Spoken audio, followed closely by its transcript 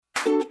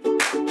Welcome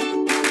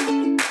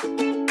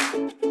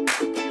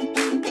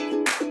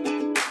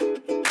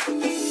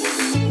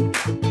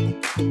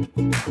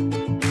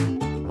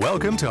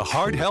to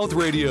Heart Health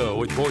Radio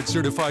with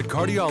board-certified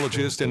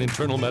cardiologist and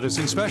internal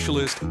medicine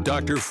specialist,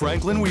 Dr.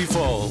 Franklin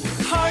Weefall.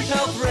 Heart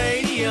Health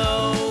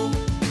Radio.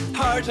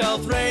 Heart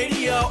Health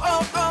Radio.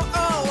 Oh, oh,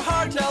 oh.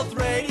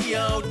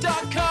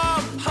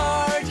 HeartHealthRadio.com.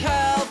 Heart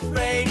Health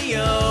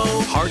Radio.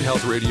 Heart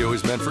Health Radio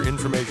is meant for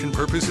information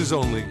purposes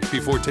only.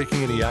 Before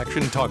taking any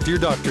action, talk to your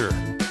doctor.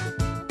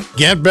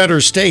 Get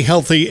better, stay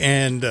healthy,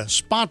 and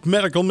spot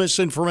medical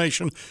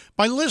misinformation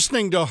by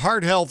listening to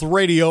Heart Health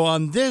Radio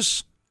on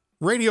this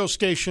radio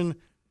station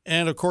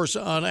and, of course,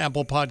 on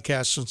Apple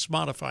Podcasts and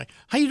Spotify.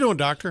 How you doing,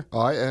 Doctor?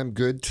 I am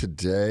good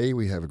today.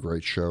 We have a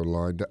great show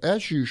lined up,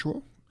 as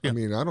usual. Yeah. I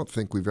mean, I don't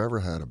think we've ever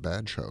had a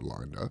bad show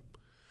lined up.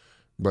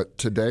 But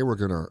today we're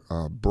going to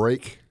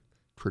break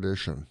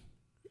tradition.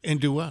 And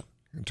do what?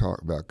 And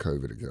talk about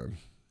COVID again.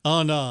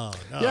 Oh, no.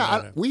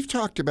 We've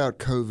talked about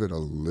COVID a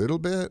little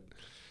bit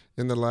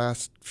in the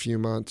last few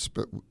months,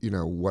 but,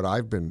 what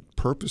I've been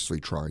purposely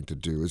trying to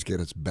do is get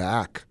us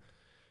back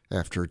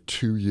after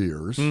 2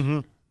 years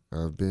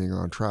of being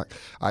on track.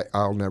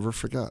 I'll never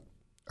forget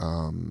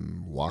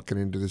walking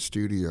into the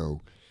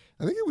studio,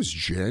 I think it was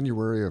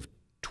January of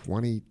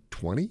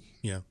 2020.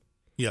 Yeah.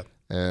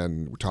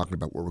 And we're talking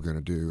about what we're going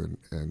to do,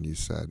 and you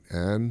said,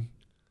 and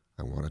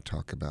I want to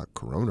talk about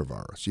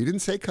coronavirus. You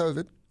didn't say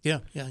COVID. Yeah.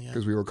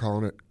 Because we were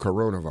calling it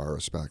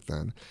coronavirus back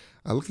then.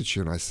 I looked at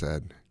you and I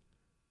said,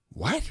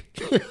 what?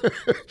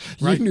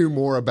 Right. You knew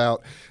more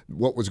about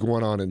what was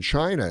going on in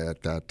China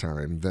at that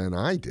time than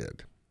I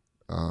did.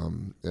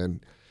 And,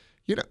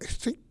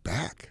 think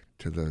back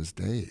to those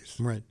days.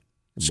 Right.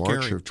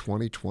 March Scary. of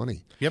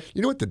 2020. Yep.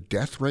 You know what the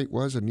death rate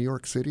was in New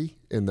York City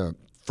in the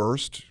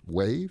first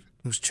wave?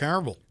 It was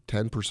terrible.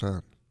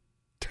 10%.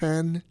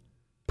 10%.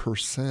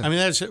 I mean,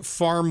 that's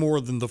far more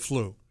than the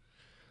flu.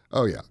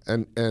 Oh, yeah.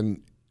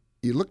 And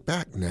you look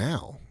back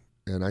now,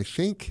 and I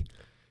think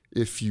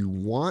if you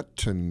want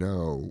to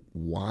know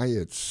why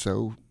it's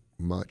so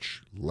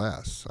much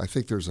less, I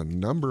think there's a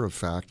number of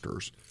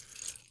factors.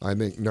 I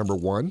think, number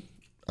one,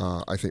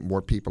 I think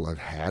more people have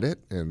had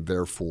it, and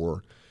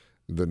therefore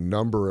the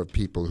number of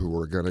people who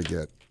are going to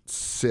get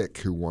sick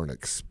who weren't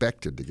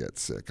expected to get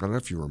sick. I don't know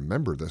if you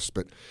remember this,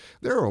 but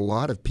there are a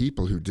lot of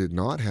people who did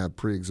not have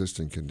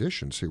pre-existing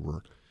conditions who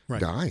were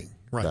dying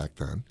back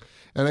then.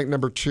 And I think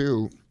number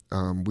two,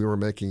 we were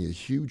making a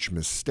huge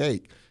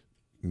mistake,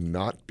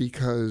 not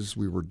because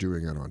we were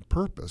doing it on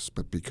purpose,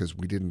 but because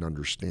we didn't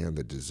understand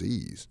the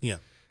disease. Yeah.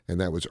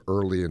 And that was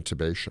early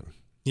intubation.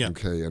 Yeah.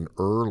 Okay, and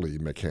early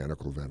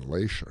mechanical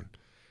ventilation.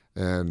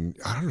 And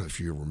I don't know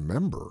if you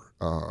remember,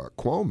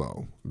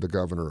 Cuomo, the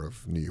governor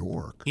of New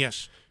York,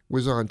 Yes.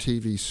 was on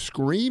TV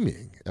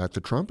screaming at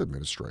the Trump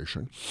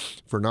administration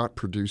for not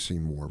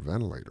producing more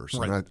ventilators.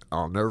 Right. And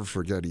I'll never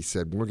forget, he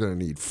said, we're going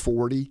to need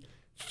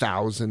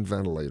 40,000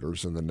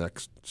 ventilators in the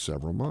next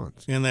several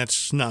months. And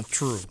that's not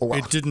true. Oh,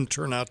 it didn't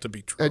turn out to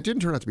be true. It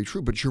didn't turn out to be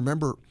true, but you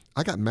remember,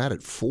 I got mad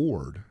at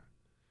Ford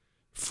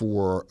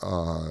for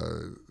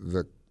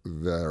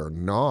they're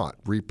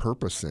not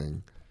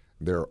repurposing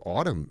their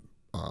autumn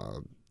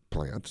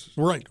plants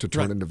to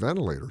turn into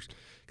ventilators.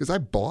 Because I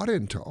bought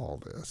into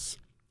all this,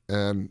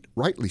 and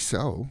rightly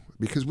so,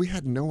 because we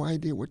had no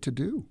idea what to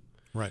do.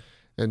 Right.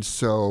 And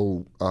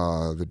so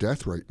the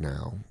death rate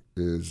now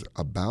is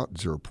about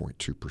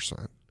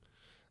 0.2%,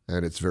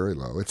 and it's very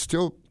low. It's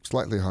still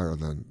slightly higher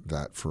than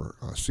that for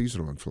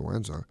seasonal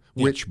influenza,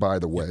 which, by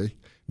the way,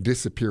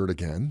 disappeared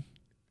again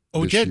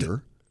this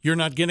year. You're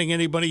not getting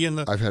anybody in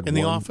the I've had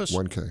the office?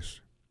 one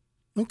case.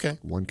 Okay.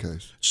 One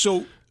case.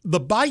 So the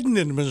Biden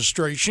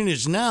administration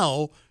is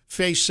now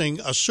facing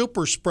a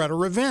super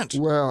spreader event.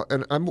 Well,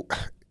 and I'm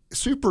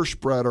super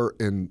spreader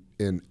in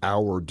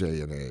our day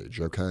and age,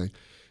 okay?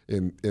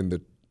 In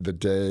the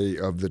day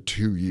of the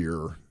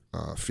 2-year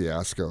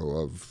fiasco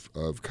of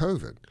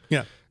COVID.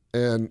 Yeah.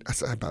 And I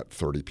said about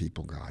 30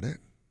 people got it.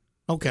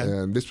 Okay.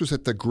 And this was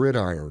at the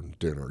Gridiron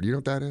dinner. Do you know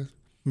what that is?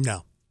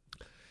 No.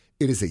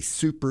 It is a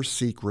super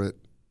secret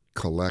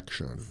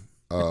collection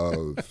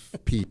of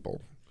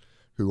people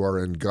who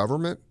are in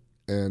government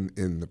and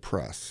in the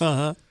press.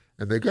 Uh-huh.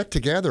 And they get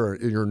together,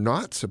 and you're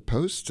not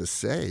supposed to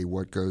say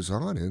what goes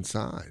on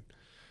inside.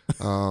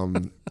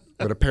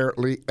 But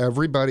apparently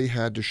everybody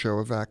had to show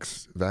a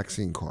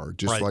vaccine card,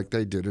 just like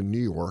they did in New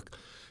York,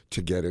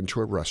 to get into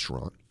a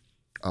restaurant.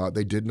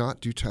 They did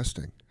not do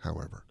testing,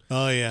 however.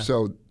 Oh, yeah.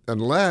 So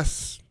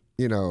unless,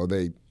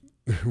 they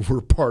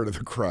were part of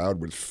the crowd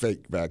with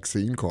fake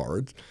vaccine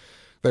cards,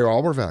 they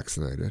all were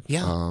vaccinated.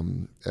 Yeah.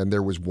 And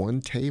there was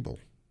one table.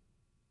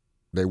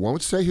 They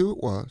won't say who it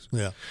was.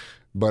 Yeah.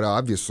 But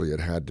obviously it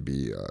had to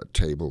be a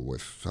table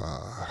with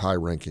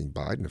high-ranking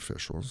Biden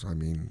officials. I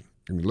mean,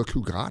 look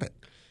who got it.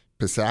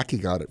 Psaki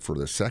got it for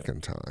the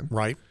second time.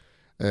 Right.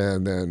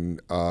 And then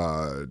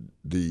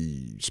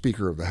the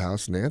Speaker of the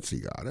House,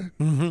 Nancy, got it.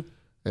 Mm-hmm.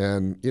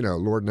 And,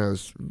 Lord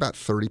knows, about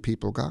 30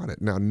 people got it.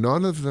 Now,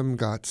 none of them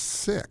got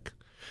sick.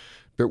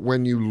 But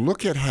when you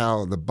look at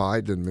how the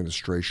Biden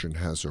administration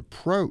has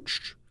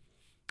approached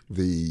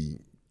the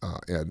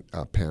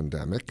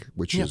pandemic,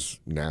 which is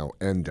now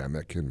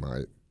endemic in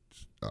my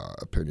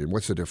opinion.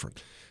 What's the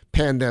difference?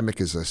 Pandemic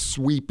is a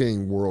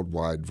sweeping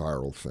worldwide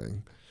viral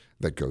thing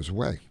that goes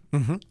away,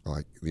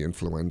 like the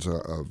influenza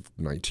of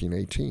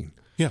 1918.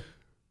 Yeah.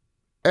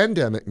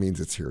 Endemic means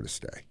it's here to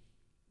stay,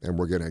 and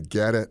we're going to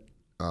get it.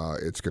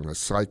 It's going to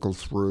cycle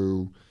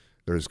through.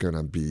 There's going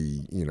to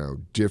be,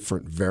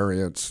 different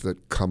variants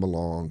that come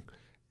along.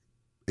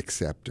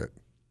 Accept it.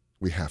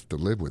 We have to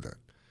live with it.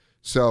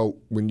 So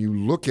when you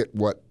look at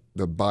what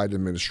the Biden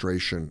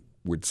administration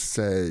would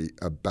say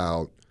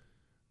about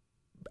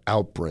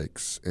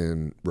outbreaks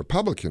in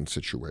Republican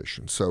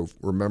situations. So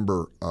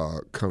remember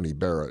Coney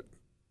Barrett,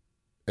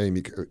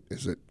 Amy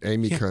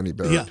Coney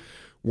Barrett, Yeah.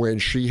 when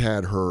she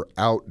had her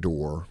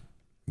outdoor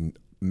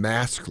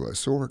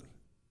maskless or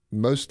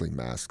mostly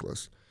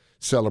maskless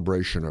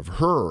celebration of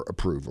her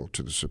approval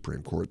to the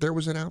Supreme Court, there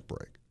was an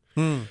outbreak.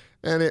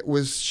 And it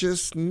was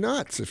just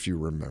nuts, if you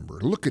remember.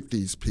 Look at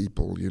these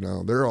people,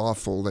 they're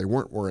awful. They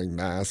weren't wearing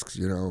masks,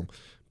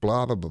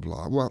 blah, blah, blah,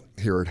 blah. Well,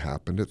 here it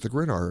happened at the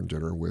Gridiron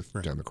Dinner with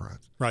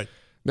Democrats. Right.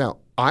 Now,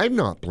 I'm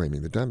not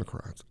blaming the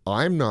Democrats.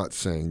 I'm not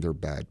saying they're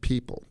bad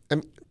people.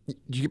 And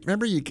you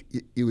remember you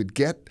would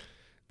get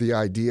the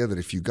idea that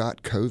if you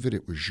got COVID,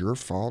 it was your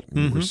fault and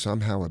you were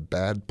somehow a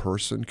bad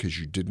person because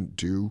you didn't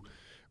do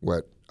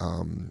what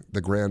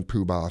the Grand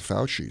Poobah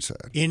Fauci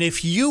said. And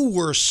if you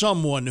were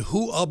someone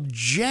who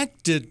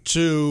objected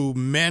to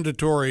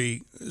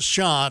mandatory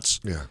shots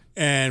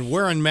and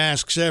wearing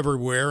masks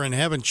everywhere and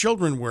having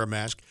children wear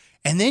masks,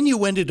 and then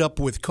you ended up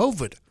with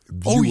COVID,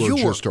 you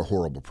were just a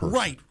horrible person.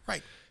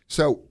 Right.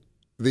 So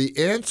the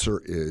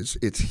answer is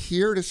it's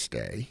here to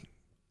stay.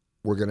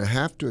 We're going to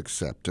have to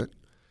accept it.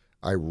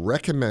 I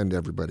recommend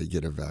everybody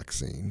get a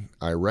vaccine.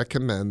 I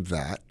recommend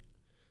that.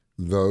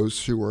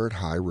 Those who are at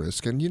high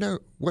risk, and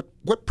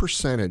what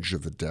percentage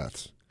of the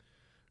deaths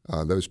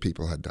those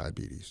people had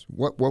diabetes?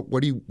 What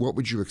would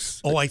you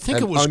expect? Oh, I think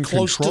it was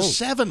close to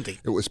 70.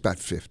 It was about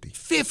 50.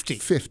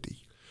 50.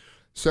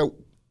 So,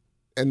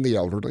 and the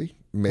elderly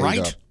made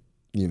Right.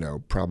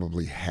 up,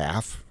 probably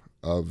half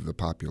of the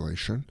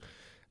population.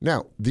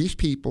 Now, these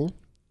people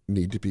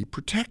need to be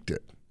protected,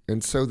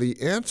 and so the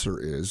answer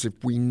is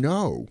if we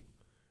know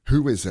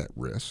who is at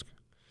risk,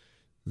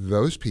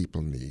 those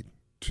people need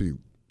to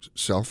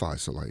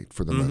self-isolate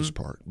for the most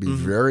part. Be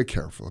very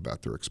careful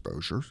about their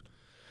exposures.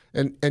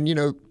 And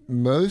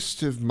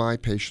most of my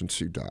patients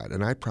who died,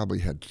 and I probably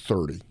had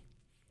 30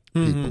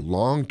 people,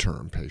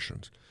 long-term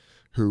patients,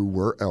 who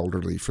were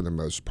elderly for the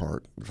most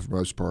part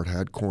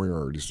had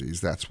coronary disease.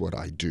 That's what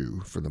I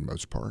do for the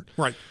most part.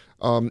 Right.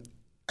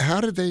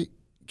 How did they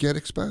get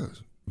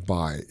exposed?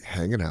 By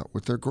hanging out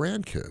with their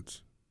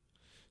grandkids.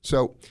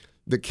 So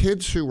the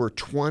kids who were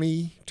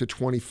 20 to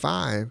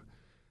 25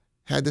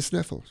 had the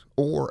sniffles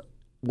or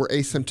were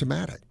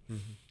asymptomatic.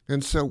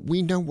 And so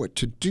we know what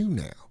to do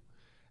now.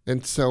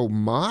 And so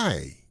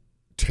my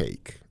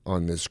take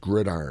on this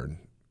Gridiron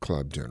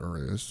Club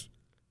dinner is,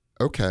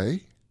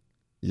 okay,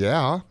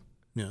 yeah.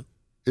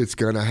 It's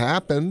going to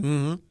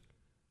happen.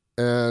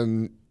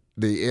 And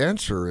the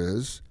answer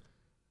is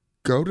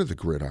go to the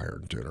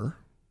Gridiron Dinner,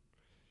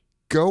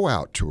 go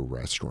out to a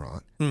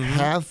restaurant,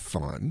 have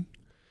fun.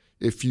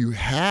 If you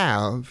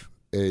have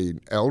an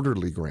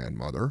elderly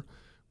grandmother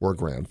or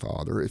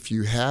grandfather, if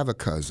you have a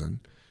cousin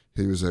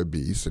who is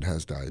obese and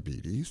has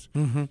diabetes,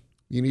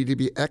 you need to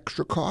be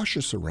extra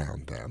cautious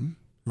around them.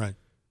 Right.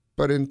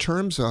 But in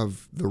terms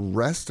of the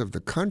rest of the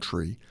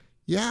country,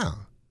 there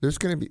are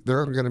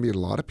going to be a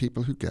lot of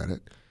people who get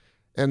it.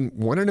 And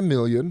 1 in a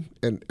million,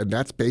 and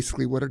that's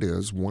basically what it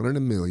is, 1 in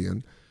a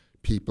million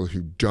people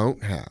who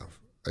don't have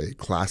a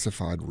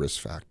classified risk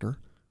factor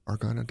are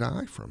going to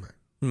die from it.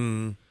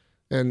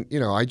 And,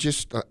 I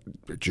just,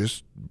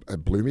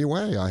 it blew me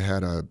away. I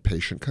had a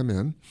patient come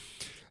in,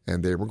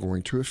 and they were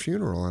going to a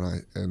funeral,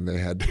 and they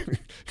had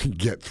to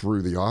get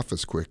through the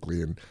office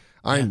quickly. And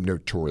I'm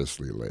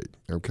notoriously late,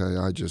 okay?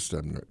 I just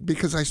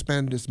because I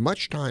spend as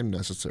much time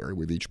necessary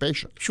with each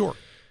patient. Sure.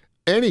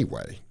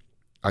 Anyway,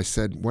 I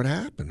said, what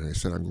happened? And I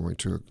said, I'm going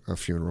to a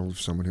funeral of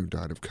someone who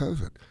died of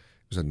COVID. It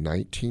was a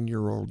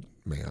 19-year-old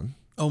man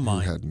who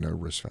had no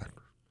risk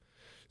factor.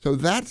 So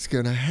that's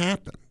going to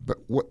happen. But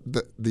what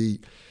the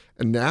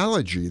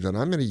analogy that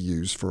I'm going to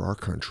use for our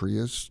country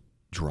is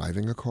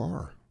driving a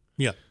car.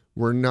 Yeah.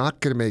 We're not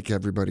going to make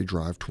everybody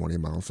drive 20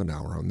 miles an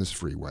hour on this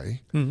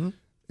freeway. And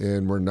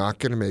we're not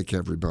going to make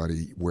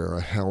everybody wear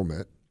a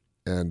helmet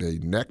and a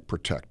neck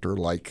protector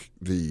like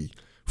the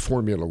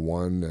Formula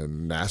One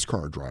and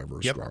NASCAR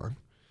drivers are.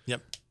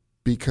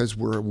 Because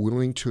we're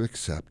willing to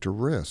accept a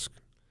risk.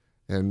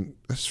 And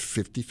that's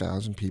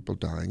 50,000 people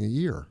dying a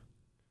year.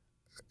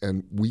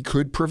 And we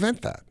could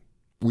prevent that.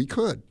 We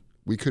could.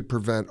 We could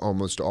prevent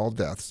almost all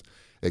deaths,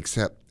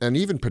 and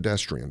even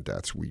pedestrian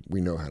deaths we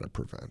know how to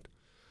prevent.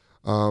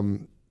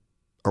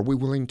 Are we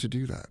willing to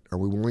do that? Are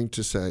we willing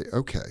to say,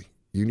 okay,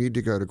 you need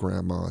to go to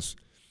grandma's.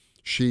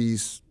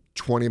 She's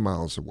 20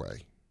 miles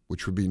away,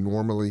 which would be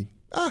normally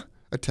a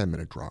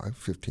 10-minute drive,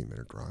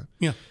 15-minute drive.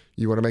 Yeah.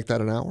 You want to make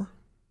that an hour?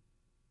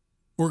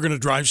 We're going to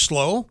drive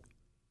slow?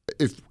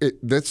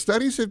 the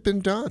studies have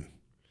been done.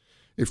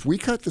 If we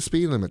cut the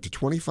speed limit to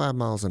 25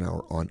 miles an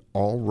hour on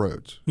all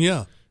roads,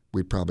 yeah,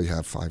 we'd probably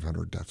have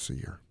 500 deaths a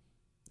year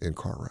in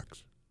car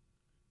wrecks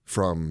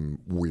from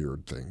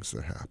weird things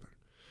that happen.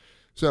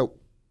 So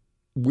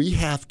we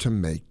have to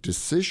make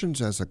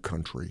decisions as a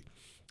country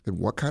and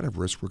what kind of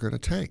risk we're going to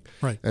take.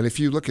 Right. And if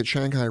you look at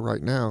Shanghai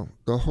right now,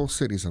 the whole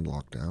city's in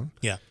lockdown.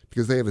 Yeah.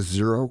 Because they have a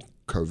zero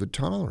COVID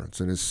tolerance.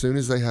 And as soon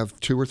as they have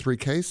 2 or 3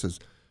 cases,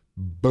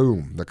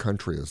 boom, the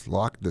country is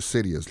locked. The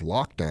city is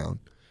locked down.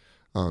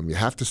 You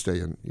have to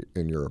stay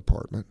in your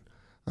apartment.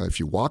 If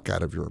you walk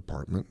out of your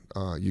apartment,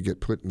 you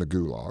get put in the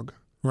gulag.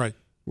 Right.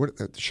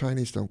 The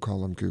Chinese don't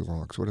call them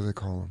gulags. What do they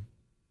call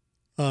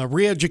them?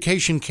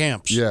 Re-education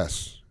camps.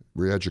 Yes,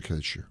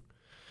 re-educate you.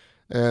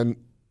 And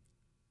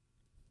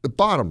the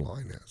bottom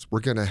line is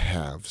we're going to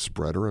have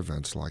spreader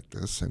events like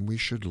this, and we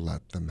should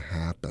let them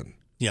happen.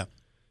 Yeah.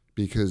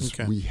 Because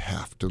we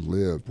have to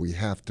live. We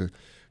have to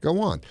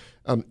go on.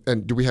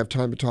 And do we have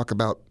time to talk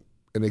about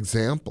an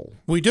example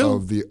we do.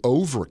 Of the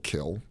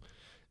overkill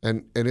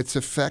and its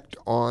effect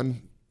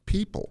on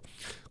people?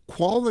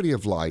 Quality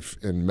of life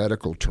in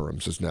medical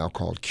terms is now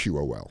called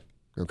QOL,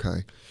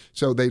 okay?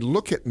 So they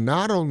look at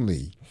not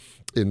only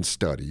in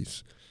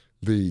studies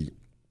the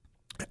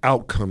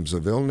outcomes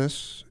of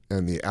illness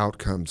and the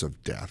outcomes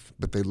of death,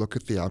 but they look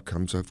at the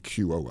outcomes of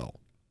QOL.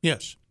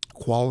 Yes.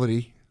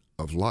 Quality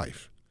of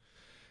life.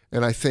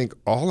 And I think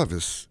all of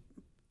us,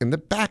 in the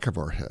back of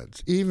our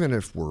heads, even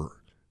if we're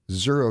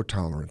zero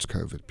tolerance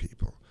COVID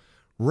people,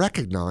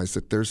 recognize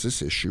that there's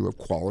this issue of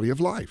quality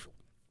of life.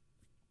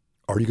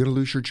 Are you going to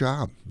lose your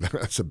job?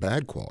 That's a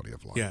bad quality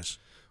of life. Yes.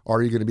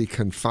 Are you going to be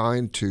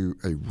confined to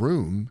a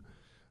room,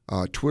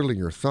 twiddling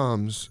your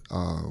thumbs,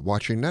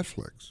 watching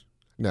Netflix?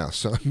 Now,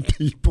 some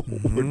people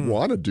would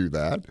want to do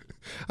that.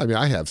 I mean,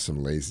 I have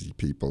some lazy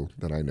people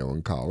that I know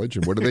in college,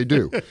 and what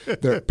do?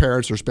 Their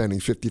parents are spending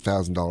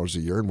 $50,000 a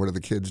year, and what are the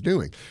kids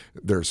doing?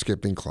 They're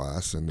skipping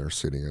class, and they're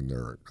sitting in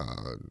their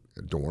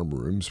dorm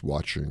rooms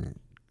watching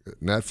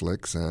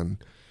Netflix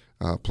and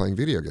playing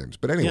video games.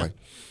 But anyway,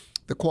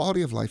 the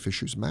quality of life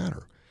issues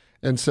matter.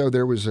 And so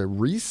there was a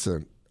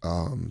recent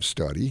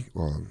study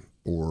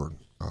or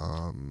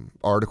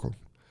article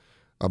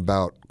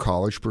about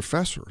college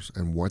professors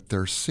and what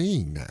they're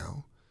seeing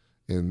now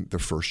in the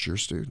first-year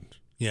students.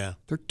 Yeah.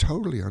 They're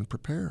totally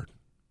unprepared.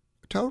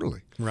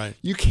 Totally. Right.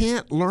 You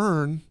can't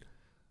learn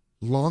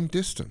long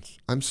distance.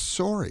 I'm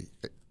sorry.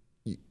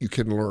 You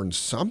can learn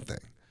something,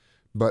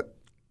 but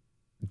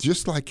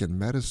just like in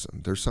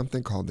medicine, there's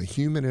something called the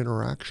human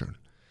interaction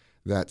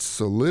that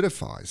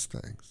solidifies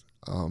things.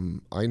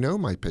 I know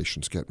my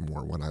patients get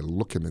more when I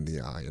look them in the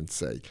eye and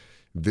say,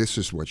 this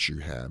is what you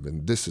have,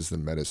 and this is the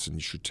medicine you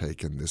should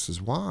take, and this is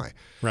why.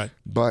 Right.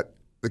 But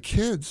the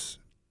kids,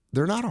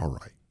 they're not all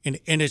right. And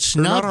it's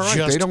They're not all right.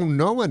 just... They don't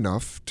know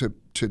enough to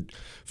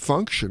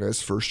function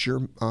as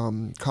first-year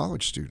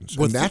college students.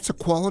 And that's a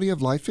quality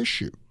of life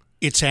issue.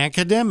 It's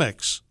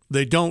academics.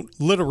 They don't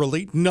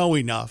literally know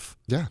enough.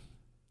 Yeah.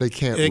 They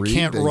can't They read.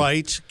 Can't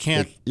write,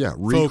 can't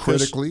read focus.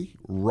 critically,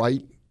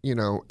 write,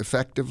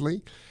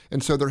 effectively.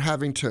 And so they're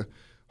having to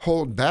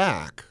hold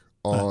back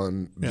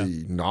on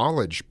the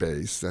knowledge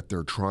base that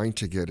they're trying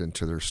to get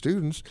into their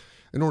students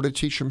in order to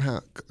teach them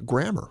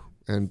grammar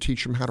and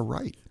teach them how to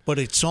write. But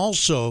it's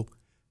also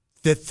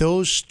that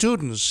those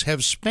students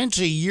have spent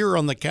a year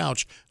on the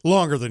couch,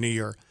 longer than a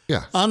year,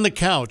 on the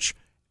couch,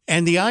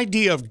 and the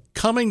idea of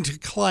coming to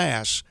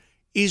class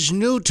is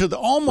new to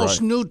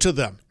almost new to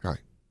them. Right.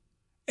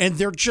 And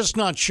they're just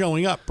not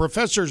showing up.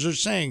 Professors are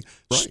saying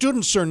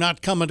students are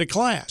not coming to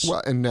class.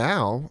 Well, and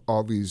now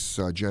all these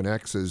Gen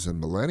Xs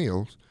and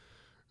millennials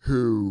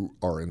who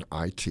are in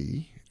IT,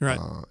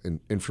 in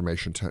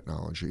information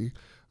technology,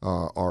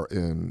 are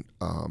in,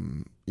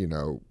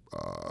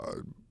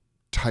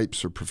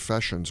 types of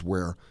professions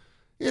where,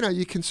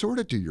 you can sort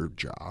of do your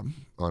job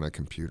on a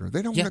computer.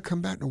 They don't want to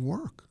come back to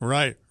work.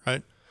 Right. Yeah.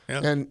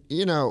 And,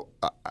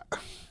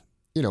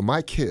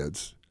 my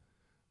kids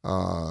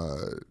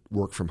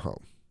work from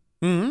home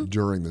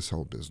during this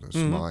whole business.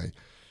 My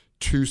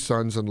 2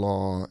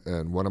 sons-in-law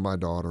and one of my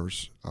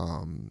daughters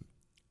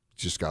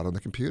just got on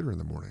the computer in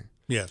the morning.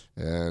 Yes.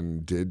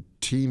 And did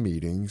team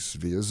meetings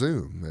via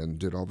Zoom and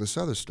did all this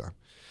other stuff.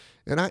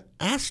 And I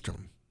asked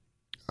them,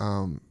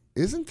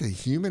 isn't the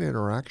human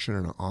interaction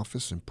in an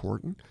office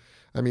important?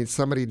 I mean,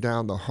 somebody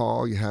down the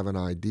hall, you have an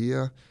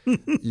idea,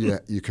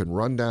 you can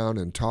run down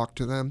and talk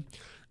to them.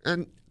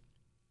 And,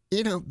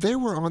 they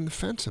were on the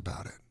fence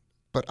about it.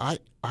 But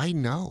I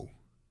know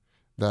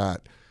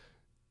that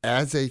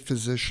as a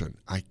physician,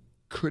 I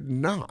could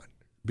not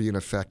be an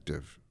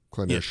effective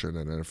clinician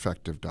and an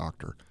effective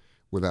doctor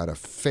without a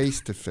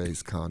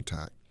face-to-face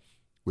contact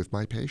with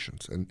my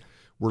patients. And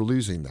we're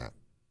losing that.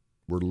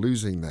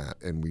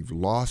 And we've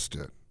lost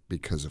it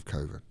because of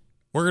COVID.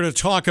 We're going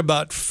to talk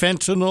about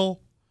fentanyl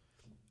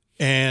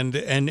and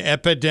an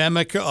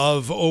epidemic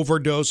of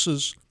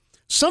overdoses.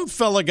 Some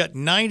fella got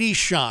 90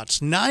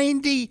 shots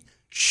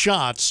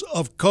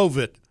of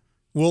COVID.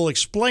 We'll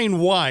explain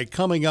why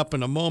coming up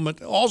in a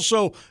moment.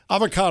 Also,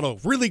 avocado,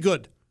 really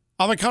good.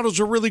 Avocados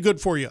are really good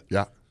for you.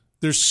 Yeah.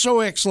 They're so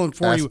excellent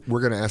for you.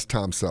 We're going to ask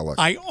Tom Selleck.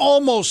 I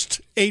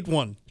almost ate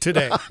one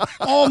today.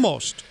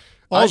 Almost.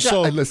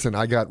 Also, listen,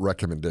 I got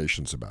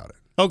recommendations about it.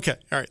 okay,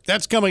 all right.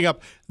 That's coming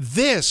up.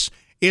 This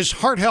is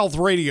Heart Health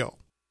Radio.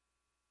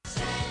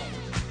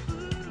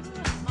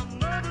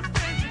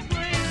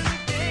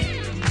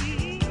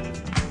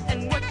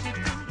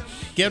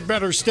 Get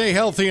better, stay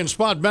healthy, and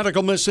spot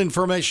medical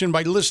misinformation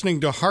by listening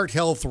to Heart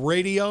Health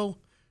Radio.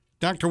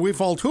 Dr.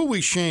 Weefald, who are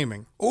we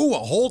shaming? Oh, a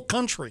whole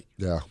country.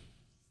 Yeah.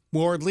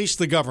 Or at least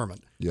the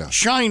government. Yeah.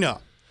 China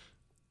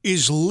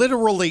is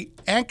literally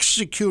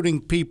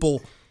executing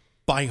people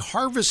by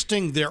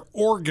harvesting their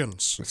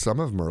organs. Some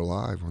of them are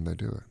alive when they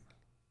do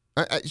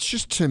it. It's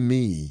just, to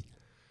me,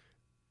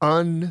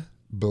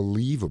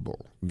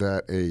 unbelievable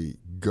that a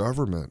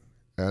government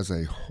as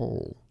a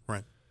whole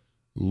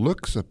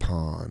looks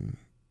upon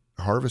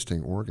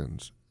harvesting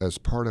organs as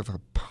part of a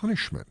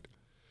punishment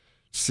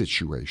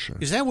situation.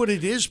 Is that what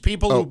it is?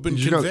 People who've been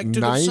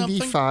convicted of something?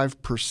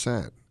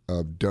 95%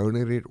 of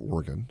donated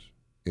organs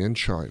in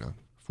China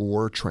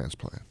for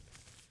transplant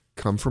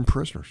come from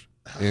prisoners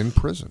in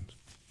prisons.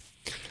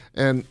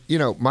 And,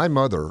 my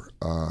mother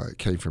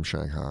came from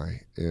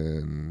Shanghai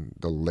in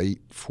the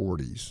late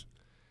 40s.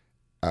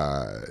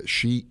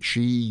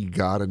 She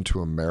got into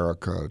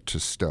America to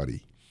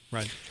study.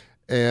 Right.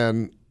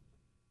 And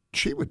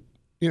she would,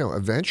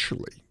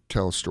 eventually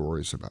tell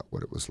stories about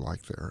what it was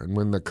like there. And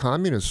when the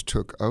communists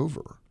took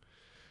over,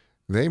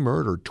 they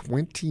murdered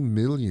 20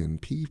 million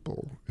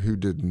people who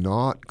did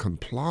not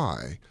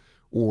comply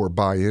or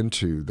buy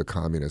into the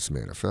Communist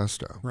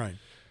Manifesto. Right.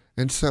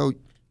 And so,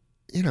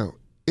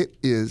 it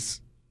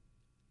is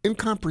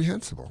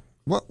incomprehensible.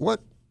 What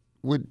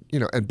would,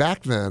 and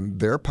back then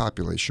their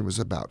population was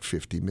about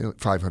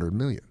 500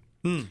 million.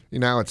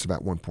 Now it's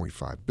about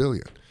 1.5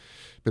 billion.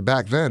 But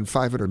back then,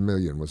 500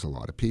 million was a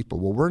lot of people.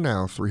 Well, we're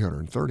now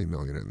 330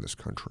 million in this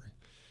country.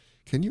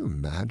 Can you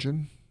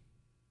imagine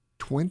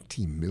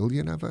 20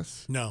 million of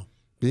us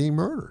being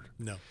murdered?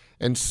 No.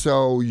 And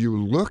so you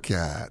look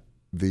at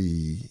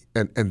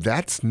and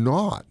that's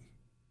not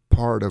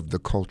part of the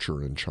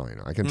culture in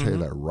China. I can tell you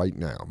that right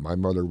now. My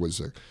mother was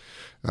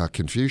a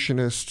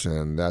Confucianist,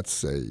 and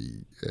that's a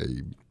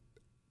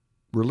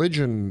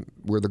religion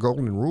where the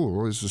golden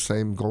rule is the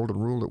same golden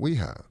rule that we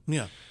have.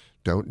 Yeah.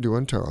 Don't do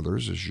unto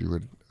others as you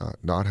would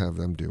not have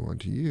them do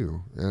unto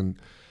you. And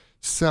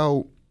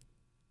so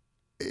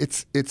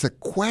it's a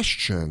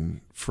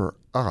question for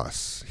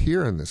us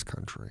here in this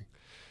country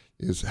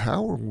is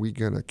how are we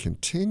going to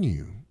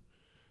continue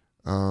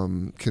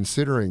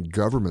considering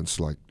governments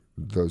like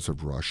those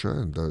of Russia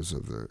and those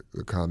of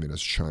the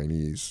Communist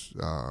Chinese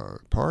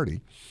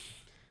Party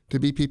to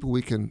be people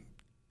we can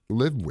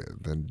live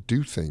with and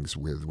do things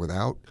with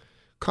without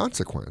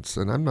consequence.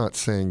 And I'm not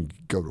saying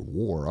go to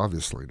war,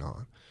 obviously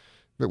not.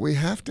 But we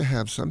have to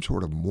have some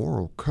sort of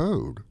moral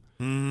code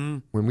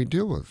when we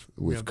deal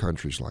with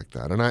countries like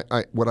that. And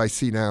I what I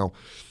see now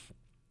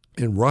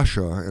in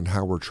Russia and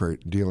how we're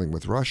dealing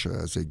with Russia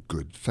is a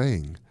good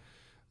thing.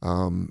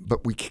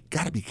 But we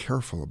got to be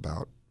careful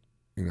about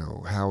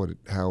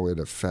how it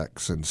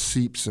affects and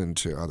seeps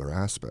into other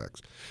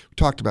aspects. We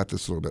talked about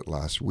this a little bit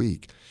last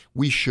week.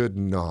 We should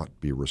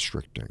not be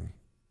restricting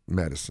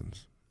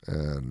medicines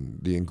and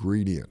the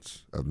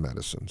ingredients of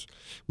medicines.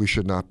 We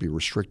should not be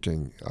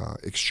restricting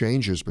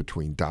exchanges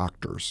between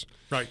doctors,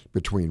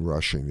 between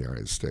Russia and the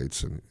United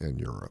States and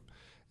Europe.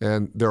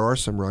 And there are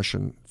some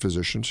Russian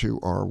physicians who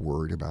are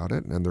worried about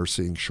it, and they're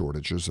seeing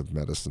shortages of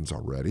medicines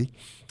already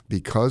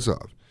because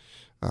of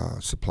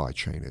supply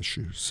chain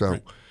issues. So,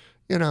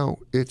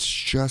 it's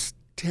just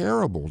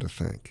terrible to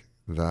think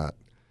that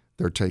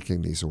they're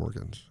taking these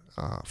organs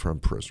from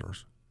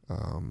prisoners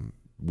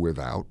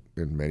without,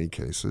 in many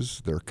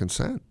cases, their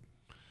consent.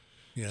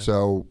 Yeah.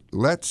 So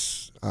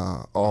let's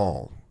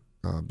all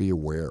be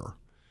aware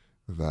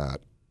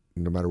that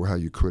no matter how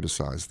you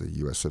criticize the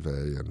U.S. of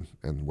A.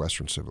 and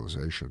Western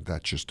civilization,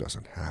 that just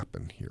doesn't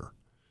happen here.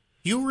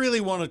 You really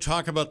want to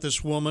talk about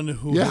this woman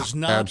who has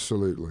not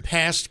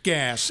passed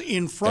gas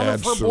in front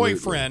of her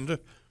boyfriend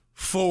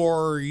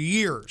for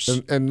years.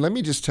 And let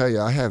me just tell you,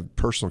 I have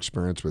personal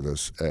experience with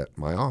this at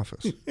my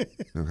office.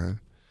 Okay.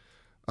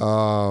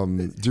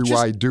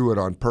 I do it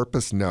on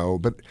purpose? No.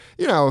 But,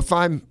 if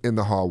I'm in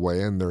the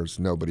hallway and there's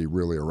nobody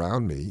really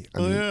around me,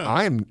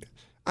 I'm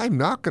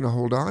not going to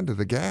hold on to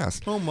the gas.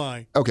 Oh,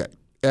 my. Okay.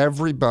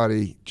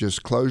 Everybody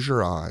just close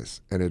your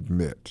eyes and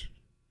admit,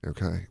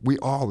 okay? We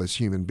all, as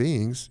human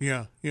beings.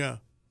 Yeah.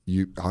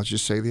 I'll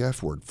just say the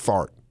F word,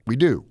 fart. We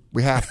do.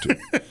 We have to.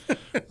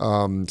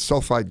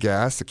 Sulfide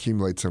gas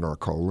accumulates in our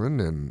colon,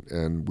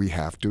 and we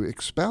have to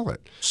expel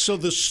it. So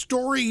the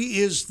story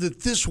is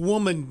that this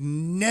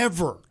woman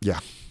never,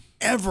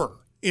 ever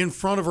in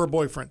front of her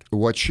boyfriend.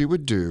 What she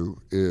would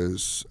do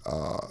is,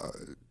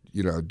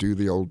 do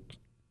the old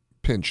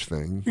pinch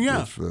thing.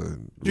 Yeah.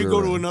 She'd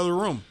go to another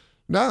room.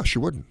 No, she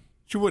wouldn't.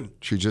 She wouldn't.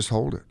 She'd just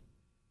hold it.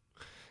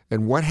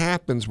 And what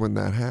happens when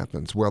that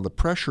happens? Well, the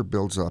pressure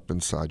builds up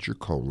inside your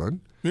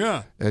colon.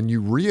 Yeah. And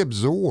you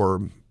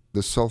reabsorb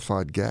the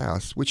sulfide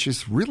gas, which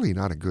is really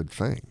not a good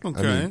thing.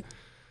 Okay. I mean,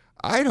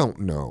 I don't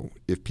know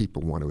if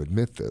people want to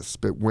admit this,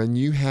 but when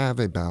you have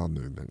a bowel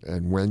movement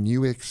and when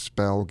you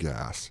expel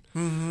gas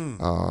in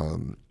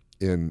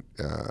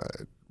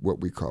what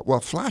we call, well,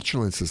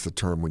 flatulence is the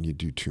term when you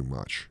do too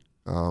much.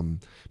 But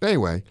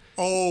anyway,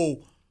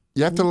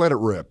 you have to let it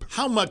rip.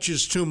 How much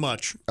is too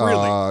much?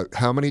 Really?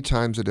 How many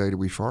times a day do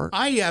we fart?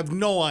 I have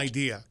no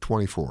idea.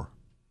 24.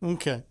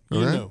 Okay. You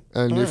Okay? know.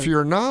 And All if right.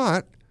 you're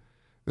not,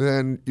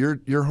 then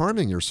you're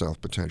harming yourself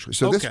potentially.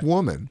 So this Okay.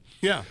 woman,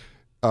 Yeah.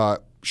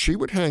 she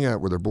would hang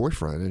out with her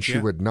boyfriend, and she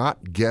Yeah. would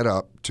not get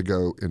up to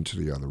go into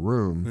the other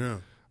room Yeah.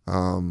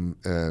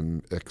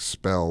 and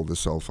expel the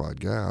sulfide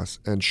gas.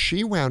 And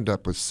she wound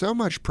up with so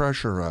much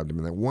pressure in her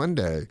abdomen that one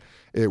day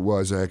it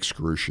was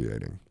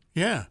excruciating.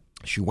 Yeah.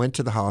 She went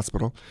to the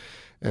hospital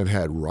and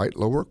had right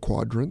lower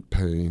quadrant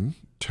pain,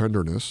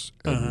 tenderness,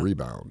 and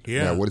rebound.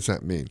 Yeah. Now, what does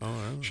that mean? Oh,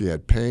 wow. She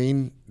had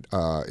pain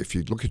if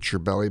you look at your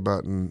belly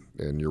button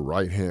and your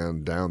right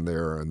hand down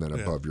there and then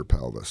above your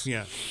pelvis.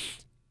 Yeah.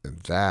 And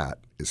that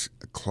is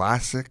a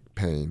classic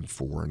pain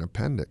for an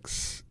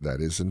appendix that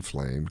is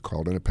inflamed,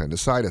 called an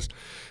appendicitis.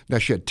 Now,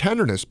 she had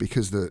tenderness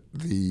because the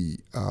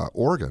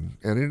organ,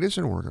 and it is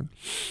an organ,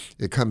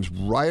 it comes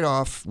right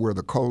off where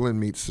the colon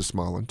meets the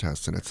small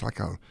intestine. It's like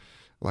a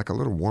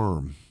little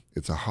worm.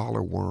 It's a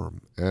hollow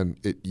worm. And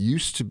it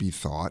used to be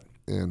thought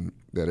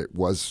that it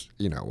was,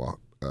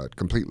 a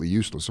completely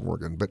useless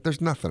organ, but there's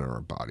nothing in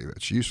our body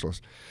that's useless.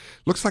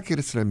 Looks like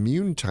it's an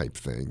immune type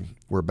thing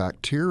where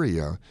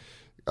bacteria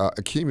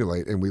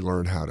accumulate and we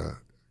learn how to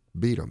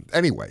beat them.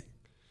 Anyway,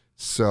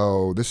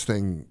 so this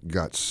thing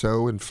got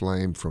so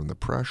inflamed from the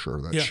pressure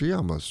that she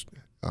almost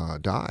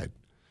died.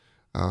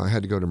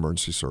 Had to go to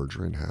emergency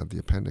surgery and had the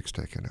appendix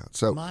taken out.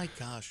 So My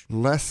gosh.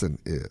 lesson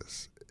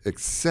is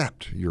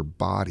accept your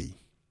body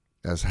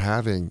as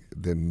having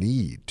the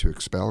need to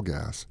expel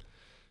gas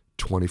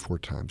 24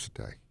 times a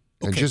day.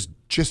 And Okay.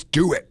 just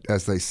do it,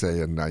 as they say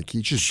in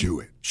Nike. Just do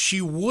it.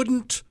 She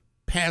wouldn't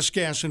pass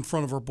gas in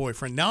front of her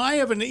boyfriend. Now, I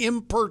have an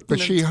impertinent...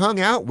 But she hung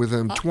out with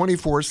him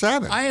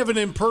 24/7. I have an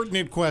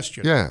impertinent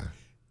question. Yeah.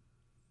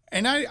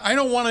 And I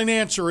don't want an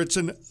answer. It's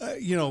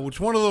it's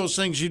one of those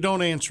things you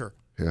don't answer.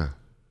 Yeah.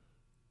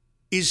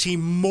 Is he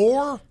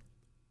more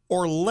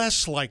or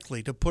less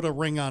likely to put a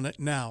ring on it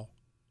now?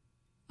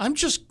 I'm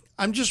just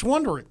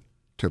wondering.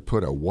 To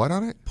put a what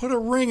on it? Put a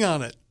ring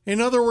on it. In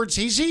other words,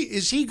 is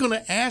he going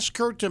to ask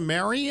her to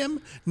marry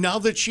him now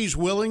that she's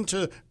willing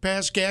to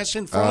pass gas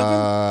in front of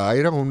him?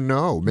 I don't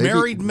know. Maybe,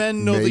 Married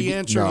men know the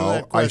answer to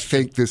that question. I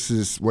think this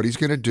is what he's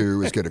going to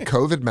do is get a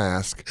COVID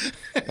mask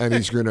and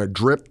he's going to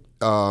drip,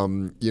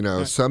 some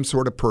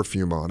sort of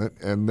perfume on it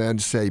and then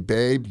say,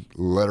 babe,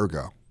 let her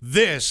go.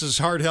 This is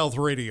Heart Health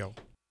Radio.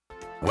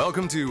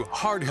 Welcome to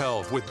Heart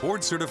Health with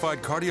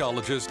board-certified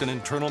cardiologist and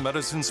internal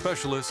medicine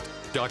specialist,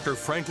 Dr.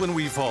 Franklin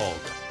Weefald.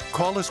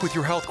 Call us with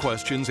your health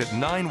questions at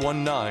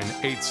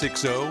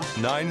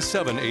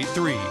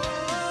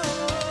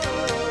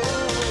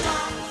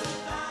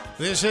 919-860-9783.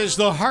 This is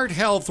the Heart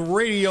Health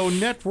Radio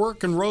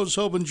Network, and Rose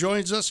Hoban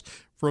joins us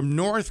from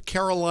North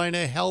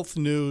Carolina Health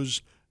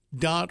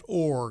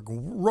News.org.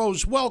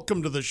 Rose,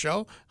 welcome to the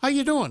show. How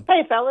you doing?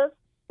 Hey, fellas.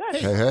 Good.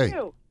 Hey, How are hey.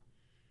 you?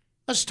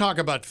 Let's talk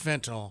about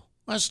fentanyl.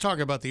 Let's talk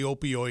about the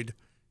opioid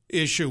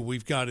issue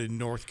we've got in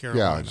North Yeah,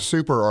 Carolina.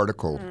 super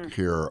article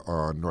here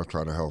on North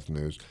Carolina Health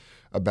News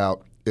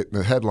about it.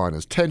 The headline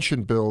is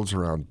Tension Builds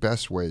Around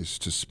Best Ways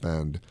to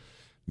Spend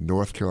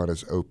North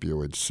Carolina's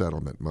Opioid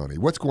Settlement Money.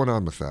 What's going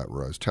on with that,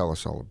 Rose? Tell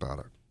us all about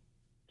it.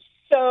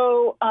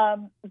 So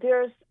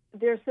there's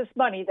this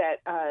money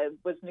that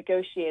was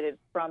negotiated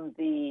from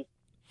the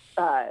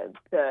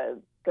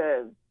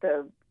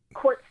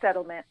court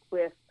settlement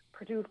with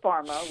Purdue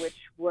Pharma, which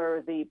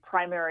were the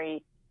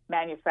primary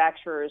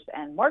manufacturers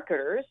and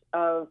marketers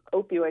of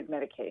opioid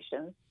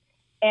medications,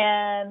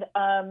 and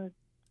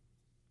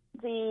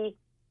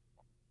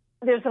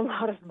there's a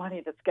lot of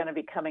money that's going to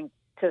be coming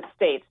to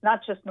states,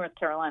 not just North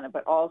Carolina,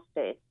 but all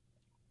states.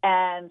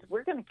 And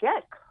we're going to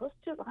get close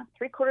to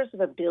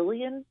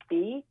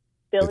 $750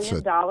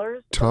 billion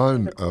dollars.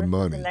 ton over the course of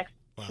money. the next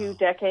 2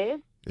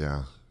 decades.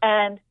 Yeah.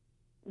 And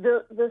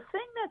the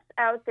thing that's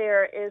out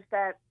there is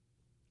that,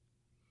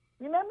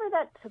 remember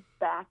that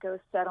tobacco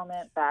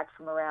settlement back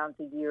from around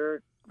the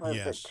year,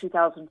 Yes.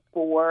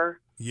 2004?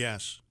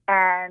 Yes.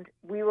 And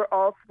we were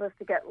all supposed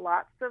to get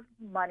lots of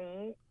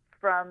money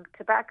from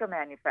tobacco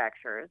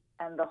manufacturers.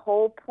 And the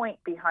whole point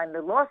behind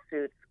the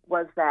lawsuits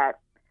was that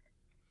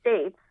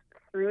states,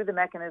 through the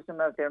mechanism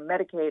of their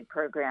Medicaid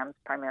programs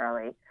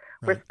primarily,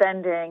 were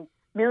spending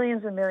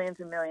millions and millions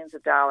and millions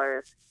of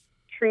dollars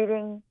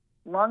treating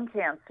lung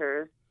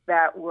cancers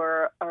that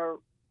were a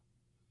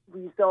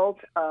result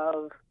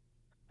of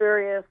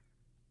spurious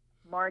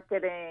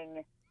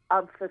marketing,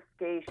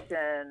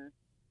 obfuscation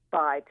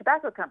by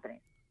tobacco companies.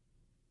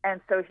 And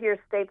so here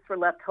states were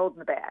left holding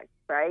the bag,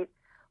 right?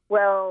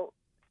 Well,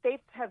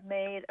 states have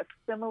made a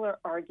similar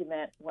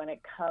argument when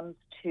it comes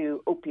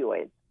to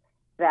opioids,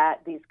 that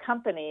these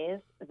companies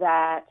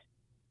that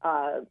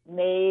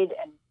made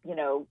and,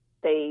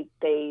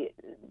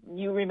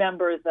 you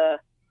remember the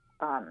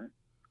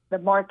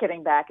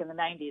marketing back in the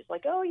 90s,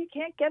 like, oh, you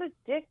can't get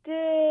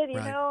addicted, you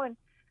know,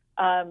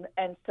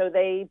 and so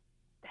they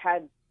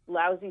had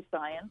lousy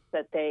science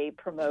that they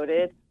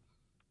promoted,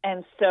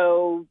 and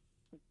so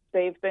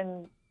they've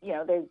been, you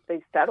know,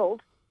 they've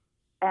settled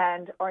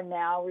and are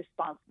now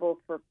responsible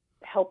for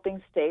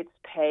helping states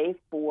pay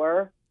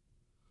for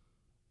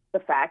the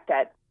fact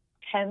that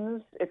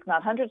tens, if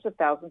not hundreds of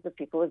thousands of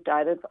people have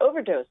died of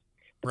overdose.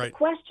 But the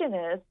question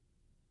is,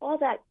 all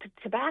that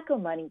tobacco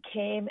money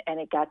came and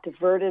it got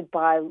diverted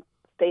by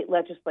state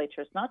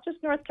legislatures, not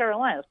just North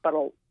Carolina's, but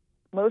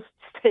most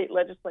state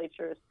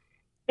legislatures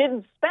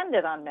didn't spend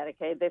it on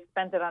Medicaid. They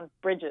spent it on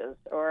bridges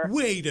or...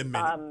 Wait a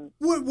minute.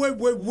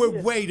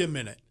 Wait a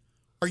minute.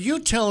 Are you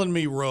telling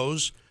me,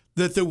 Rose,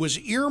 that there was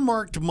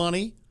earmarked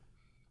money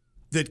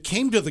that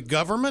came to the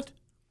government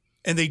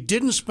and they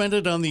didn't spend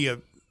it on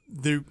the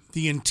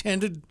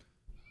intended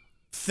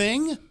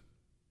thing?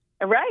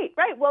 Right.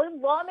 Well,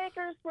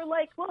 lawmakers were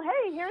like, well,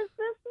 hey, here's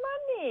this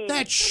money.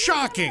 That's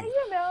shocking.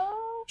 You know.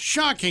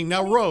 Shocking.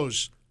 Now,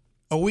 Rose,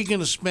 are we going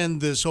to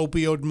spend this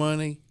opioid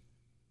money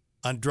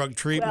on drug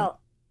treatment? Well,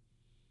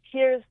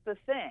 here's the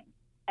thing,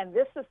 and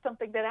this is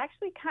something that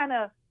actually kind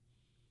of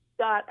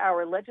got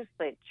our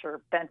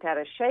legislature bent out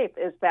of shape,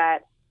 is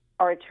that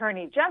our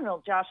Attorney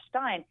General, Josh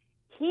Stein,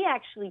 he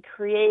actually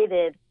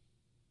created,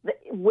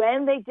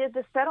 when they did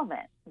the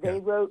settlement, they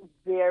wrote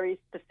very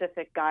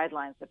specific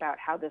guidelines about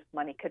how this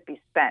money could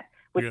be spent,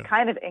 which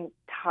kind of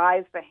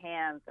ties the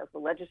hands of the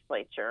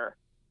legislature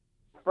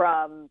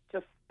from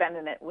just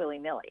spending it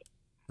willy-nilly.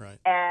 Right.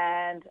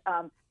 And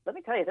let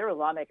me tell you, there were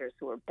lawmakers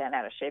who were bent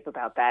out of shape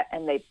about that,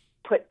 and they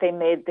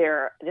made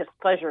their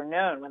displeasure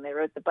known when they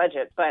wrote the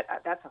budget, but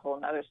that's a whole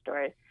other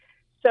story.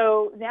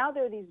 So now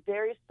there are these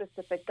very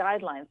specific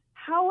guidelines.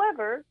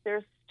 However,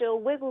 there's still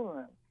wiggle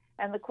room.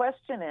 And the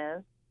question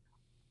is,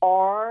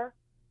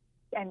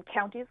 and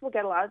counties will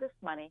get a lot of this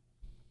money,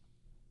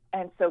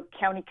 and so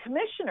county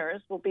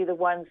commissioners will be the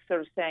ones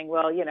sort of saying,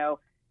 well, you know,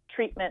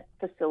 treatment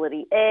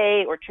facility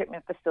A or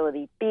treatment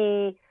facility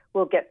B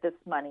will get this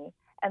money.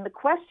 And the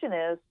question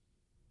is,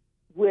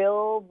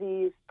 will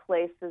these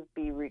places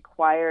be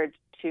required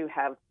to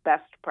have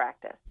best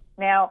practice?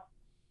 Now,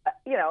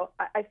 you know,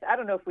 I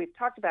don't know if we've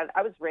talked about it.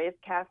 I was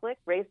raised Catholic,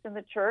 raised in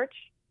the church,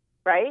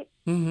 right?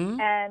 Mm-hmm.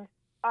 And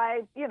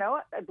I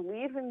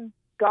believe in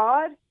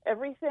God,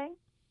 everything.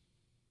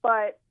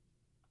 But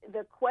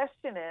the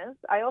question is,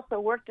 I also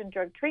worked in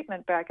drug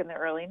treatment back in the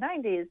early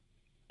 90s,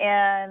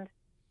 and,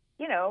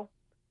 you know,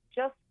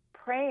 just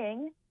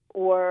praying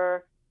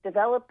or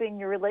developing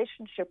your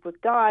relationship with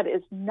God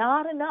is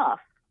not enough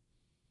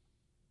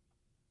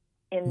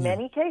in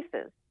many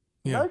cases,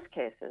 most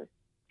cases,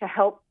 to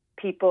help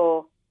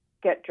people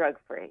get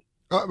drug-free.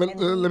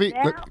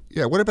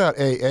 What about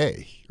AA?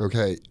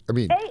 Okay, I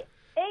mean,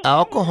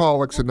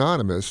 Alcoholics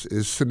Anonymous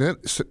is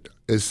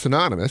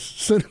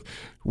synonymous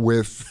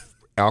with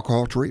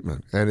alcohol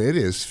treatment, and it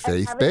is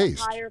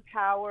faith-based. And higher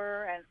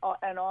power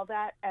and all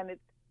that, and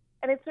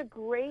it's a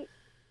great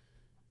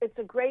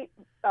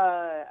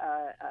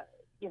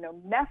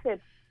method.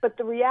 But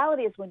the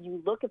reality is, when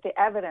you look at the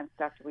evidence,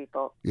 Dr.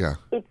 Weefel,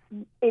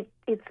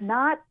 it's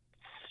not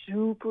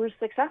super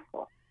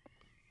successful.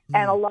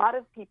 And a lot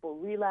of people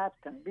relapse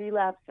and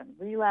relapse and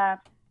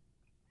relapse.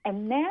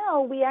 And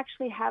now we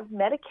actually have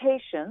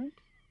medications,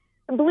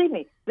 and believe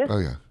me, this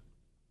is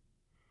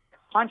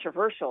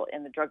controversial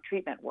in the drug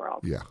treatment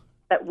world,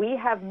 that we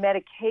have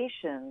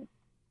medications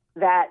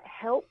that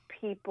help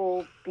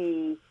people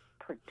be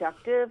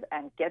productive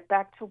and get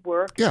back to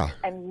work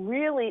and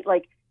really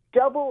like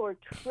double or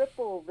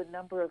triple the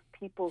number of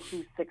people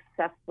who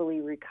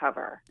successfully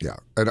recover. Yeah,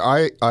 and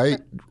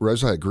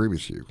Rosa, I agree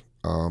with you.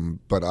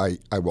 But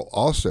I will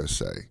also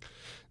say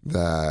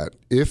that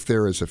if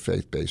there is a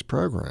faith-based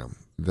program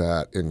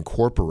that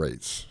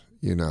incorporates,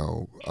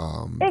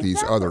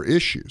 these other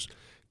issues,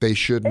 they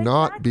should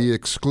not be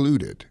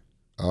excluded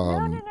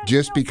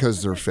just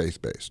because they're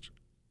faith-based.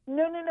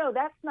 No.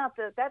 That's not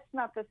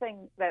the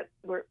thing that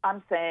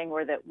I'm saying,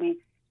 or that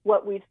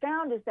what we've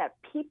found is that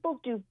people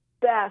do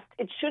best.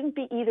 It shouldn't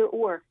be either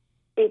or.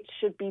 It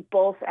should be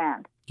both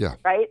and. Yeah.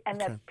 Right? And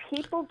that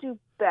people do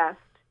best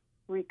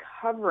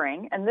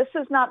recovering, and this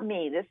is not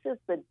me, this is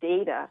the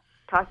data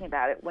talking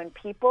about it, when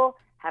people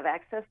have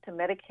access to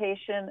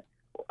medications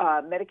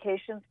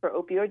for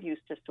opioid use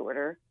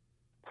disorder,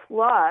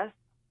 plus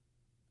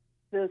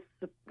the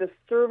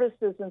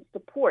services and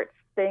supports,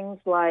 things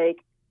like,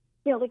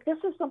 this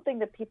is something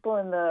that people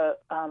in the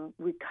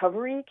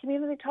recovery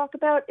community talk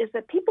about, is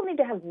that people need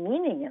to have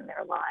meaning in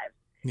their lives.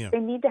 Yeah. They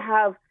need to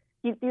have,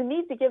 you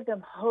need to give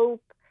them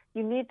hope.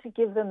 You need to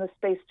give them the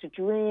space to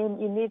dream.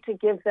 You need to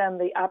give them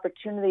the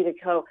opportunity to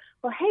go,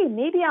 well, hey,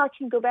 maybe I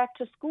can go back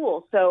to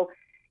school. So,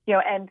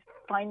 and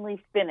finally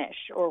finish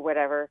or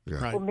whatever. Yeah.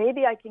 Right. Well,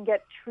 maybe I can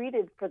get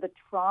treated for the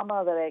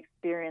trauma that I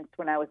experienced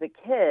when I was a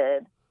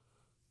kid.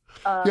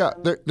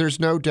 There's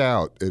no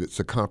doubt it's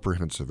a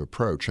comprehensive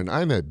approach. And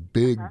I'm a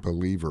big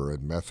believer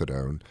in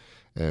methadone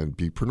and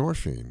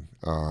buprenorphine.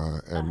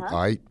 And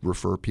I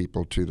refer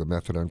people to the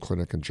methadone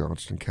clinic in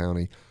Johnston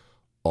County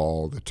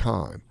all the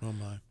time. Oh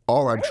my!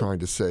 All I'm trying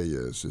to say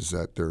is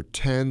that there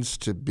tends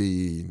to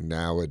be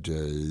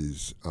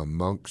nowadays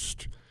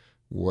amongst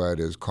what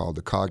is called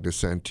the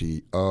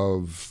cognoscenti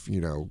of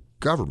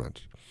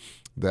government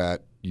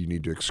that you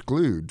need to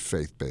exclude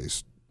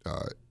faith-based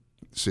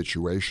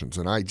situations,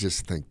 and I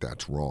just think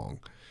that's wrong.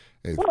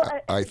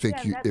 I think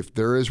if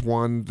there is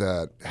one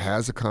that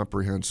has a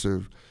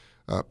comprehensive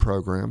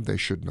program, they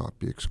should not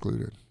be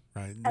excluded.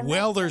 Right. And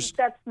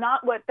that's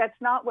not what the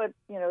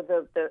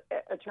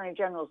Attorney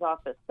General's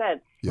office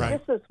said. Yeah.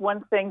 This is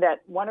one thing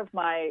that one of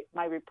my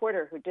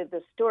reporter who did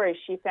this story,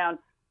 she found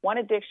one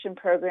addiction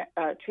program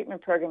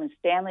treatment program in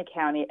Stanley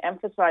County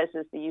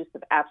emphasizes the use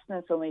of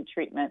abstinence-only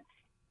treatment,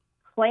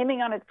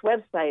 claiming on its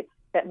website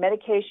that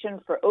medication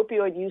for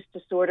opioid use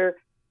disorder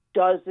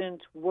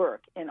doesn't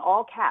work. In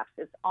all caps,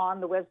 it's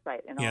on the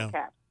website in all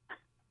caps.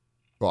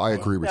 Well, I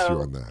agree with you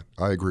on that.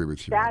 I agree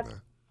with you on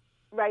that.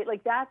 Right,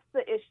 like that's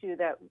the issue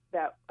that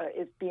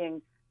is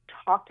being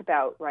talked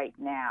about right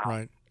now.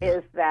 Right.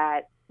 Is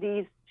that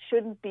these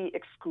shouldn't be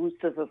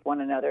exclusive of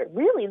one another.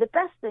 Really, the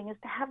best thing is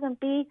to have them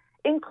be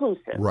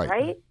inclusive.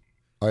 Right.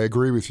 I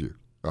agree with you.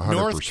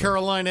 100%.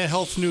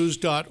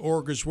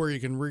 NorthCarolinaHealthNews.org is where you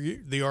can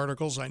read the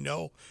articles. I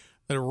know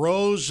that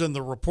Rose and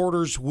the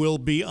reporters will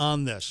be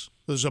on this.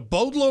 There's a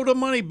boatload of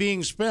money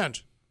being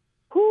spent.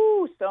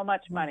 Whoo, so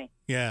much money.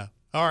 Yeah.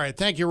 All right.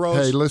 Thank you, Rose.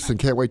 Hey, listen,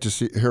 can't wait to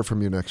hear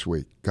from you next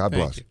week. God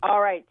bless. You.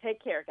 All right.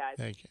 Take care, guys.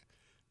 Thank you.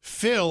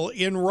 Phil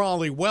in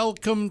Raleigh,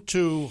 welcome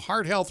to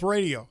Heart Health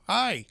Radio.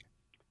 Hi.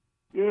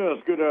 Yes,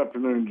 good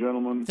afternoon,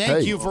 gentlemen.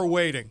 Thank you for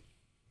waiting.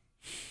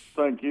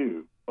 Thank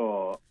you.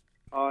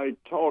 I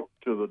talked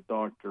to the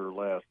doctor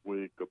last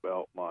week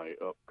about my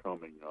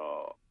upcoming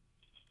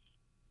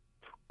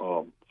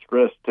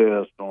stress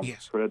test on the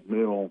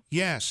treadmill.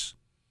 Yes.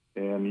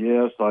 And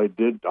yes, I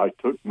did. I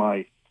took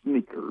my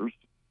sneakers,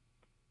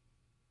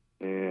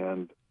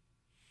 and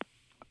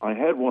I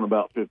had one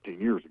about 15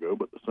 years ago,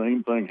 but the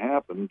same thing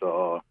happened.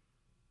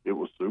 It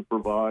was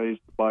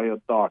supervised by a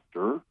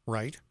doctor.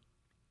 Right.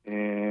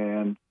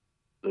 And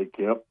they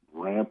kept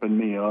ramping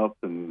me up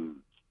and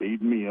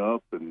speeding me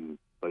up, and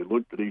they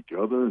looked at each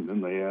other, and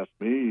then they asked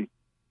me,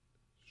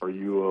 "Are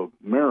you a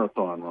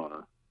marathon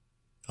runner?"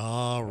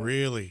 Oh,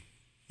 really?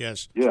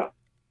 Yes. Yeah.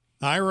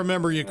 I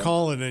remember you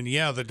calling, and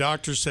the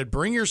doctor said,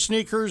 bring your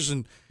sneakers,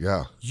 and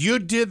you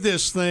did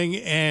this thing,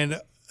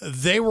 and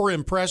they were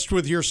impressed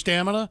with your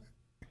stamina?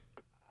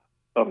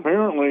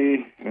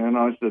 Apparently, and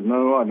I said,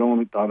 no, I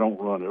don't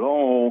run at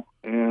all,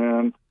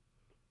 and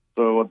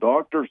so a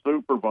doctor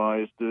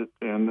supervised it,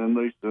 and then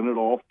they sent it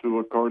off to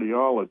a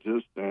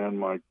cardiologist, and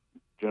my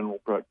general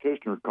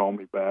practitioner called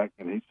me back,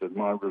 and he said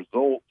my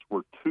results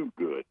were too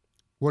good.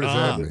 What does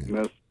that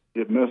mean?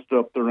 It messed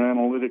up their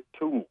analytic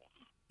tools.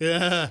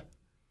 Yeah,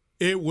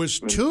 it was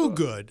too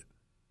good.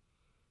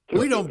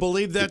 We don't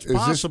believe that's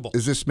possible.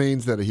 Does this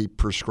means that he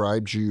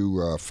prescribed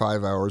you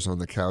 5 hours on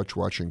the couch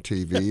watching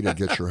TV to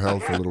get your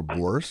health a little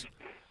worse?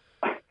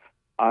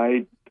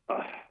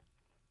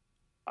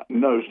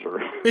 No, sir.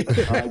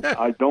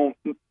 I don't.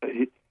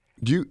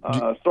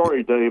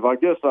 Sorry, Dave. I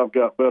guess I've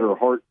got better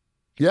heart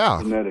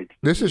genetics.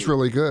 This is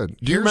really good.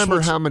 Do you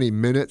remember how many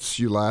minutes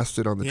you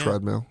lasted on the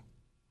treadmill?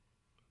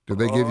 Did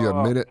they give you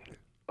a minute?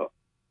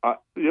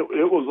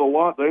 It was a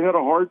lot. They had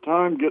a hard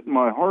time getting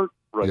my heart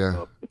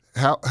up.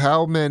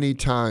 How many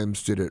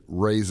times did it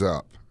raise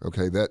up?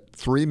 Okay, that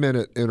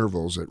 3-minute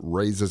intervals, it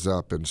raises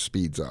up and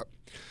speeds up.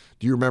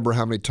 Do you remember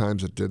how many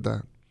times it did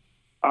that?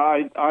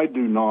 I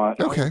do not.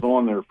 Okay. I was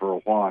on there for a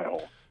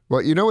while.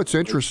 Well, what's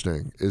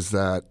interesting is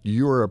that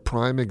you are a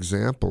prime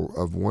example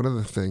of one of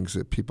the things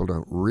that people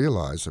don't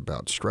realize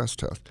about stress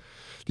tests.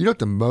 Do you know what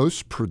the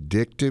most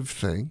predictive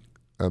thing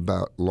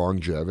about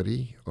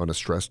longevity on a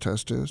stress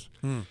test is?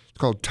 It's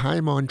called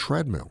time on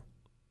treadmill.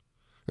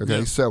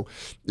 Okay, so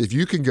if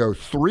you can go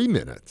 3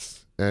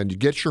 minutes and you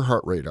get your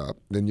heart rate up,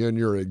 then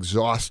you're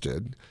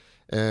exhausted,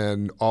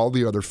 and all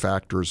the other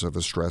factors of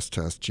a stress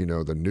test,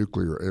 the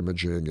nuclear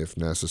imaging if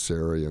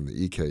necessary and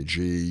the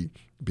EKG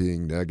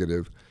being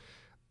negative,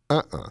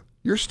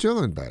 you're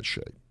still in bad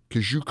shape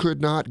because you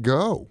could not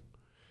go.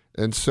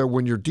 And so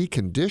when you're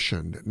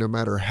deconditioned, no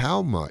matter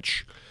how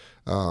much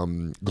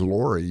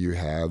glory you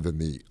have in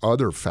the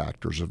other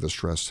factors of the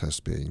stress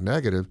test being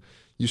negative,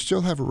 you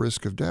still have a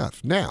risk of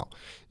death. Now,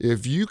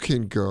 if you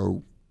can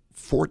go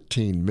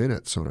 14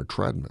 minutes on a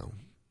treadmill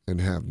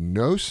and have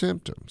no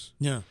symptoms,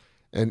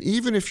 and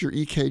even if your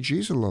EKG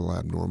is a little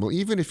abnormal,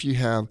 even if you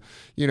have,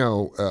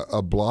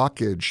 a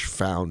blockage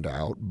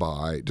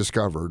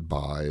discovered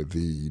by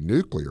the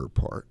nuclear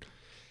part,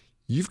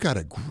 you've got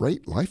a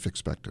great life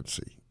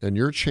expectancy, and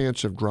your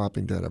chance of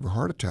dropping dead of a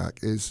heart attack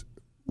is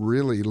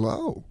really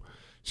low.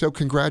 So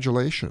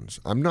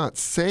congratulations. I'm not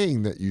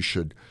saying that you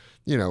should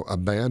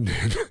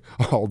abandon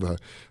all the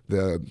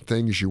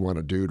things you want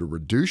to do to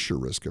reduce your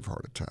risk of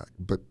heart attack.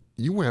 But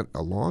you went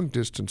a long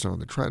distance on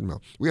the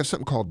treadmill. We have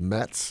something called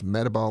METs,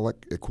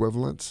 metabolic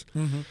equivalence.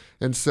 Mm-hmm.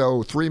 And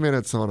so 3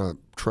 minutes on a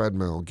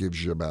treadmill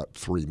gives you about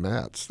 3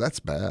 METs. That's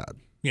bad.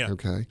 Yeah.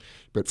 Okay.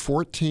 But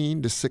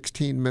 14 to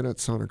 16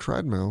 minutes on a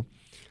treadmill,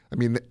 I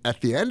mean,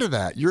 at the end of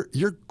that, you're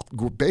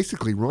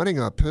basically running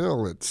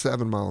uphill at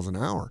 7 miles an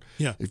hour.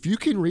 Yeah. If you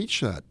can reach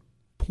that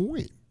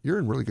point, you're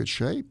in really good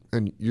shape,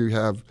 and you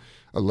have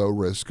a low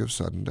risk of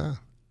sudden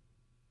death.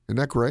 Isn't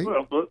that great?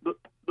 Well,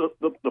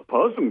 the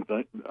puzzling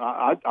thing,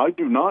 I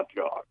do not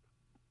jog.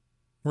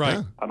 Right.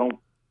 Yeah. I don't.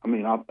 I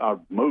mean, I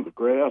mow the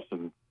grass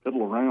and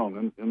fiddle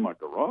around in my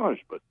garage,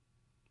 but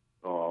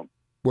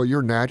Well,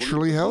 you're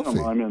naturally healthy.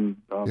 I'm in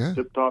Yeah.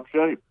 tip-top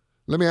shape.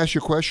 Let me ask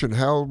you a question.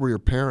 How old were your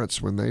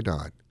parents when they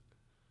died?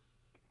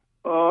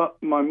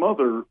 My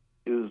mother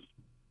is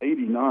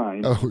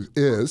 89. Oh,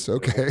 is?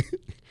 Okay.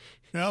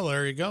 Well,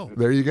 there you go.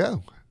 There you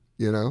go.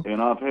 You know?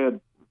 And I've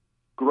had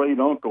great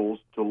uncles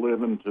to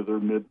live into their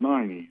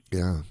mid-90s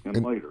Yeah.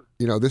 and later.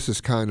 You know, this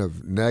is kind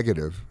of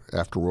negative.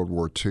 After World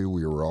War II,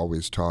 we were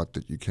always taught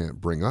that you can't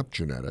bring up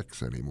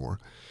genetics anymore.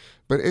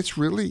 But it's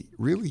really,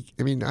 really,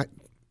 I mean, an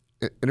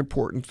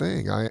important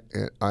thing. I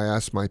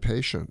asked my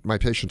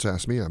patients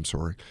ask me,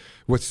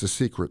 what's the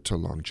secret to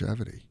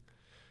longevity?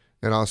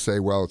 And I'll say,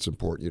 well, it's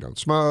important you don't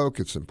smoke.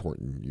 It's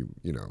important you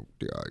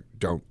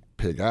don't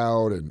pig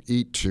out and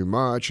eat too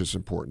much. It's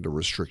important to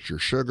restrict your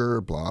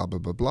sugar, blah, blah,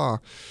 blah, blah.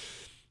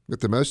 But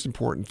the most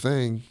important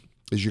thing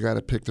is you got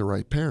to pick the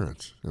right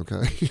parents,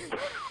 okay?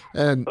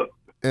 and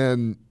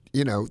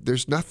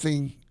there's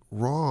nothing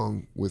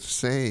wrong with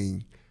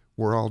saying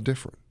we're all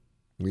different.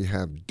 We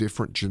have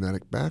different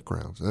genetic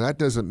backgrounds. And that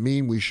doesn't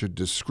mean we should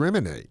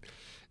discriminate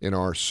in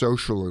our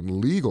social and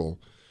legal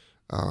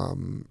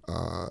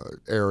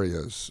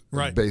areas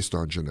based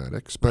on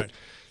genetics. But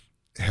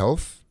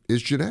health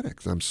is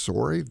genetics. I'm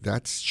sorry,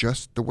 that's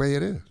just the way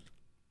it is.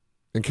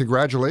 And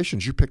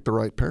congratulations, you picked the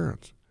right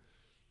parents.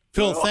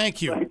 Phil,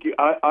 thank you. Thank you.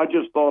 I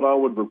just thought I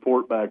would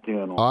report back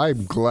in.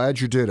 I'm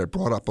glad you did. It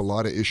brought up a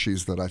lot of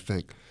issues that I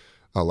think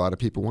a lot of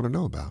people want to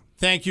know about.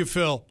 Thank you,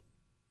 Phil.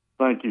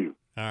 Thank you.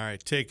 All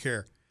right, take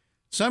care.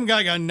 Some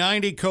guy got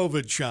 90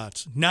 COVID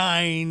shots.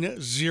 90.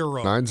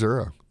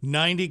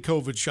 90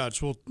 COVID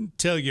shots. We'll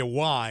tell you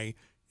why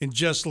in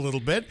just a little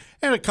bit.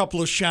 And a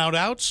couple of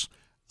shout-outs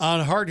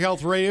on Heart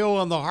Health Radio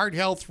on the Heart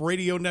Health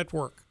Radio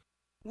Network.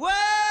 Well,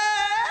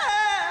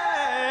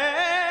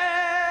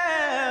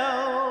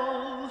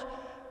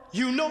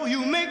 you know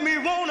you make me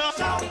wanna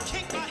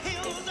kick my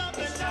heels up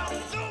and down,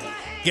 throw my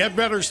hands. Get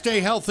better,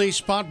 stay healthy,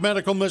 spot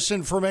medical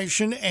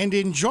misinformation, and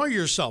enjoy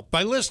yourself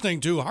by listening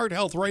to Heart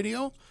Health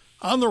Radio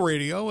on the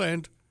radio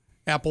and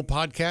Apple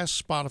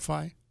Podcasts,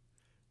 Spotify.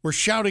 We're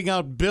shouting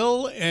out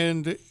Bill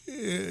and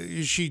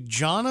is she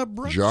Jonna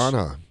Brooks?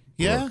 Jonna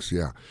Brooks,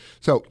 yeah.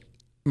 So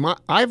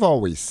I've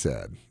always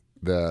said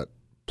that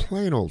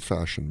plain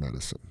old-fashioned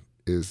medicine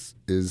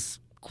is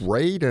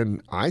great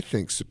and I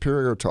think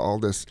superior to all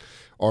this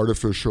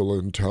artificial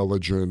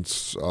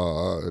intelligence,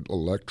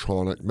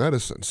 electronic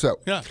medicine. So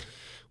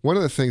one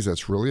of the things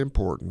that's really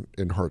important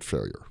in heart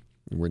failure,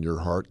 when your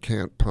heart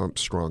can't pump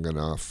strong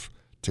enough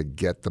to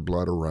get the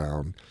blood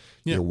around,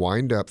 you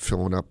wind up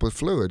filling up with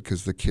fluid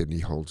because the kidney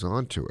holds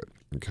on to it.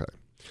 Okay.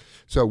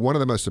 So one of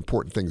the most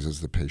important things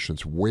is the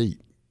patient's weight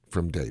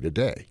from day to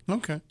day.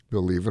 Okay.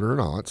 Believe it or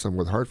not, some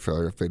with heart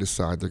failure, if they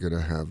decide they're going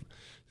to have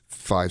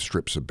 5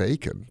 strips of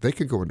bacon, they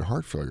could go into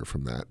heart failure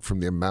from that,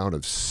 from the amount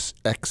of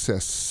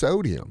excess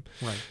sodium.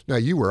 Right. Now,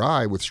 you or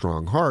I with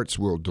strong hearts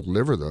will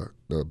deliver the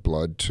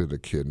blood to the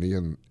kidney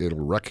and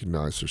it'll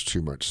recognize there's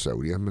too much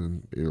sodium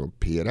and it'll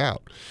pee it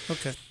out.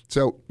 Okay.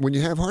 So when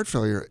you have heart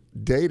failure,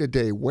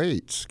 day-to-day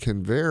weights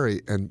can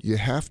vary and you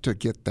have to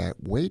get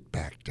that weight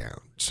back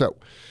down. So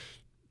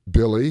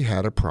Billy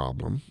had a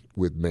problem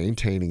with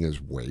maintaining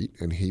his weight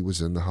and he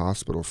was in the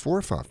hospital 4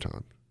 or 5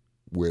 times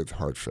with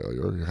heart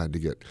failure. He had to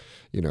get,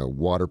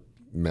 water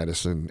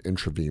medicine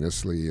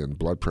intravenously and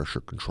blood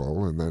pressure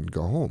control and then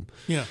go home.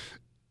 Yeah.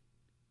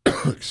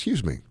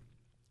 Excuse me.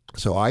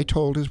 So I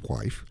told his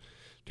wife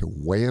to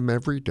weigh him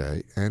every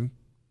day and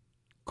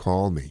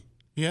call me.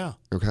 Yeah.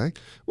 Okay?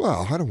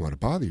 Well, I don't want to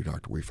bother you,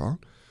 Dr. Weefald.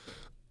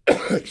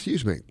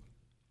 Excuse me.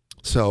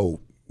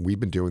 So we've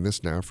been doing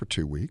this now for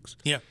 2 weeks.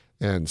 Yeah.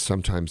 And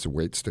sometimes the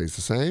weight stays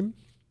the same.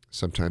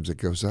 Sometimes it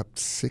goes up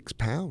 6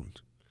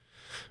 pounds.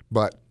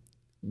 But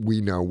we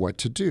know what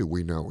to do.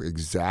 We know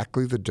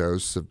exactly the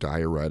dose of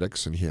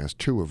diuretics, and he has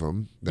 2 of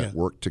them that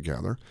work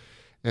together.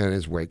 And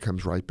his weight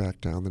comes right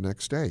back down the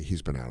next day.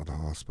 He's been out of the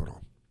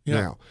hospital.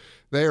 Yeah. Now,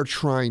 they are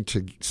trying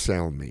to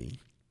sell me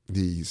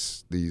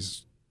these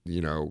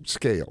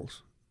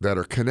scales that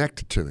are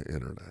connected to the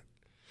internet.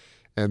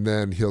 And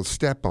then he'll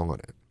step on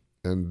it.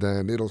 And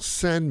then it'll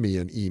send me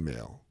an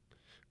email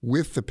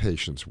with the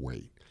patient's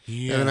weight.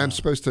 Yeah. And then I'm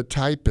supposed to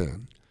type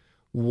in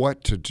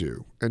what to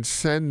do and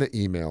send the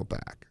email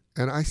back.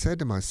 And I said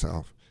to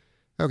myself,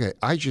 okay,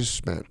 I just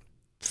spent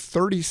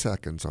 30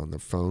 seconds on the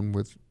phone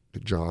with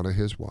Jonna,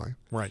 his wife.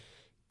 Right.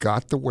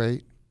 Got the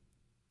weight,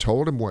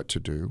 told him what to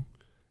do,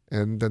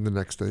 and then the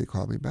next day he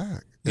called me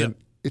back. And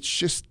it's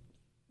just,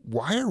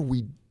 why are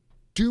we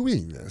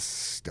doing this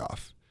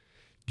stuff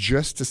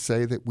just to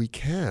say that we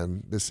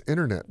can, this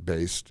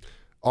internet-based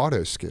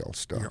auto scale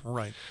stuff. Yeah,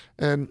 right.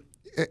 And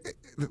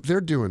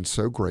they're doing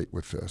so great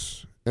with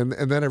this. And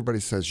then everybody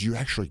says, you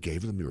actually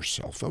gave them your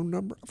cell phone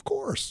number? Of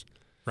course.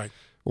 Right.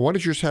 Well, why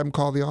don't you just have them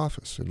call the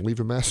office and leave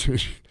a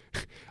message?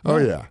 Oh,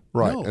 yeah,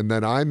 right. No. And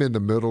then I'm in the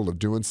middle of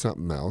doing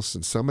something else,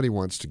 and somebody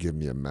wants to give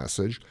me a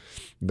message.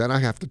 Then I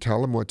have to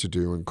tell them what to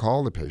do and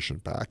call the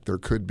patient back. There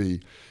could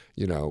be,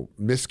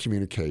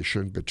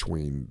 miscommunication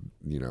between,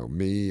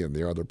 me and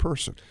the other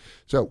person.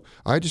 So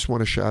I just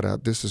want to shout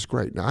out, this is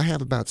great. Now, I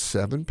have about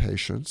 7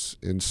 patients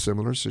in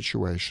similar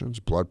situations,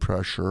 blood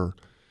pressure,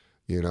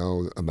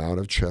 amount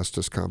of chest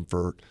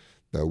discomfort,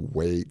 the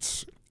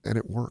weights, and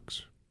it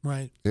works.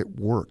 Right. It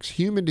works.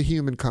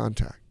 Human-to-human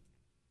contact.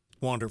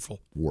 Wonderful.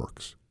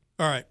 Works.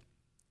 All right.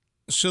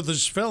 So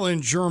this fella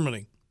in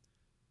Germany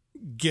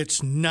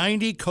gets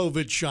 90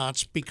 COVID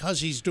shots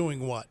because he's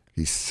doing what?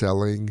 He's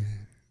selling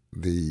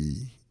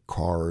the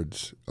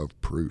cards of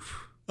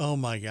proof. Oh,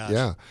 my gosh.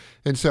 Yeah.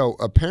 And so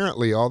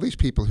apparently all these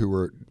people who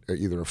were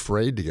either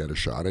afraid to get a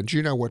shot, and do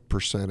you know what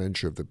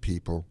percentage of the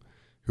people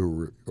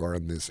who are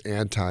in this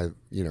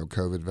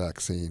COVID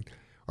vaccine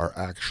are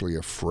actually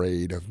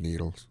afraid of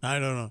needles? I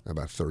don't know.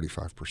 About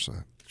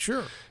 35%.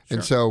 Sure.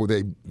 And so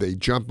they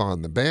jump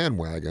on the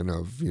bandwagon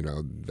of,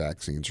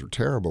 vaccines are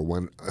terrible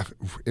when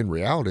in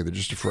reality they're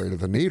just afraid of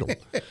the needle.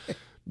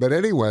 But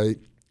anyway,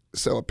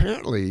 so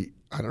apparently,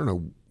 I don't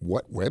know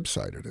what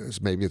website it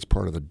is. Maybe it's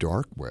part of the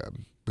dark web.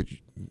 But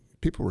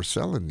people were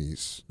selling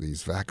these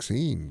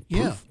vaccine,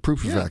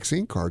 proof of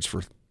vaccine cards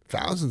for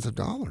thousands of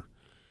dollars.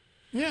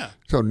 Yeah.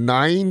 So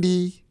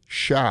 90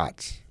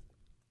 shots.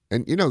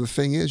 And, the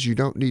thing is, you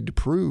don't need to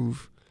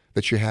prove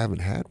that you haven't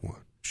had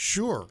one.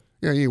 Sure.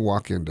 You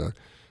walk into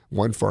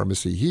one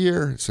pharmacy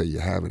here, say you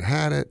haven't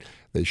had it,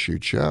 they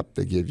shoot you up,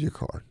 they give you a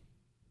card.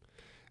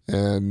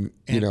 And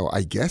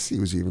I guess he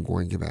was even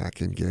going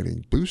back and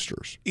getting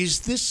boosters.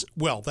 Is this,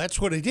 well,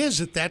 that's what it is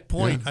at that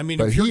point. Yeah. I mean,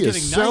 but if you're he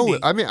getting is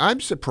 90.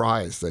 I'm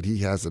surprised that he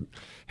hasn't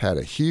had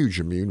a huge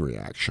immune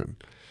reaction.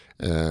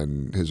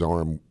 And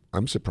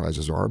I'm surprised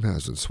his arm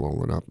hasn't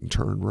swollen up and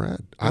turned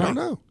red. I don't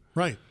know.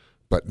 Right.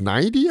 But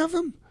 90 of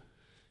them?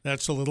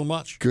 That's a little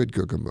much. Good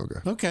Googa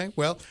Mooga. Okay.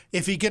 Well,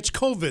 if he gets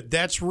COVID,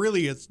 that's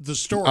really the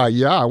story.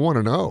 Yeah, I want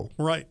to know.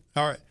 Right.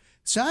 All right.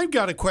 So I've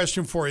got a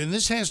question for you, and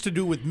this has to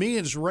do with me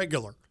as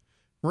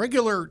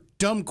regular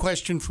dumb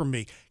question for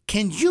me.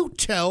 Can you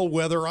tell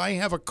whether I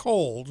have a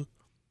cold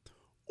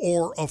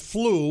or a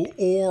flu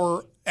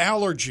or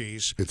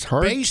allergies? It's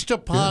hard. Based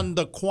upon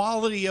the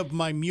quality of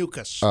my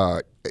mucus.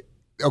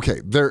 Okay.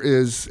 There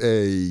is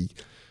a,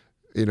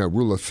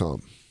 rule of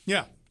thumb.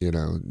 Yeah. You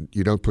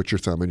don't put your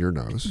thumb in your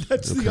nose.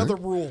 That's the other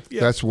rule.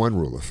 Yes. That's one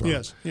rule of thumb.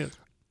 Yes.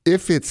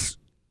 If it's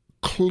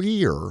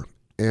clear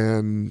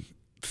and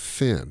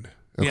thin,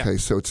 okay,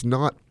 so it's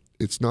not,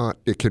 it's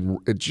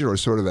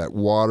sort of that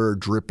water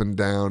dripping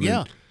down.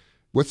 Yeah.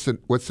 What's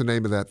the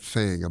name of that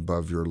thing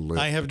above your lip?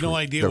 I have no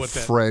idea what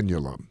that is.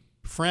 Frenulum.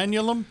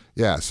 Frenulum?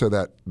 Yeah, so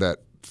that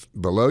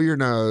below your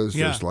nose,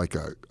 there's like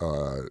a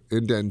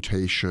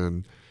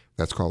indentation.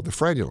 That's called the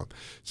frenulum.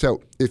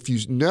 So if you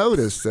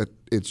notice that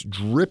it's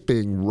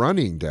dripping,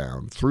 running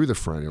down through the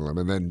frenulum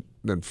and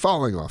then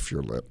falling off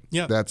your lip,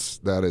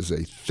 that is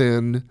a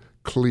thin,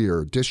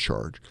 clear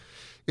discharge.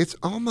 It's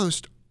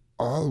almost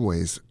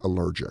always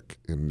allergic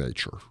in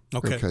nature.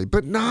 Okay,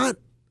 but not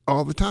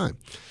all the time.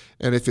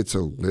 And if it's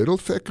a little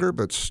thicker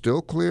but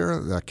still clear,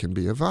 that can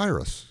be a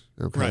virus.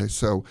 Okay, right.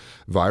 So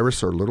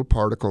viruses are little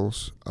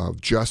particles of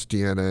just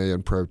DNA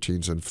and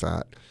proteins and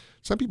fat.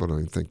 Some people don't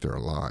even think they're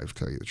alive,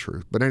 tell you the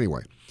truth. But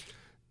anyway,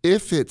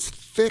 if it's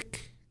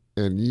thick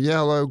and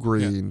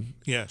yellow-green,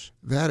 yes,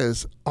 that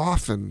is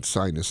often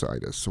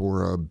sinusitis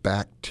or a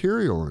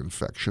bacterial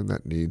infection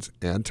that needs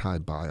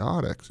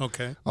antibiotics.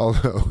 Okay.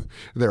 Although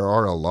there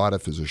are a lot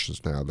of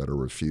physicians now that are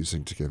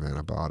refusing to give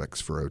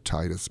antibiotics for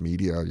otitis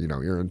media,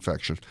 ear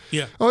infection.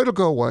 Yeah. Oh, it'll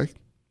go away.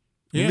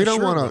 Yeah, we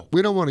don't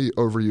want to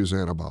overuse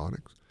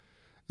antibiotics.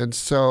 And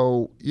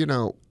so,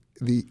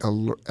 the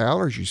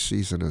allergy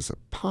season is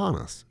upon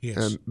us. Yes.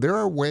 And there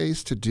are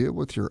ways to deal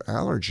with your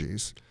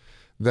allergies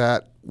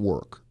that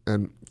work.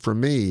 And for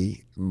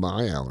me,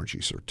 my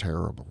allergies are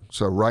terrible.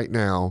 So right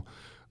now,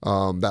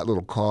 that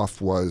little cough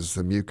was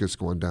the mucus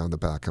going down the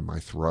back of my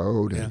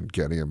throat and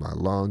getting in my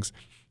lungs.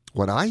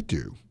 What I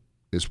do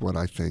is what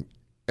I think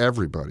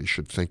everybody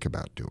should think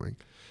about doing,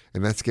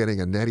 and that's getting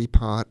a neti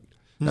pot.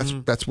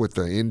 That's what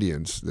the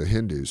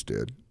Hindus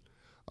did.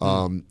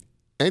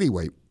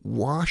 Anyway,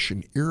 wash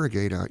and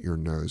irrigate out your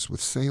nose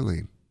with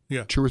saline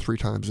 2 or 3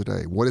 times a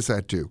day. What does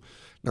that do?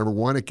 Number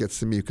one, it gets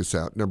the mucus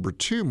out. Number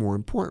two, more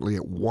importantly,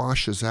 it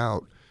washes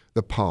out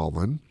the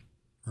pollen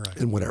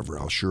and whatever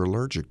else you're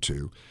allergic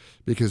to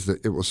because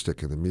it will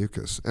stick in the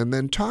mucus. And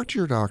then talk to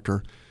your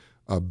doctor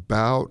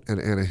about an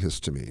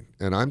antihistamine.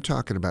 And I'm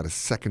talking about a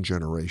second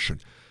generation.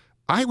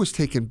 I was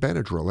taking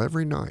Benadryl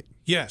every night.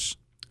 Yes.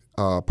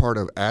 Part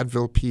of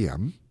Advil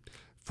PM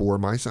for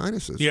my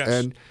sinuses. Yes.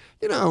 And,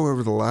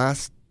 over the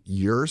last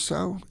year or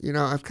so,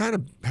 I've kind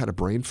of had a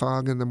brain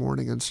fog in the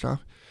morning and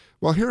stuff.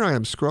 Well, here I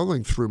am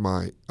scrolling through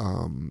my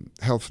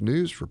health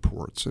news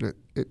reports, and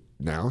it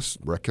now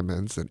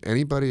recommends that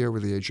anybody over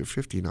the age of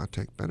 50 not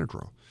take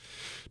Benadryl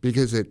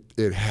because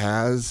it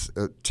has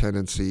a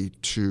tendency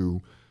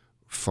to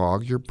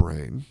fog your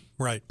brain.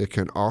 Right. It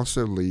can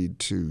also lead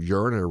to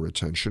urinary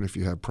retention if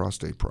you have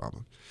prostate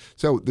problems.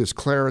 So there's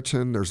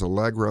Claritin, there's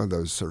Allegra,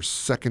 those are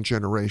second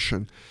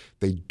generation.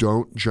 They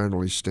don't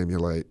generally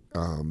stimulate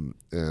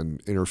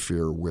and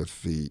interfere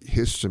with the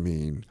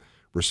histamine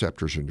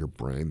receptors in your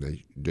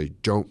brain. They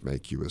don't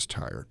make you as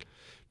tired.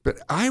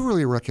 But I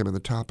really recommend the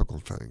topical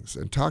things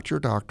and talk to your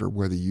doctor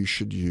whether you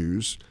should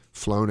use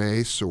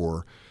Flonase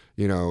or,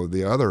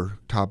 the other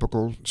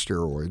topical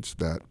steroids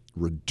that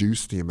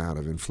reduce the amount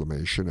of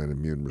inflammation and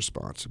immune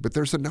response. But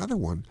there's another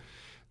one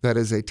that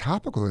is a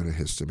topical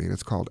antihistamine.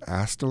 It's called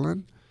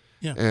Astelin.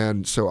 Yeah.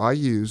 And so I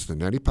use the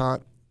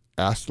Neti-Pot,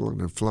 Astelin,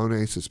 and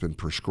Flonase. It's been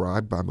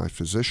prescribed by my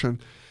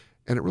physician,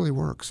 and it really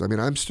works. I mean,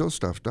 I'm still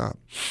stuffed up,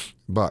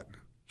 but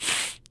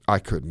I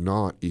could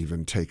not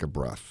even take a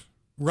breath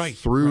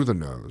through the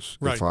nose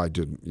if I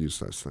didn't use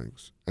those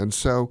things. And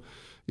so,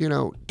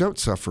 don't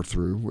suffer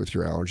through with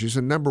your allergies.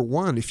 And number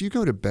one, if you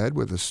go to bed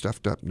with a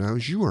stuffed up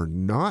nose, you are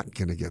not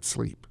going to get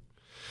sleep.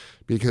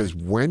 Because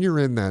when you're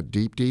in that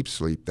deep, deep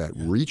sleep, that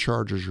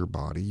recharges your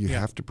body, you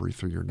have to breathe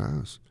through your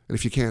nose. And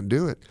if you can't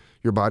do it,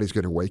 your body's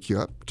going to wake you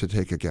up to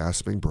take a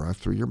gasping breath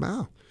through your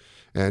mouth.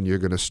 And you're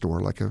going to snore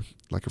like a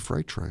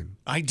freight train.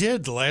 I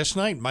did last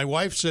night. My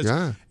wife says,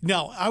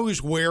 Now, I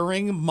was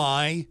wearing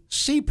my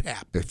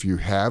CPAP. If you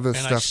have a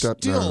stuffed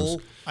up nose.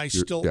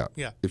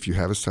 If you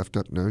have a stuffed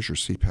up nose, your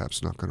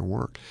CPAP's not going to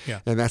work.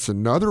 Yeah. And that's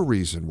another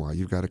reason why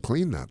you've got to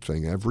clean that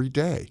thing every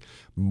day.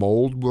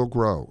 Mold will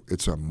grow.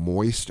 It's a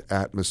moist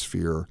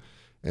atmosphere,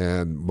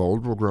 and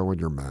mold will grow in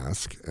your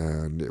mask,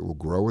 and it will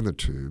grow in the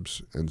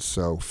tubes. And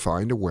so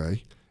find a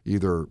way,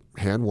 either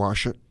hand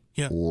wash it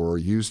or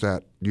use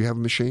that. Do you have a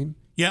machine?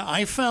 Yeah,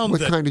 I found What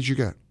kind did you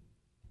get?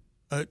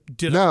 I'm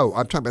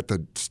talking about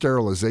the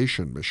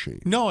sterilization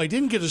machine. No, I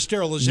didn't get a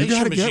sterilization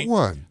machine. You got to get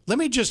one. Let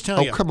me just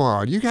tell you. Oh, come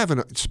on.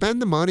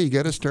 Spend the money,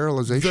 get a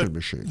sterilization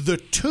machine. The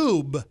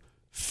tube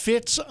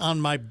fits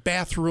on my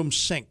bathroom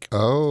sink.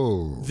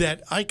 Oh.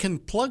 That I can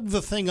plug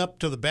the thing up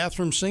to the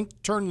bathroom sink,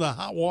 turn the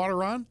hot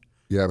water on.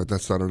 Yeah, but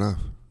that's not enough.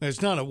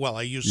 It's not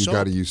I use soap. You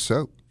got to use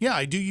soap. Yeah,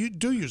 I do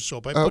use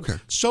soap. I put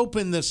soap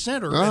in the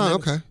center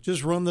and then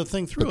just run the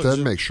thing through. But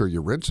then make sure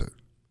you rinse it.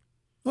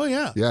 Oh,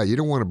 yeah. Yeah, you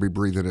don't want to be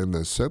breathing in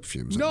the soap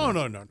fumes. No.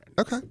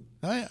 Okay.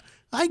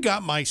 I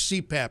got my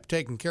CPAP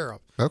taken care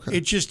of. Okay.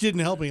 It just didn't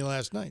help me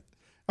last night.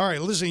 All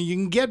right, listen, you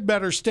can get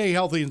better, stay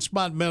healthy, and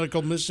spot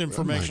medical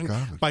misinformation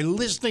by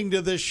listening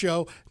to this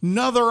show.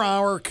 Another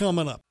hour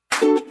coming up.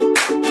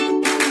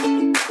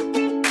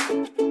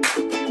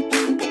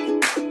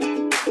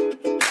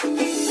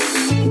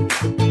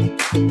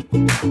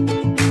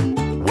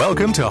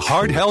 Welcome to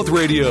Heart Health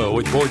Radio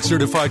with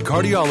board-certified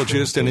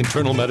cardiologist and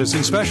internal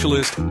medicine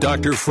specialist,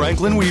 Dr.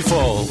 Franklin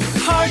Weefald.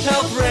 Heart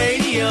Health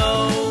Radio.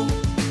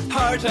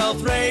 Heart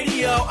Health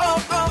Radio.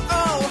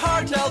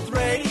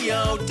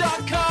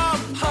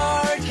 HeartHealthRadio.com.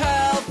 Heart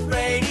Health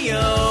Radio.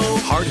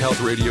 Heart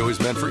Health Radio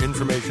is meant for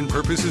information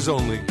purposes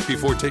only.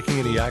 Before taking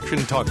any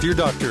action, talk to your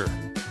doctor.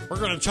 We're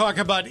going to talk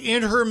about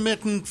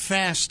intermittent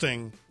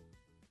fasting.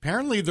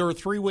 Apparently, there are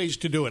 3 ways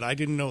to do it. I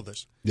didn't know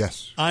this.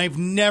 Yes. I've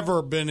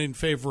never been in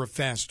favor of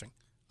fasting.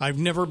 I've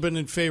never been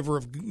in favor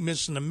of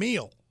missing a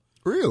meal.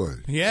 Really?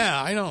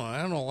 Yeah, I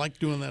don't like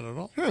doing that at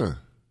all. Huh.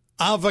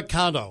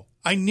 Avocado.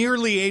 I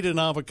nearly ate an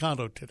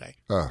avocado today.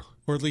 Oh.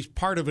 Or at least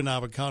part of an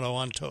avocado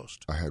on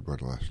toast. I had one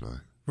last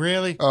night.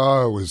 Really?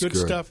 Oh, it was good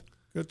stuff.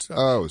 Good stuff.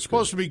 Oh, it was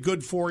supposed to be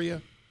good for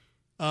you.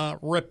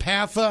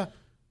 Repatha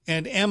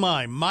and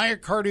MI,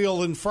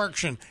 myocardial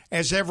infarction,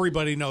 as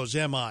everybody knows,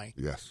 MI.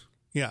 Yes.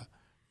 Yeah.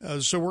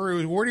 So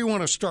where do you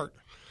want to start?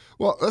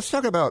 Well, let's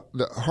talk about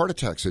the heart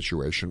attack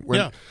situation.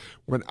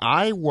 When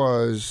I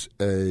was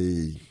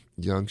a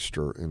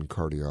youngster in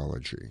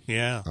cardiology,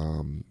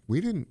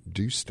 we didn't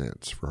do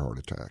stents for heart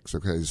attacks.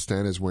 Okay, a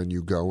stent is when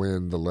you go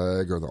in the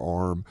leg or the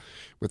arm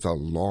with a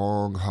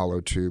long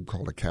hollow tube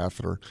called a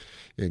catheter,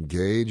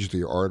 engage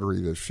the artery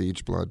that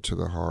feeds blood to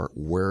the heart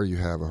where you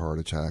have a heart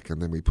attack,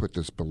 and then we put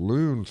this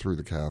balloon through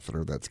the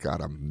catheter that's got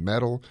a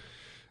metal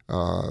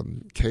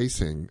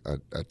casing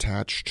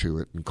attached to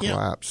it and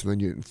collapse. And then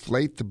you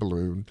inflate the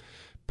balloon,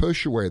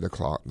 push away the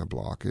clot and the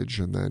blockage,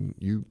 and then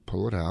you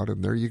pull it out,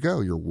 and there you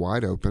go. You're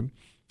wide open,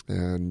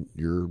 and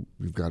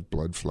you've got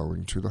blood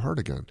flowing to the heart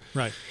again.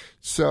 Right.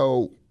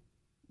 So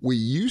we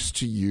used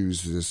to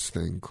use this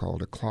thing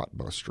called a clot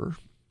buster,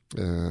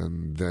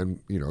 and then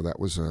that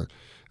was a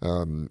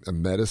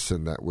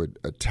medicine that would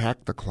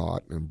attack the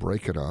clot and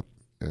break it up,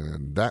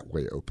 and that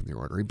way open the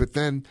artery. But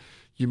then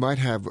you might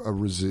have a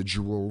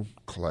residual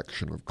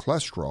collection of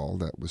cholesterol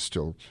that was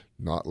still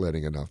not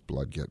letting enough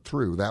blood get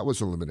through. That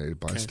was eliminated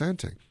by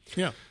stenting.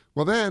 Yeah.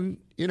 Well, then,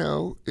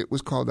 it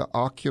was called the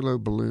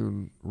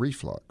oculoballoon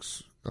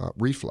reflex,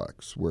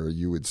 where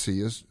you would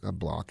see a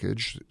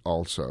blockage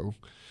also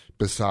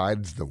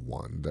besides the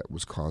one that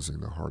was causing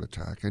the heart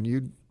attack. And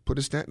you'd put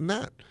a stent in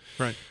that.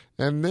 Right.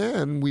 And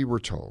then we were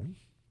told,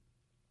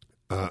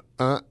 only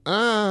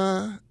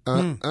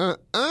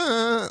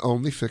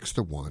fix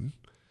the one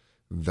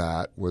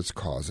that was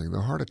causing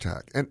the heart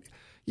attack. And,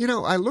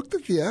 I looked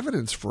at the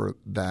evidence for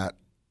that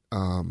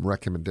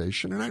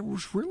recommendation, and I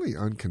was really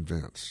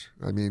unconvinced.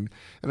 And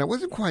I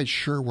wasn't quite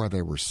sure why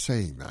they were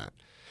saying that.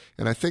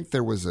 And I think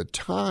there was a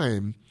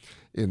time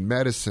in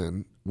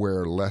medicine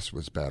where less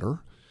was better,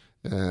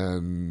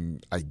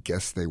 and I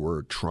guess they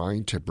were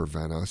trying to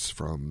prevent us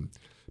from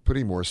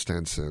putting more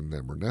stents in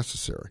than were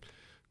necessary.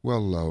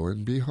 Well, lo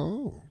and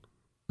behold,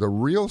 the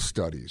real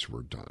studies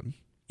were done.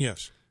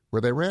 Yes.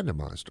 Where they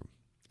randomized them.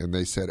 And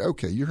they said,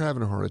 okay, you're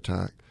having a heart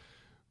attack.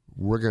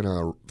 We're going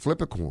to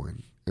flip a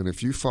coin. And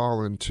if you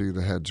fall into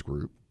the heads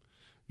group,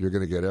 you're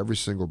going to get every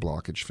single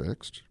blockage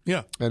fixed.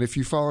 Yeah. And if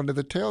you fall into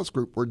the tails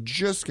group, we're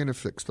just going to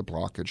fix the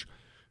blockage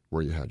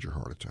where you had your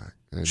heart attack.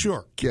 And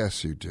sure.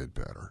 Guess who did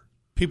better?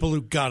 People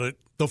who got it,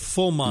 the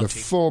full Monty. The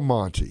full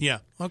Monty. Yeah.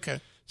 Okay.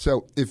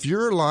 So if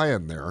you're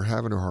lying there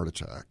having a heart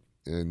attack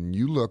and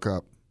you look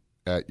up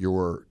at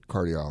your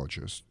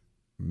cardiologist,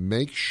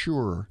 make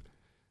sure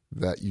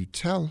that you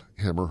tell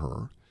him or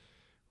her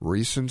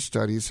recent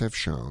studies have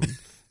shown,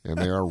 and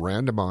they are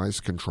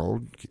randomized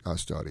controlled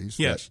studies,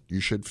 yes, that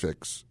you should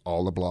fix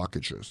all the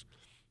blockages.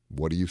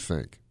 What do you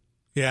think?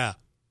 Yeah.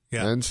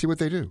 Yeah. And see what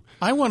they do.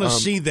 I want to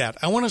see that.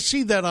 I want to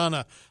see that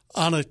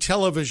on a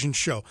television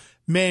show.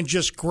 Man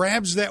just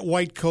grabs that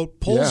white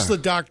coat, pulls the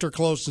doctor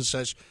close and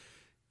says,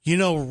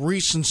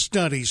 recent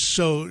studies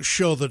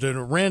show that in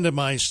a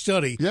randomized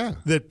study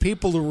that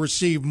people who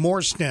receive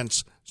more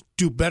stents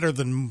do better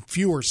than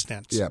fewer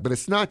stents. Yeah, but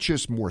it's not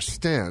just more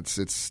stents.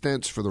 It's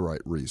stents for the right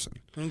reason.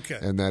 Okay.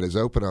 And that is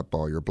open up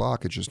all your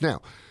blockages.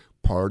 Now,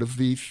 part of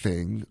the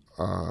thing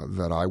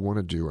that I want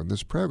to do on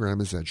this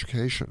program is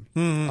education.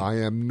 Mm-hmm. I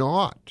am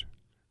not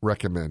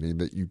recommending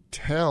that you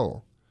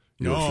tell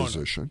your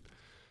physician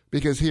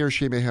because he or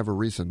she may have a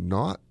reason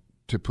not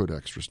to put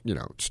extra,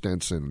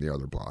 stents in the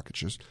other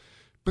blockages.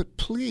 But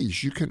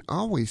please, you can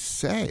always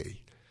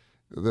say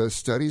the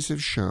studies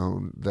have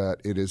shown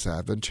that it is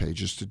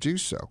advantageous to do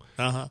so.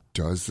 Uh-huh.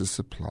 Does this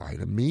apply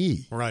to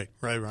me? Right.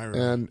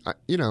 And,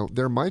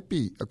 there might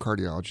be a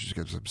cardiologist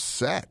who gets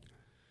upset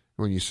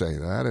when you say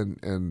that,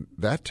 and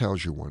that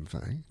tells you one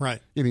thing.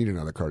 Right. You need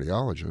another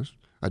cardiologist,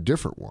 a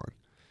different one,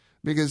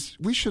 because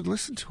we should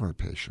listen to our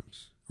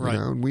patients. Right.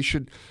 And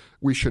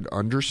we should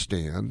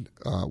understand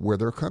where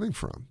they're coming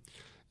from.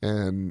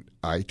 And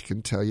I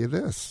can tell you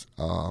this,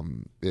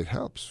 it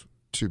helps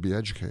to be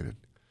educated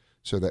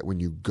so that when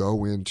you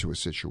go into a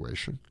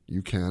situation,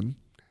 you can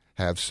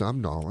have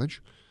some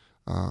knowledge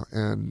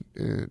and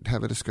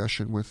have a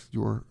discussion with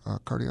your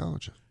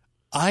cardiologist.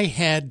 I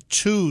had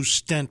 2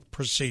 stent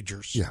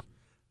procedures. Yeah.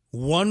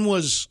 One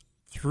was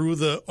through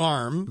the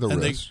arm. The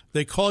and wrist.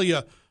 They call you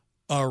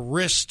a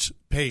wrist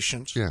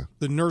patient. Yeah.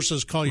 The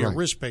nurses call you a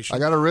wrist patient. I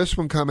got a wrist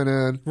one coming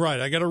in.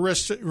 Right. I got a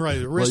wrist.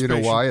 Right. A wrist well, you know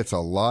patient. why? It's a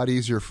lot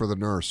easier for the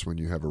nurse when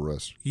you have a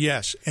wrist.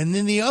 Yes. And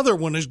then the other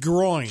one is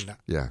groin.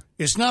 Yeah.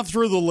 It's not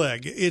through the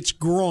leg. It's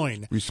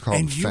groin. We used to call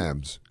them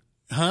FEMs.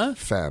 Huh?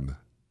 FEM.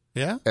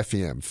 Yeah.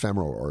 FEM,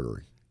 femoral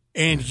artery.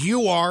 And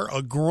you are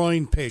a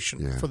groin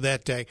patient for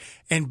that day.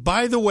 And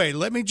by the way,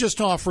 let me just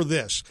offer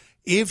this.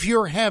 If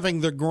you're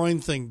having the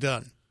groin thing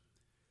done,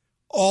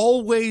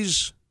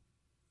 always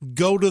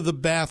go to the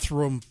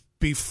bathroom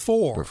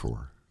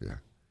before. Yeah.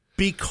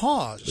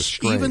 Because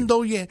even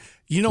though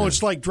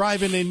it's like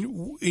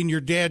driving in your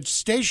dad's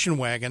station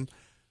wagon,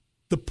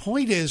 the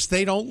point is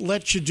they don't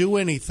let you do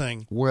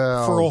anything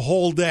for a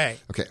whole day.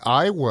 Okay,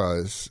 I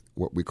was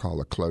what we call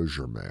a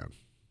closure man.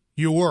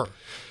 You were.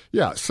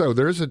 Yeah, so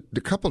there's a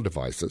couple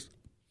devices.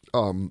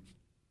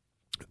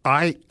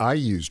 I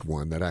used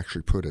one that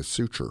actually put a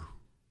suture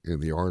in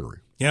the artery.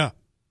 Yeah.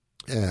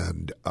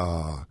 And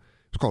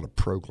it's called a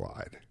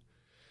ProGlide.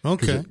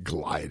 Okay. It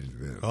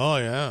glided in. Oh,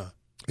 yeah.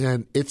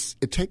 And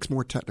it takes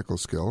more technical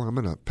skill. I'm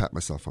going to pat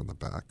myself on the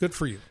back. Good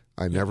for you.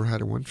 I never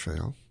had one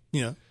fail.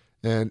 Yeah.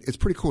 And it's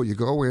pretty cool. You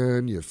go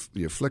in,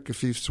 you flick a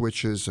few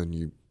switches, and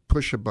you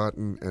push a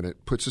button, and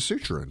it puts a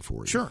suture in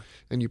for you. Sure.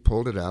 And you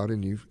pulled it out,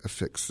 and you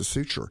affix the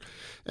suture.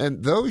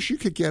 And those you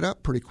could get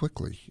up pretty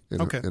quickly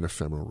in a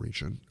femoral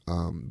region.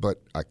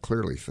 But I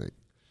clearly think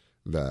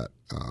that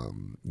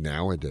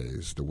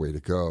nowadays the way to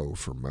go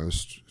for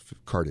most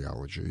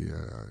cardiology,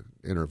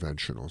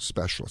 interventional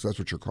specialists, that's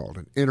what you're called,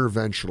 an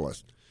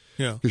interventionalist.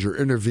 Yeah. Because you're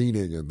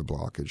intervening in the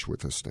blockage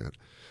with a stent.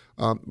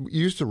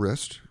 Use the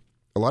wrist.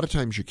 A lot of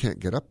times you can't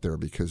get up there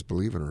because,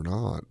 believe it or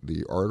not,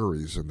 the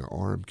arteries in the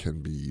arm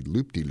can be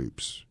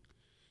loop-de-loops.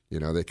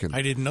 They can.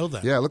 I didn't know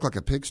that. Yeah, look like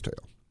a pig's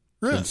tail.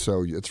 Really? And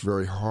so it's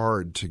very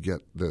hard to get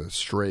the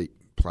straight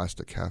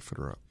plastic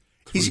catheter up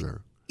through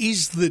there.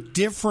 Is the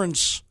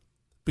difference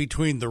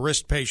between the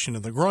wrist patient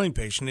and the groin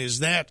patient, is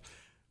that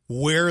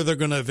where they're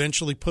going to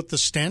eventually put the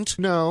stent?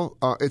 No,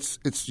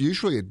 it's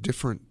usually a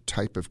different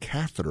type of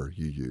catheter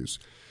you use.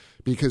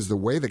 Because the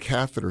way the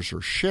catheters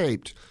are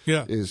shaped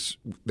is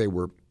they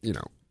were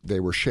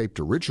shaped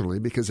originally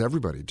because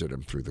everybody did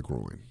them through the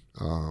groin.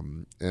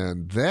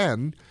 And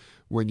then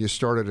when you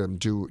started them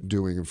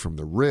doing them from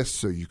the wrist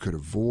so you could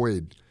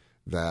avoid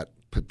that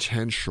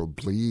potential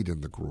bleed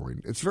in the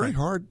groin. It's very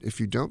hard if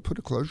you don't put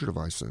a closure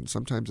device in.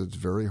 Sometimes it's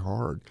very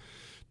hard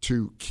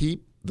to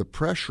keep the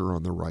pressure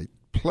on the right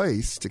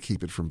place to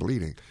keep it from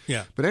bleeding.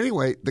 Yeah. But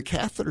anyway, the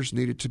catheters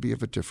needed to be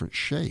of a different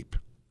shape.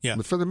 Yeah.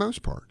 For the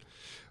most part.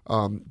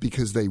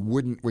 Because they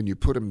wouldn't, when you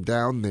put them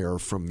down there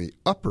from the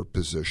upper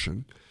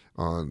position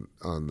on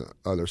the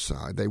other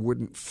side, they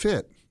wouldn't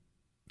fit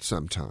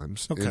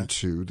sometimes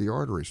into the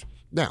arteries.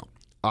 Now,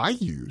 I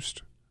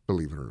used,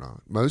 believe it or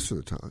not, most of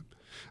the time,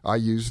 I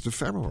used the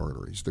femoral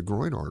arteries, the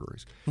groin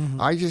arteries. Mm-hmm.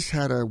 I just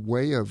had a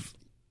way of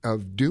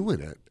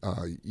doing it,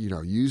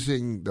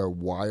 using the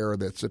wire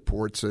that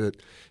supports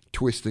it,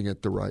 twisting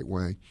it the right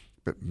way.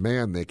 But,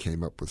 man, they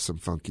came up with some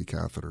funky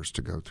catheters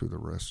to go through the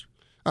wrist.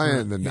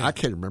 I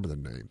can't remember the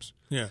names.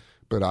 Yeah.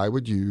 But I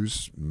would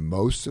use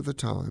most of the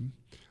time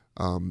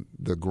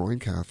the groin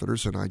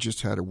catheters, and I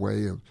just had a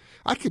way of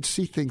 – I could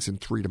see things in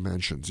 3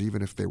 dimensions,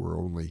 even if they were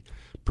only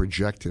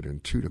projected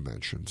in 2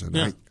 dimensions.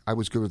 And I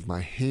was good with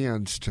my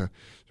hands to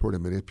sort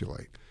of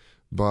manipulate.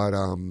 But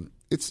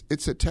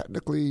it's a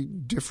technically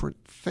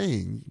different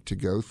thing to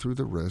go through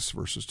the wrist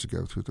versus to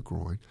go through the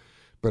groin.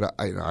 But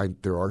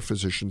there are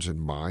physicians in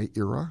my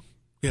era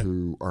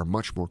who are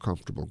much more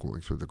comfortable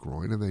going through the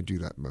groin, and they do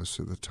that most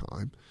of the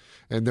time.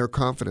 And they're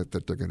confident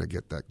that they're going to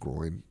get that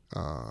groin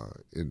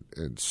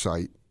in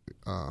sight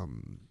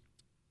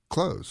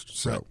closed.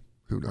 So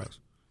who knows? Right.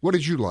 What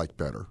did you like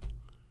better?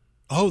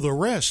 Oh, the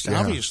wrist,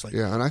 obviously.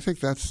 Yeah, and I think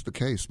that's the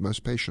case.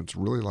 Most patients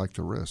really like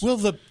the wrist. Well,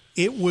 the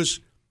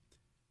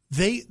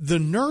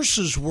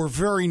nurses were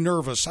very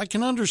nervous. I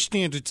can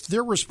understand it's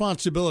their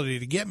responsibility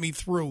to get me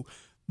through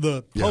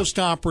the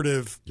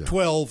post-operative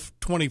 12,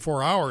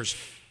 24 hours.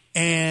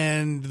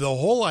 And the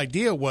whole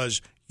idea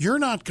was, you're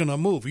not going to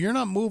move. You're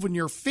not moving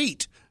your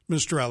feet,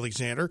 Mr.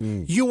 Alexander.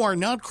 You are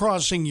not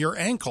crossing your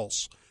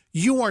ankles.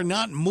 You are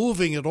not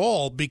moving at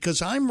all because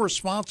I'm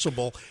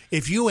responsible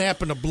if you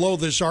happen to blow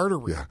this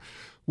artery. Yeah.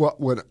 Well,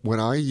 when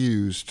I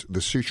used the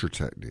suture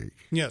technique,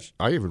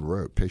 I even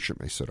wrote, patient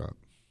may sit up.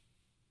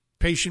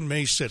 Patient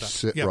may sit up.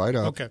 Sit right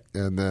up. Okay.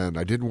 And then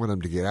I didn't want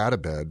him to get out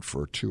of bed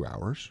for 2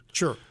 hours.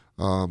 Sure.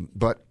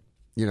 But,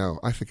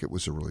 I think it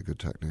was a really good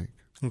technique.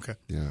 Okay.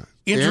 Yeah.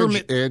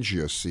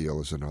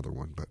 Angioseal is another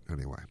one, but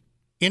anyway.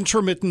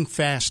 Intermittent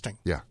fasting.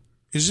 Yeah.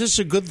 Is this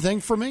a good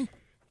thing for me?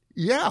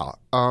 Yeah.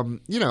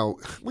 When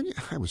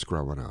I was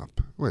growing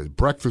up,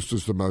 breakfast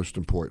is the most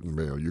important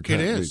meal. You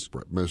can't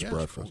miss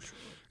breakfast.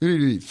 You need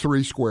to eat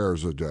 3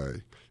 squares a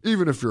day,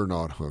 even if you're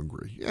not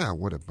hungry. Yeah,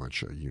 what a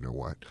bunch of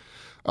you-know-what.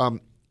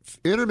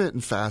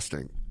 Intermittent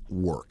fasting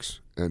works,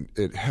 and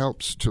it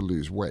helps to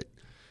lose weight.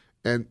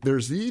 And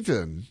there's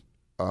even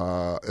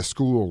a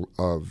school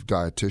of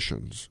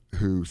dietitians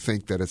who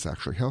think that it's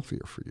actually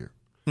healthier for you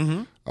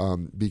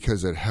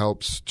because it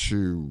helps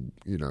to,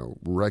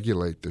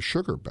 regulate the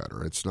sugar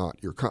better. It's not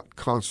you're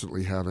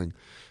constantly having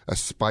a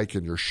spike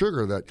in your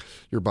sugar that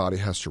your body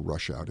has to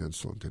rush out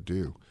insulin to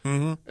do.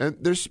 Mm-hmm. And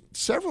there's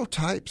several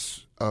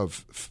types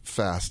of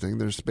fasting.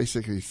 There's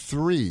basically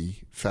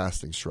 3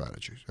 fasting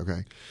strategies,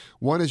 okay?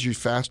 One is you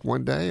fast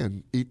one day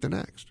and eat the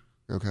next,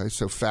 okay?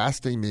 So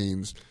fasting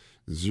means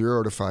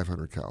 0 to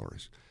 500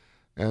 calories.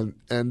 And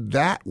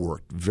that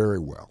worked very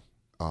well.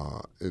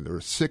 There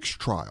were 6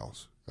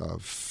 trials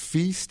of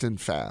feast and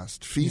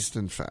fast.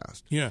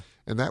 Yeah.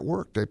 And that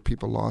worked.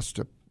 People lost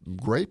a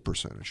great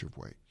percentage of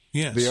weight.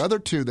 Yes. The other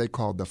 2 they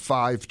called the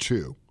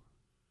 5-2.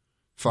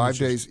 5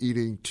 days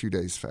eating, 2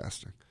 days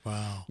fasting.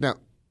 Wow. Now,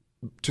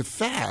 to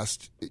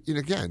fast,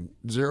 again,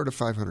 0 to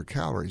 500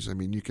 calories. I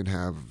mean, you can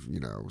have,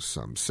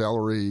 some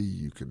celery.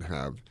 You can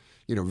have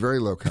very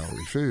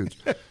low-calorie foods.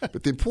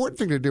 But the important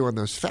thing to do on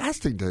those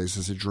fasting days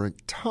is to drink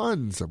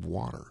tons of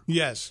water.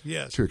 Yes.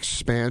 To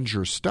expand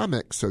your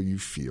stomach so you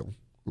feel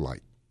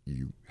like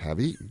you have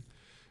eaten.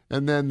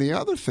 And then the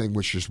other thing,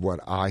 which is what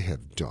I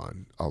have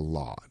done a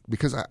lot,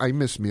 because I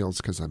miss meals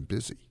because I'm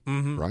busy,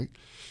 right?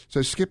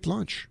 So skip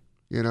lunch,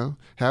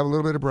 have a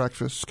little bit of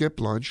breakfast, skip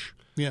lunch,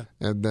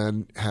 and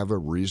then have a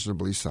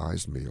reasonably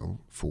sized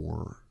meal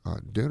for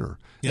dinner.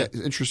 Yeah.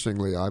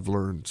 Interestingly, I've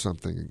learned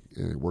something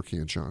working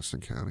in Johnston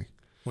County.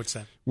 What's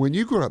that? When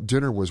you grew up,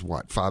 dinner was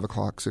what, 5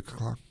 o'clock, 6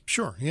 o'clock?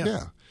 Sure, yeah.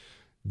 Yeah.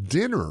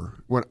 Dinner,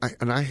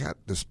 I had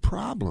this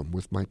problem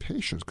with my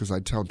patients because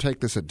I'd tell them, take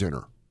this at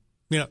dinner.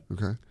 Yeah.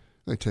 Okay?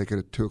 They take it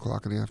at 2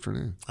 o'clock in the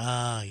afternoon.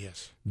 Ah,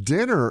 yes.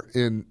 Dinner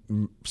in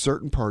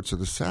certain parts of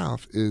the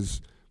South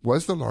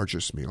was the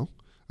largest meal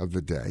of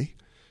the day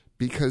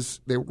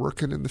because they were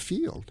working in the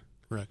field.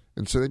 Right.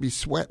 And so they'd be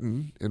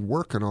sweating and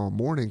working all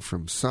morning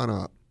from sun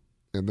up,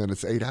 and then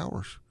it's 8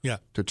 hours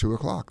to 2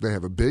 o'clock. They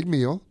have a big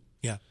meal.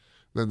 Yeah.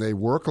 Then they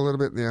work a little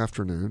bit in the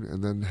afternoon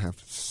and then have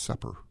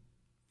supper.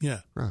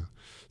 Yeah.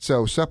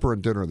 So supper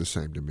and dinner are the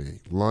same to me.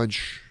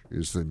 Lunch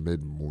is the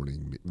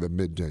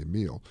midday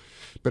meal.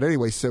 But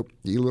anyway, so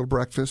you eat a little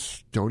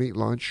breakfast, don't eat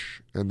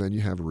lunch, and then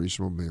you have a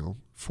reasonable meal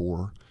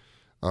for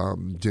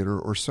dinner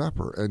or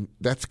supper. And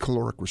that's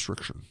caloric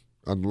restriction,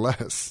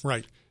 unless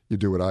you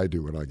do what I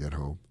do when I get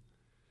home.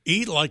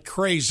 Eat like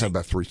crazy. Have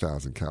about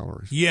 3,000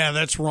 calories. Yeah,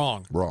 that's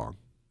wrong. Wrong.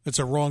 It's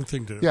a wrong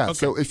thing to do. Yeah, Okay.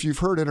 so if you've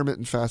heard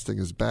intermittent fasting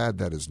is bad,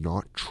 that is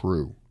not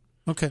true.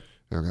 Okay.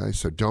 Okay,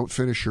 so don't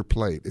finish your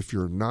plate. If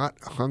you're not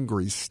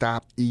hungry,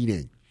 stop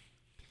eating.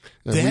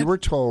 And we That- were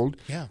told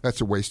Yeah. that's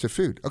a waste of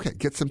food. Okay,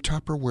 get some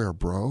Tupperware,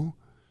 bro,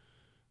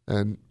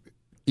 and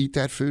eat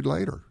that food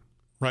later.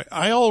 Right.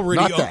 I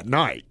already Not that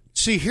night.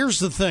 See, here's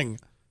the thing.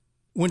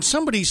 When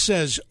somebody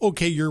says,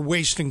 okay, you're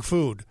wasting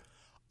food,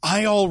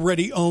 I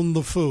already own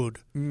the food.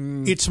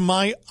 It's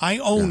I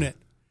own it.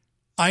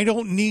 I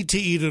don't need to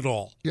eat it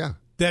all. Yeah.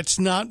 That's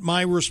not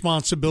my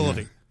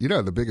responsibility. Yeah. You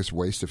know, the biggest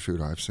waste of food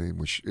I've seen,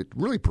 which it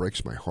really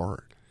breaks my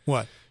heart,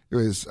 What?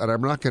 is, and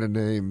I'm not going to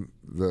name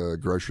the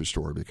grocery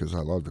store because I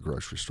love the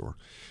grocery store,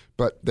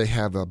 but they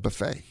have a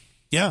buffet.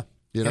 Yeah.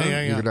 You know,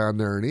 Yeah. you go down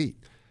there and eat.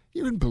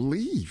 You wouldn't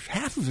believe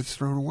half of it's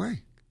thrown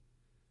away.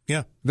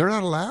 Yeah. They're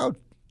not allowed,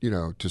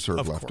 to serve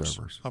Of course.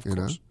 leftovers. Of you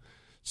know? course.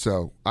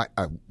 So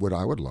what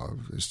I would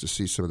love is to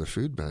see some of the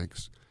food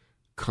banks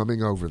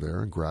coming over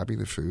there and grabbing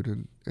the food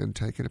and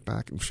taking it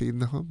back and feeding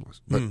the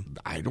homeless. But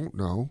I don't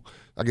know.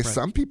 I guess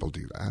some people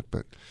do that,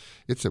 but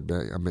it's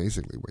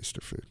amazingly waste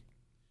of food.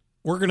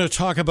 We're going to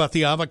talk about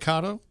the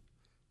avocado.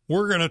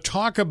 We're going to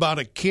talk about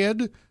a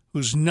kid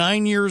who's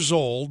 9 years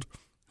old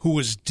who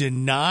was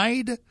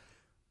denied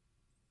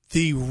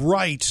the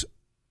right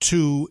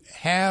to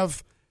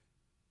have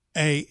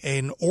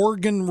an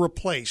organ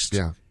replaced.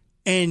 Yeah.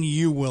 And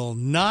you will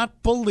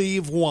not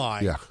believe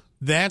why. Yeah.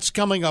 That's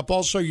coming up.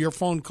 Also, your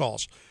phone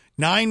calls.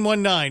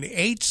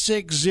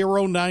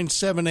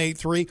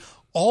 919-860-9783.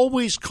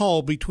 Always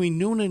call between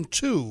noon and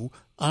 2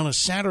 on a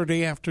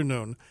Saturday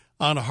afternoon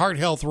on Heart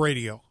Health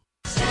Radio.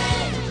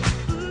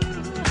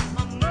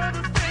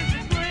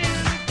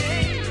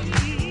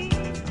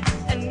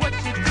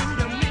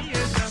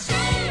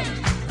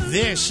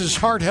 This is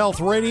Heart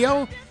Health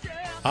Radio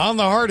on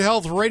the Heart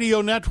Health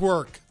Radio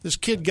Network. This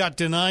kid got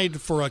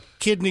denied for a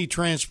kidney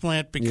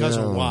transplant because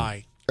of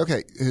why?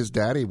 Okay, his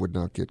daddy would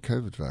not get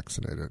COVID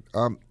vaccinated.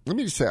 Let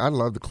me just say, I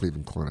love the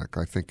Cleveland Clinic.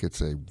 I think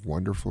it's a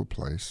wonderful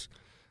place,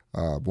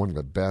 one of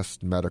the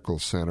best medical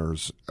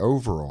centers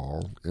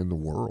overall in the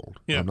world.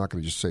 Yeah. I'm not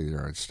going to just say the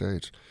United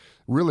States.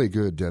 Really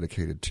good,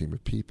 dedicated team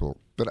of people.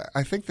 But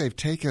I think they've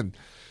taken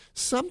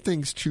some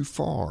things too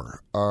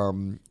far.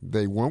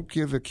 They won't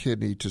give a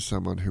kidney to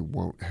someone who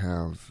won't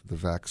have the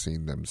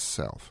vaccine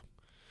themselves.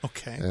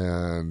 Okay.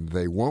 And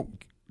they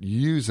won't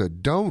use a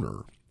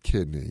donor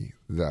kidney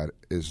that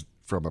is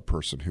from a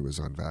person who is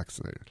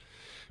unvaccinated.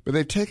 But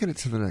they've taken it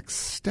to the next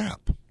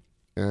step.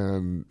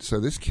 And so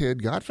this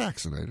kid got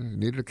vaccinated. He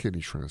needed a kidney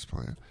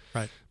transplant.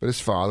 Right. But his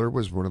father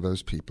was one of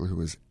those people who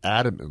was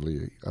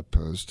adamantly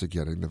opposed to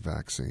getting the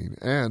vaccine.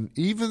 And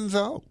even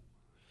though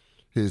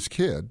his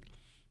kid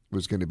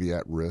was going to be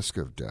at risk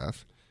of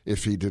death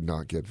if he did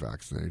not get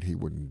vaccinated, he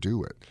wouldn't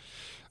do it.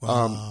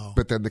 Wow.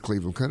 But then the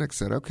Cleveland Clinic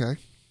said, okay,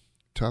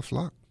 tough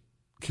luck.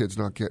 Kid's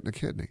not getting a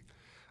kidney.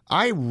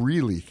 I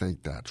really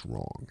think that's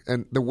wrong.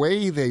 And the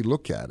way they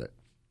look at it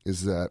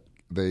is that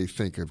they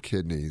think of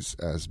kidneys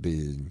as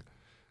being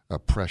a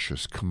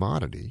precious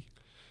commodity,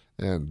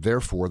 and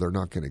therefore they're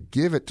not going to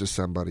give it to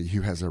somebody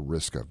who has a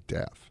risk of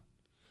death.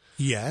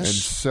 Yes. And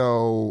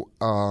so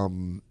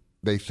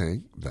they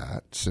think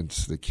that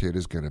since the kid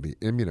is going to be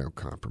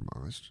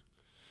immunocompromised,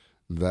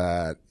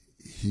 that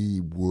he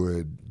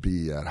would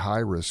be at high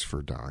risk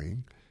for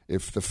dying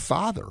if the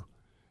father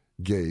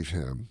gave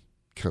him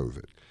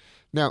COVID.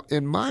 Now,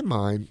 in my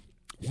mind,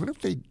 what if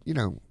they,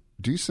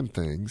 do some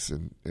things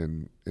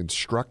and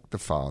instruct the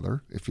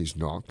father, if he's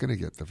not going to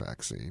get the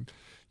vaccine,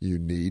 you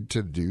need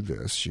to do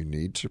this, you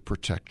need to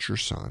protect your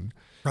son,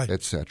 Right.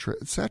 et cetera,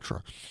 et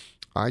cetera.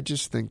 I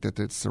just think that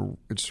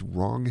it's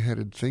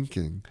wrong-headed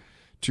thinking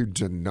to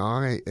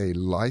deny a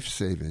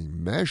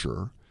life-saving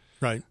measure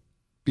Right.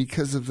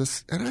 because of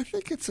this. And I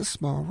think it's a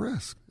small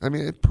risk. I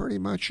mean, it pretty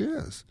much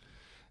is.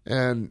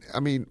 And,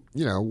 I mean,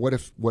 what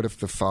if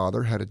the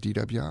father had a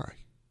DWI?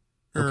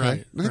 Okay,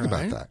 Right. think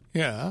about Right. that.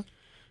 Yeah.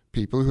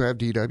 People who have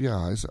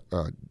DWIs,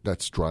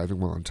 that's driving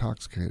while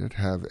intoxicated,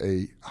 have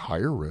a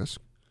higher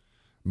risk,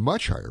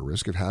 much higher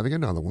risk of having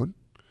another one,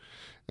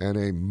 and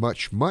a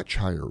much, much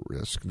higher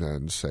risk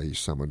than, say,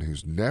 someone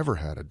who's never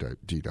had a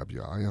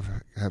DWI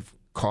of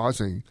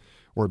causing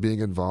or being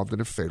involved in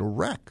a fatal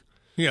wreck.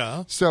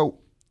 Yeah. So,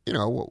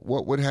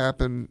 what would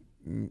happen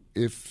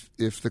if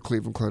the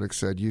Cleveland Clinic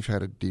said you've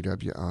had a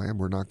DWI and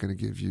we're not going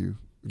to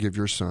give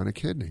your son a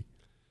kidney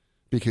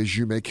because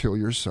you may kill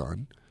your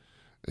son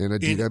in a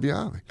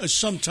DWI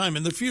Sometime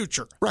in the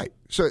future. right?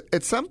 So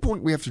at some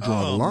point we have to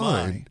draw Oh, a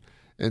line,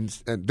 my.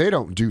 and they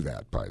don't do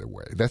that, by the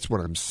way. That's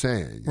what I'm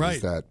saying. Right.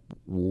 Is that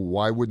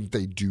why wouldn't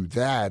they do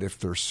that if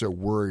they're so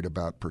worried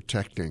about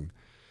protecting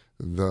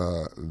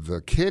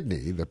the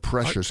kidney, the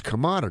precious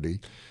commodity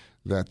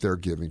that they're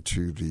giving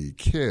to the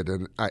kid?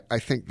 And I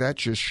think that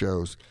just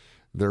shows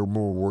they're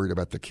more worried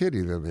about the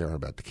kidney than they are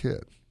about the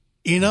kid.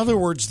 In other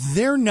words,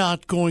 they're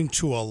not going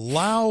to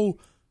allow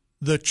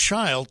the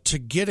child to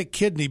get a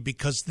kidney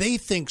because they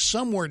think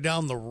somewhere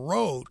down the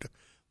road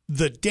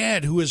the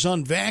dad who is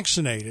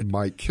unvaccinated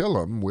might kill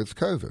him with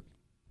COVID.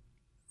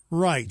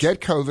 Right.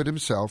 Get COVID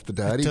himself, the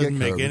daddy get COVID. Doesn't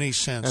make any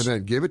sense. And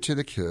then give it to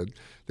the kid.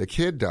 The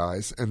kid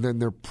dies, and then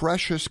their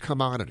precious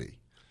commodity,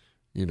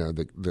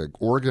 the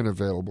organ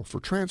available for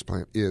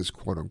transplant is,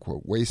 quote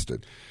unquote,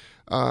 wasted.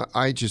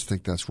 I just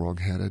think that's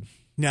wrong-headed.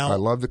 Now, I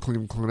love the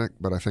Cleveland Clinic,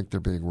 but I think they're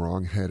being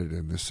wrong-headed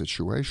in this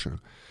situation.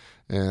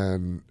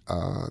 And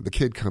the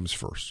kid comes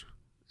first.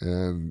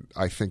 And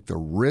I think the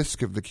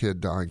risk of the kid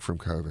dying from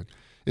COVID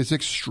is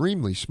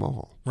extremely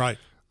small. Right.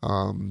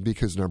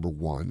 Because, number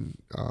one,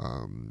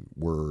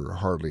 we're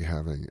hardly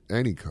having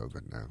any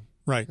COVID now.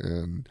 Right.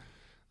 And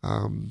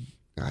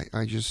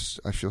I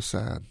feel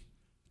sad.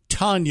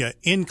 Tanya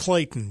in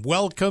Clayton,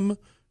 welcome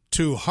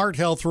to Heart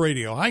Health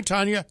Radio. Hi,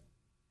 Tanya.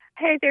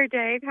 Hey there,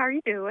 Dave. How are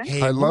you doing?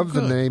 Hey, I love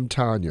the good. name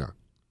Tanya.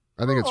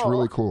 I think it's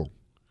really cool.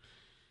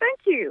 Thank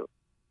you.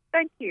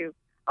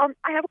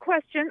 I have a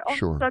question on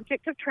Sure. the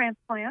subject of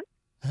transplant.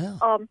 Yeah.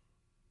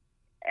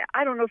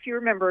 I don't know if you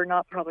remember or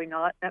not, probably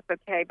not. That's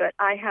okay. But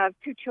I have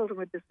 2 children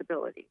with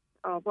disabilities,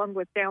 one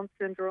with Down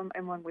syndrome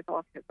and one with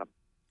autism.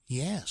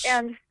 Yes.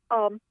 And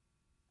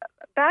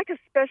back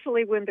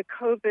especially when the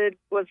COVID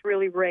was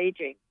really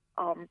raging,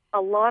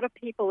 a lot of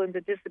people in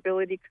the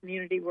disability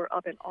community were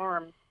up in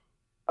arms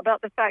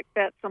about the fact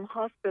that some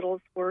hospitals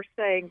were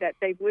saying that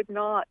they would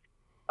not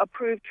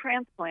approve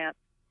transplants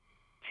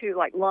to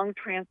like lung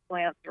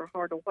transplants or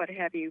heart or what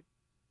have you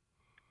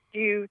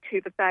due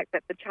to the fact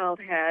that the child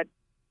had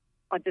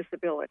a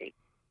disability.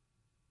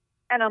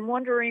 And I'm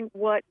wondering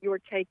what your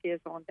take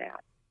is on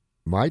that.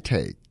 My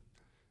take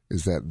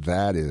is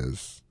that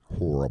is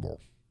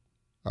horrible.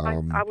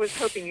 I was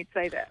hoping you'd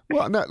say that.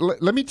 Well, now,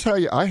 let me tell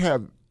you, I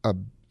have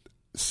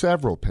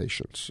several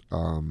patients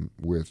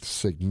with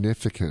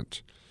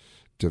significant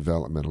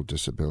developmental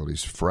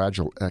disabilities,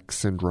 Fragile X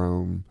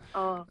syndrome,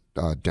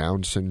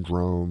 Down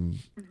syndrome,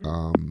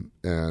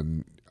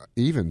 and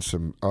even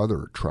some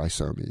other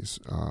trisomies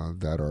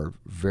that are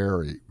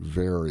very,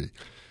 very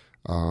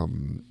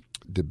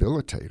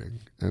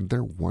debilitating, and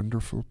they're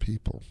wonderful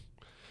people.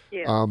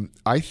 Yeah.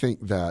 I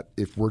think that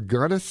if we're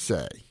going to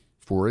say,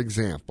 for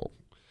example,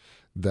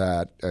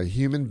 that a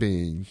human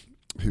being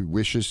who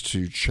wishes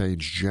to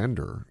change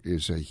gender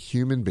is a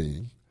human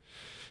being,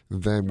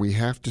 then we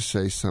have to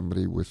say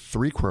somebody with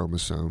 3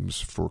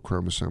 chromosomes for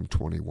chromosome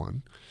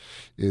 21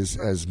 is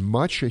as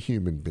much a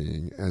human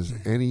being as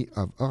any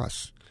of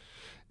us.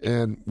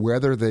 And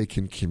whether they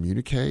can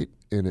communicate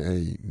in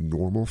a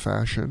normal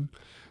fashion,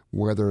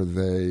 whether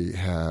they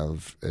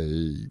have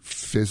a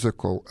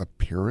physical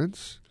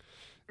appearance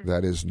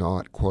that is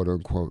not, quote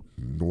unquote,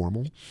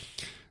 normal,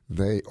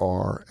 they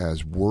are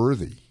as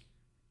worthy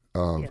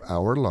of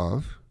our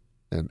love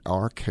and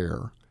our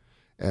care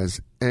as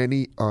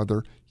any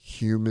other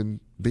human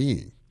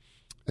being.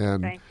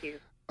 And Thank you.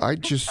 I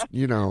just,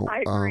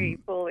 I agree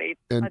fully.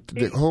 And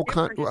the whole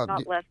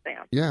not less than.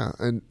 Yeah,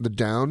 and the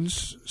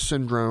Down's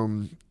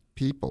syndrome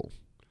people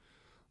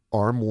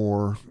are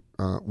were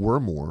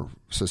more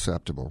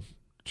susceptible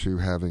to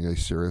having a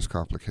serious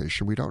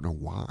complication. We don't know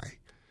why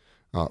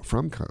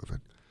from COVID,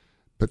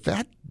 but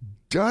that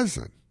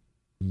doesn't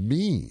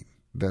mean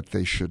that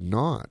they should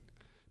not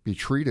be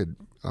treated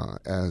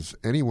as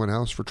anyone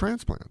else for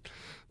transplant.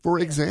 For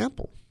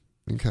example,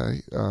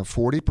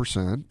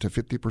 40% to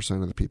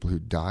 50% of the people who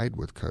died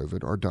with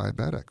COVID are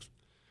diabetics.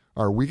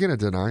 Are we going to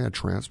deny a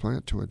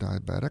transplant to a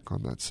diabetic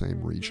on that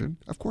same region?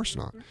 Of course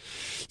not.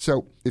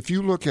 So if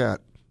you look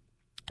at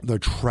the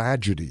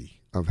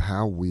tragedy of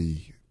how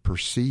we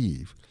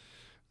perceive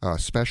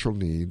special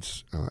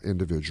needs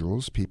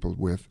individuals, people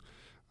with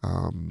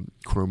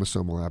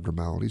chromosomal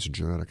abnormalities and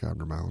genetic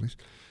abnormalities,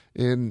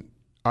 in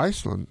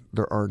Iceland,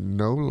 there are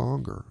no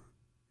longer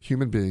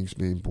human beings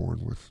being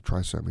born with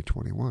trisomy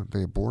 21.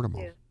 They abort them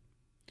all.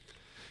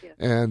 Yes.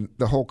 And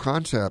the whole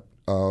concept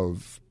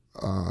of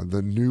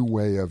the new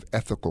way of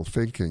ethical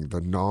thinking, the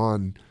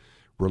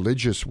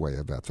non-religious way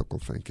of ethical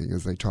thinking,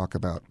 is they talk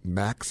about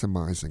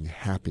maximizing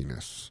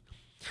happiness.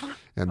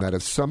 And that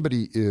if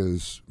somebody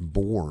is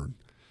born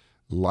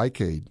like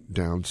a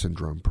Down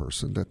syndrome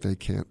person, that they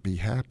can't be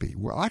happy.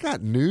 Well, I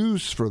got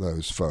news for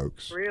those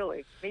folks.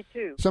 Really? Me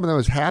too. Some of the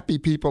most happy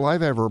people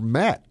I've ever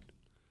met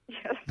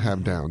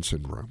have Down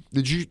syndrome.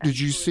 Did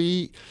you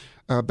see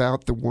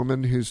about the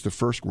woman who's the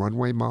first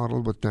runway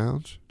model with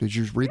Downs? Did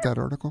you read that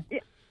article?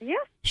 Yes.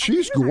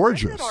 She's I read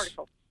gorgeous. that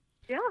article.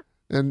 Yeah.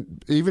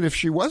 And even if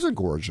she wasn't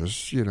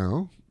gorgeous,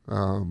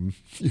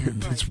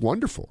 it's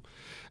wonderful.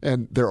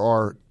 And there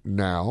are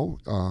now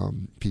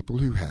people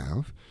who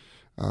have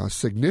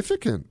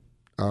significant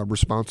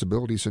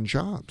responsibilities and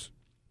jobs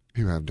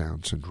who have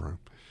Down syndrome.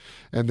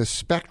 And the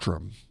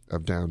spectrum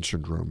of Down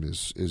syndrome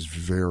is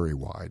very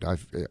wide.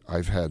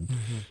 I've had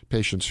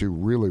patients who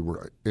really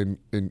were in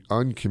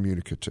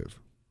uncommunicative,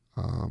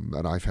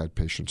 and I've had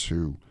patients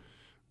who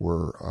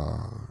were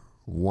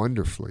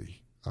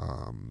wonderfully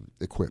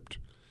equipped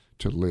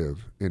to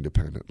live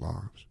independent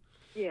lives.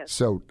 Yes.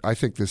 So I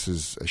think this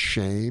is a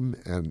shame,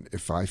 and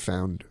if I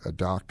found a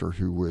doctor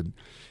who would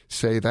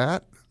say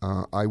that,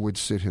 I would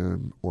sit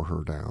him or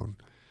her down.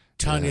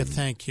 Tanya,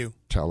 thank you.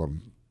 tell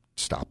them,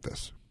 stop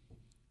this.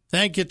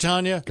 Thank you,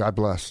 Tanya. God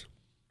bless.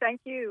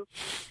 Thank you.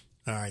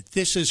 All right,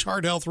 this is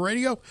Heart Health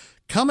Radio.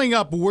 Coming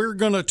up, we're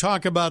going to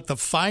talk about the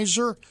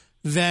Pfizer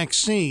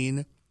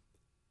vaccine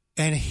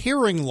and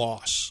hearing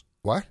loss.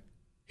 What?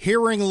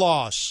 Hearing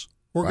loss.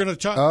 We're going to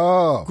talk.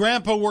 Oh.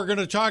 Grandpa, we're going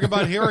to talk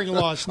about hearing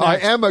loss I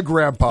next. am a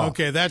grandpa.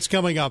 Okay, that's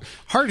coming up.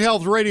 Heart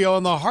Health Radio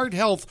on the Heart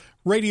Health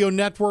Radio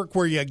Network,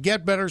 where you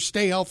get better,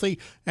 stay healthy,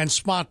 and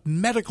spot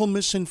medical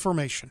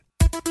misinformation.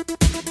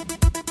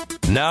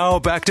 Now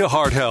back to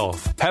Heart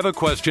Health. Have a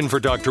question for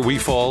Dr.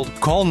 Weefald?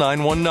 Call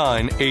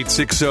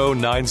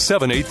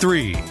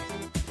 919-860-9783.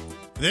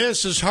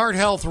 This is Heart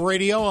Health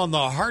Radio on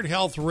the Heart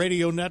Health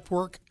Radio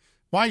Network.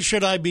 Why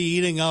should I be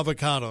eating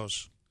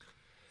avocados?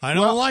 I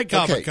don't like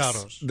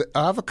avocados. The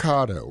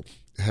avocado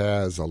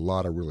has a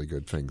lot of really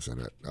good things in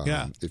it.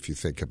 If you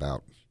think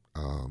about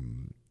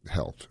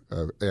health,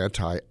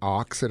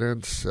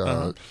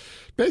 antioxidants.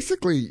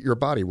 Basically, your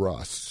body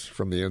rusts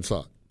from the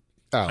inside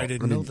out. I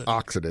didn't know that.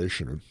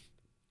 Oxidation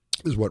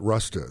is what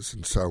rust is.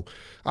 And so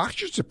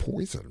oxygen's a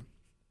poison.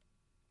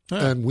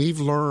 And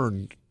we've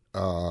learned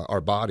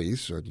our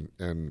bodies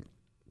and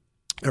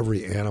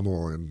every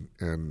animal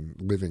and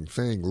living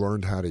thing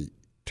learned how to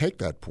take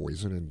that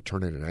poison and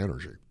turn it into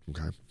energy.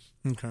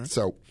 Okay.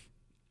 So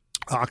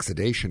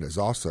oxidation is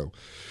also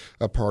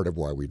a part of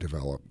why we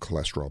develop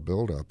cholesterol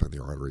buildup in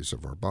the arteries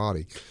of our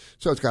body.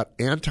 So it's got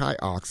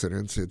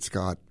antioxidants. It's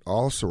got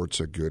all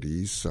sorts of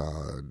goodies,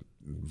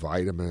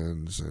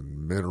 vitamins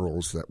and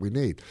minerals that we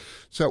need.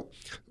 So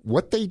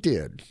what they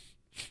did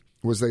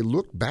was they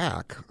looked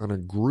back on a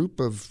group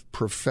of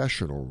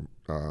professional,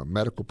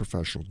 medical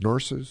professionals,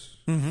 nurses,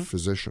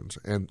 physicians,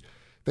 and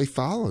they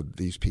followed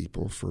these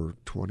people for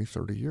 20,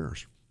 30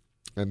 years.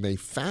 And they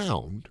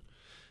found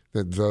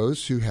that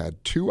those who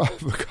had 2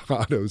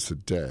 avocados a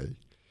day,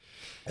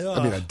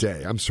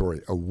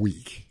 a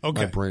week.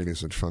 Okay. My brain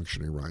isn't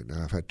functioning right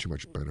now. I've had too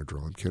much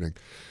Benadryl. I'm kidding.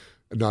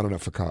 Not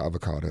enough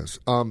avocados.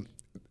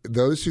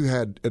 Those who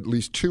had at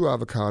least 2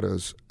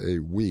 avocados a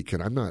week,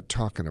 and I'm not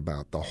talking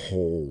about the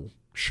whole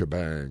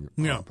shebang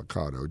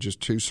avocado, just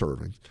 2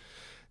 servings,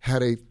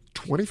 had a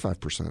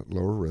 25%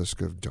 lower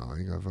risk of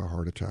dying of a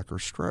heart attack or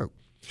stroke.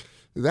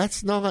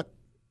 That's not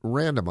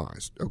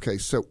randomized. Okay,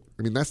 so,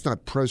 that's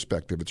not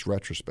prospective, it's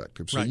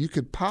retrospective. So you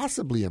could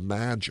possibly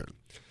imagine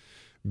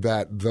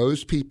that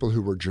those people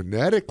who were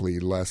genetically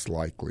less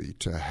likely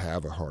to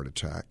have a heart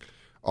attack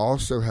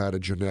also had a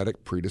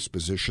genetic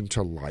predisposition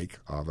to like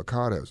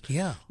avocados.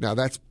 Yeah. Now,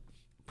 that's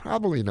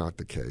probably not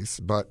the case,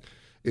 but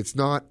it's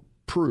not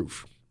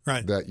proof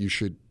that you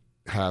should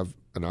have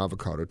an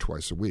avocado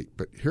twice a week.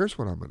 But here's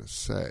what I'm going to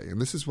say,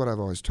 and this is what I've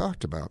always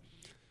talked about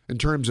in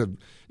terms of,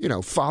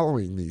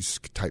 following these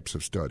types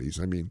of studies.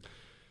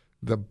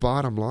 The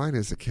bottom line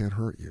is it can't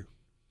hurt you.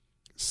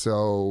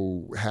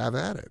 So have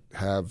at it.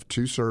 Have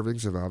 2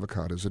 servings of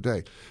avocados a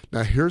day.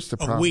 Now, here's the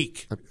problem. A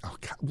week.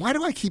 Why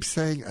do I keep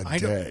saying a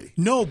day?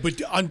 No,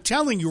 but I'm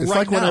telling you it's right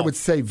now. It's like when I would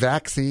say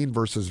vaccine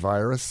versus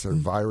virus or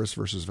virus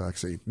versus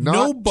vaccine.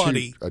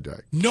 Nobody 2 a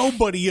day.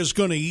 Nobody is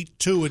going to eat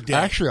 2 a day.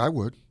 Actually, I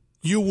would.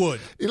 You would.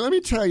 Let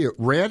me tell you,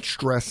 ranch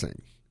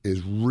dressing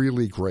is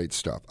really great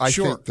stuff. I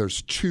think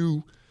there's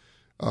 2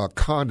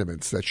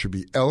 condiments that should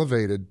be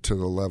elevated to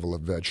the level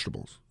of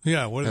vegetables.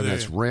 Yeah, what are and they?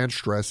 that's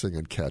ranch dressing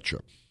and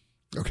ketchup.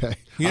 Okay?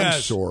 Yes.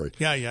 I'm sorry.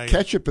 Yeah.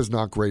 Ketchup is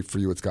not great for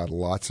you. It's got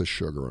lots of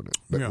sugar in it.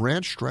 But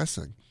ranch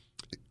dressing,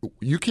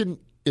 you can,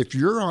 if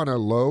you're on a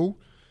low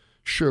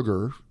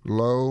sugar,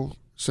 low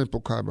simple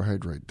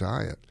carbohydrate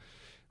diet,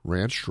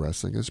 ranch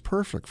dressing is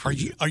perfect for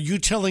you. Are you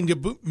telling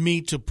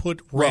me to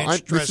put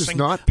ranch dressing this is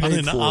not on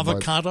an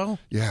avocado?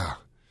 Yeah.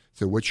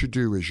 So what you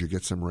do is you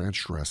get some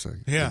ranch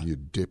dressing and you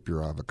dip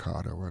your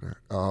avocado in it.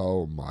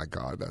 Oh, my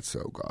God, that's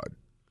so good.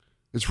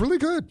 It's really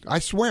good. I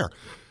swear.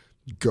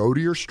 Go to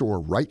your store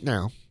right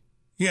now.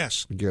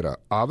 Yes. Get an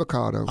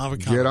avocado.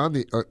 Get on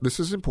the this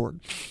is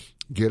important.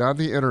 Get on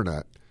the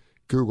internet.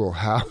 Google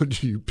how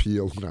do you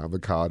peel an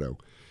avocado.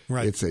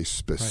 Right. It's a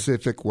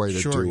specific way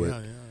to do it.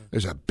 Yeah.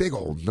 There's a big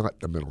old nut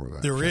in the middle of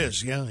that. There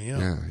is,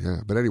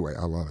 yeah. But anyway,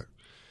 I love it.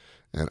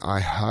 And I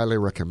highly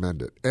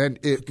recommend it. And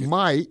it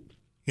might,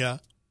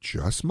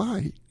 just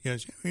might,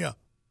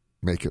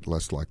 make it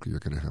less likely you're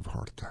going to have a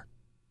heart attack.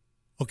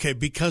 Okay,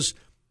 because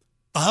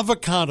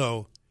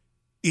avocado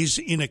is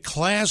in a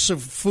class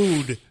of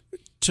food,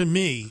 to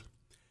me,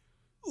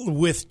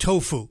 with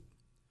tofu.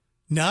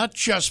 Not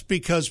just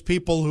because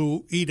people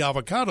who eat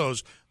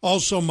avocados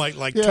also might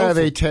like tofu. Yeah,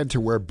 they tend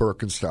to wear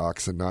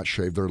Birkenstocks and not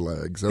shave their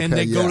legs. Okay, and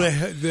they go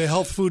to the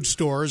health food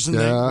stores and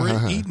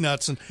they eat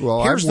nuts. And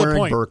well, here's I'm wearing the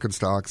point.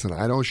 Birkenstocks and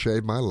I don't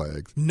shave my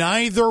legs.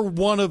 Neither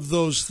one of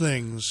those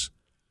things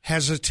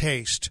has a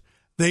taste.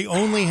 They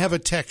only have a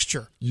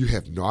texture. You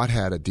have not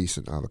had a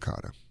decent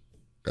avocado.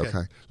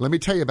 Okay. Let me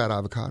tell you about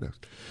avocados.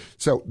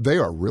 So they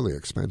are really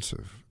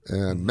expensive.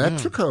 And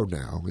Mexico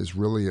now is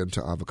really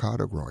into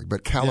avocado growing,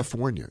 but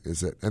California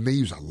is it, and they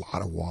use a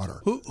lot of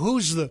water.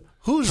 Who's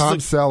Tom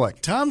Selleck?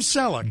 Tom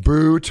Selleck.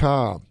 Boo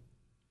Tom.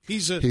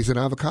 He's an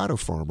avocado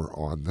farmer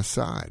on the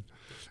side,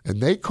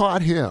 and they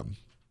caught him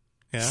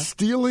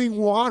stealing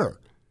water.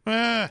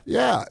 Ah,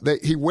 Yeah,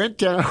 he went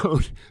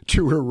down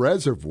to a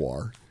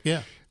reservoir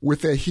yeah.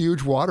 with a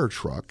huge water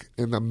truck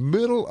in the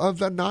middle of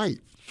the night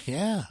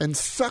Yeah. and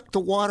sucked the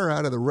water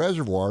out of the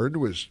reservoir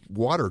into his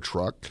water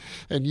truck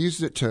and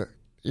used it to,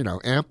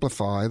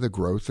 amplify the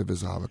growth of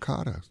his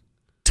avocados.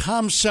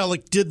 Tom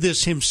Selleck did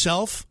this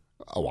himself?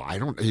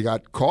 Oh, he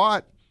got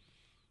caught.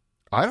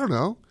 I don't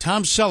know.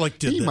 Tom Selleck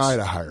did He this. might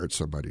have hired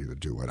somebody to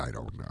do it. I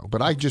don't know.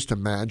 But I just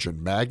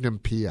imagine Magnum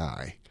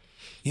P.I.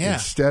 Yeah.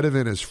 Instead of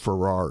in his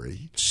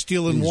Ferrari,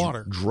 Stealing he's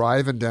water.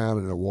 driving down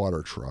in a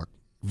water truck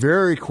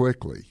very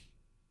quickly,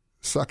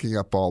 sucking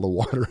up all the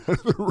water out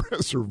of the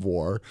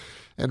reservoir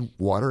and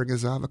watering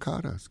his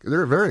avocados.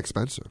 They're very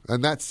expensive.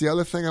 And that's the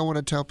other thing I want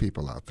to tell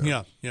people out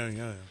there.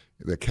 Yeah.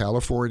 The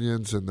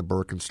Californians and the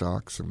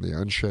Birkenstocks and the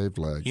unshaved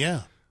legs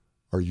Yeah.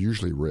 are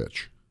usually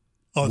rich.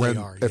 Oh, they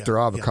are. If yeah, they're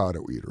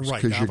avocado yeah. eaters,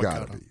 Right, because you got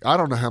to avocado. be. I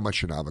don't know how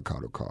much an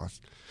avocado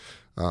costs,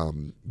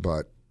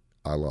 but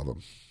I love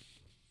them.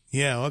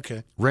 Yeah,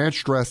 okay.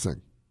 Ranch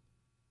dressing.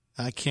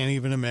 I can't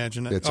even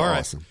imagine it. It's All right.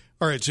 awesome.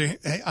 All right, so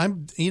hey,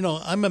 I'm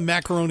a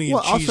macaroni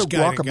Well, and cheese also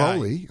guy.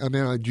 guacamole. I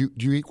mean, do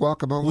you eat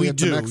guacamole? We at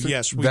the do, Mexican?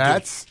 yes, we do.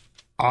 That's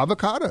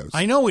avocados.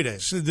 I know it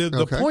is. The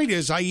Okay. point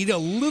is, I eat a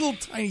little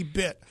tiny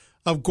bit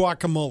of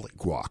guacamole.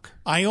 Guac.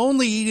 I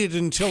only eat it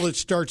until it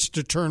starts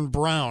to turn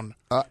brown.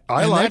 I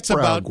and like that's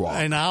brown about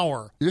guac. an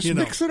hour. Just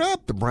mix it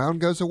up. The brown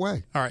goes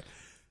away. All right.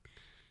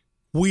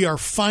 We are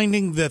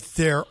finding that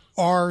there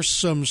are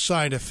some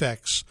side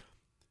effects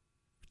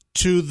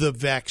to the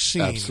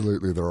vaccine.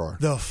 Absolutely, there are.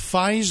 The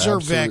Pfizer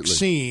Absolutely.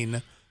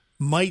 vaccine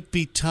might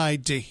be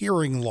tied to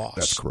hearing loss.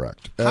 That's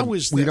correct. How And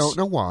is this? We don't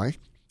know why,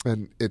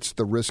 and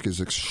the risk is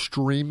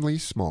extremely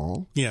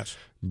small. Yes.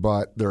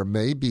 But there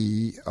may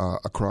be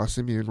a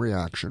cross-immune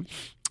reaction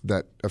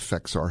that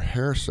affects our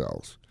hair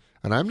cells.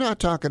 And I'm not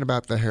talking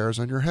about the hairs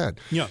on your head.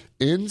 Yeah.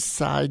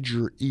 Inside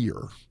your ear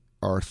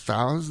are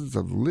thousands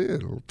of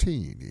little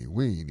teeny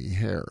weeny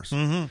hairs.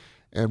 Mm-hmm.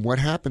 And what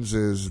happens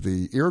is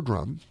the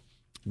eardrum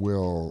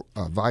will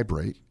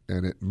vibrate,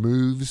 and it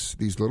moves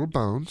these little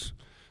bones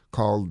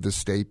called the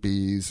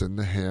stapes and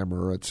the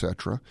hammer,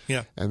 etc.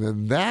 Yeah. And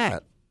then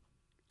that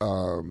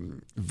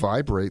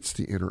vibrates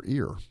the inner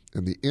ear,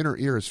 and the inner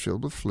ear is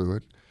filled with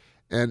fluid,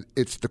 and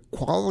it's the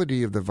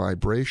quality of the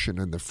vibration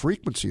and the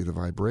frequency of the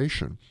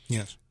vibration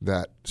Yes.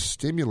 that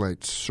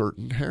stimulates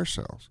certain hair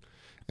cells,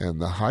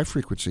 and the high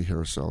frequency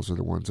hair cells are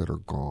the ones that are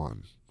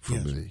gone for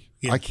Yes. me.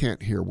 Yes. I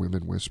can't hear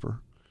women whisper.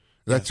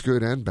 That's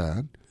good and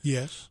bad.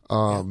 Yes.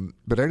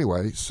 But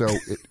anyway, so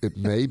it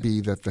may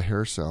be that the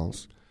hair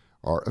cells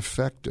are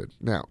affected.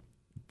 Now,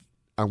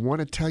 I want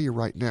to tell you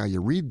right now,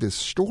 you read this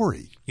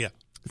story, Yeah.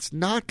 it's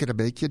not going to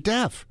make you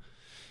deaf.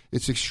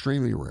 It's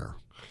extremely rare.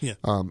 Yeah.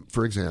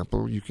 For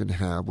example, you can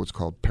have what's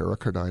called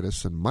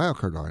pericarditis and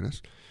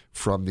myocarditis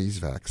from these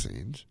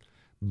vaccines,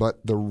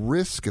 but the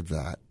risk of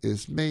that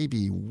is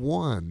maybe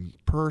one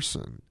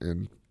person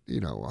in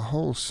a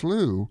whole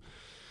slew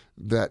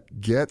that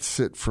gets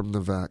it from the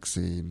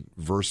vaccine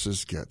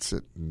versus gets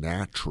it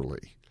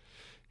naturally.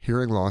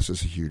 Hearing loss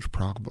is a huge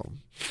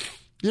problem.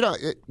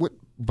 What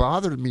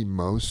bothered me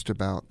most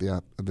about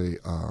the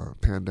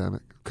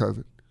pandemic,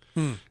 COVID,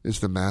 is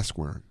the mask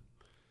wearing,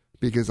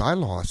 because I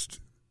lost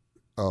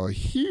a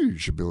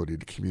huge ability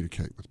to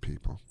communicate with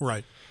people.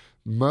 Right.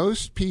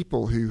 Most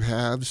people who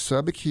have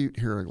subacute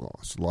hearing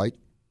loss, like,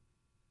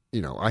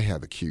 I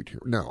have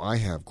I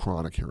have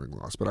chronic hearing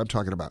loss, but I'm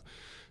talking about,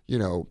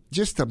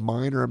 just a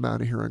minor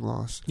amount of hearing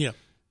loss. Yeah.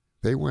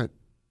 They went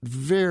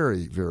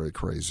very, very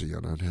crazy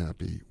and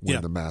unhappy when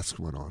Yeah. the masks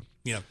went on.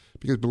 Yeah.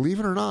 Because believe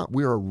it or not,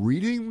 we are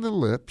reading the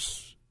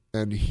lips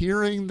and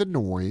hearing the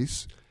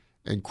noise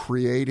and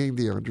creating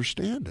the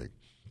understanding.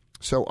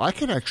 So I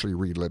can actually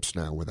read lips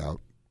now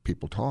without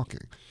people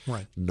talking.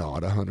 Right.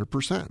 Not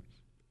 100%.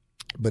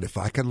 But if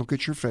I can look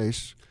at your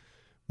face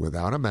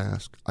without a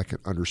mask, I can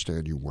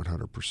understand you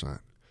 100%.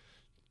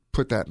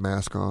 Put that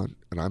mask on,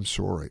 and I'm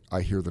sorry,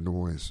 I hear the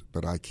noise,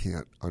 but I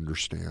can't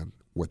understand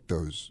what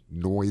those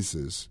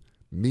noises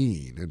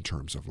mean in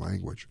terms of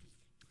language.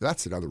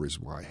 That's another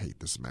reason why I hate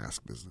this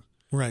mask business.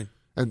 Right.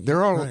 And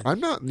they're all. Right. I'm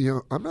not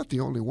the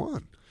only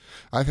one.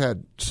 I've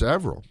had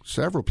several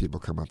people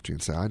come up to you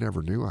and say, "I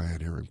never knew I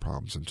had hearing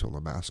problems until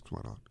the masks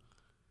went on."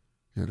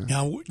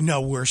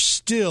 Now we're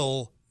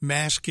still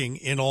masking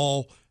in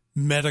all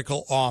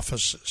medical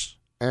offices.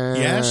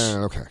 Yes.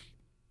 Okay.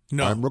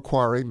 No. I'm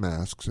requiring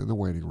masks in the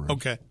waiting room.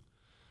 Okay.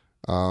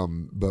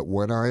 But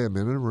when I am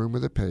in a room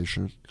with a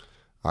patient,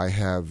 I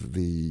have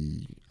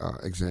the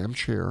exam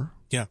chair.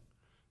 Yeah.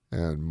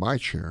 And my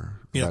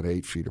chair about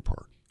 8 feet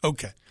apart.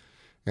 Okay.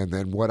 And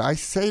then what I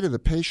say to the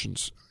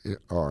patients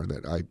are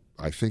that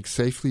I think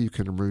safely you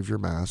can remove your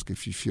mask.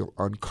 If you feel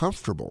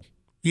uncomfortable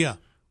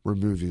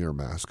removing your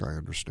mask, I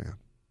understand.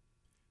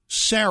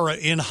 Sarah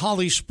in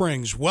Holly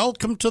Springs,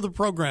 welcome to the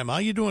program. How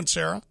you doing,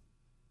 Sarah?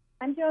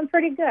 I'm doing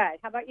pretty good.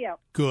 How about you?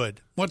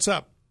 Good. What's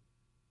up?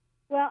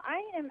 Well,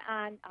 I am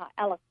on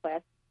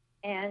Eliquis,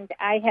 and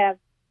I have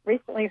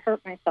recently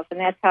hurt myself, and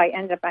that's how I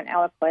ended up on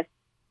Eliquis.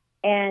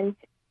 And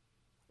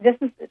this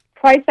is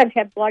twice I've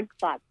had blood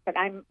clots, but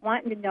I'm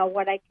wanting to know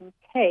what I can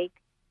take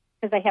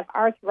because I have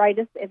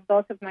arthritis in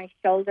both of my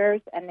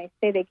shoulders, and they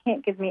say they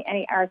can't give me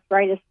any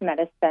arthritis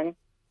medicine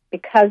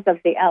because of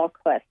the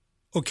Eliquis.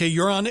 Okay,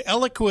 you're on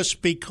Eliquis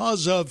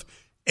because of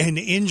an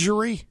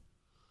injury?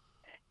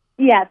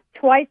 Yes,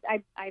 twice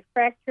I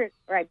fractured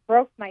or I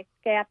broke my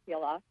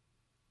scapula,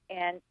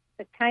 and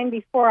the time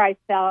before I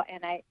fell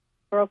and I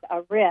broke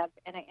a rib,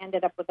 and I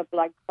ended up with a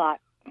blood clot.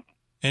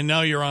 And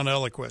now you're on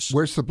Eliquis.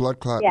 Where's the blood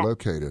clot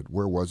located?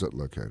 Where was it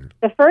located?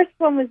 The first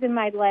one was in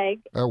my leg.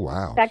 Oh,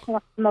 wow. The second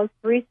one, the most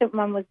recent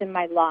one was in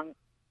my lung.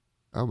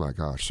 Oh, my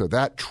gosh. So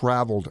that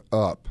traveled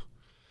up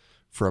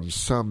from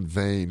some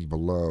vein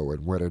below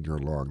and went in your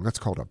lung. That's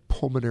called a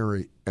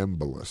pulmonary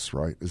embolus,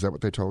 right? Is that what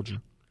they told you?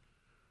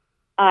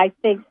 I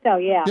think so,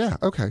 yeah. Yeah,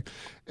 okay.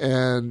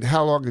 And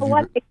how long have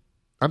you been?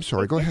 I'm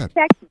sorry, go ahead.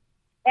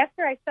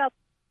 After I fell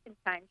the second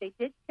time, they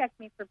did check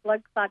me for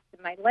blood clots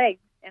in my legs,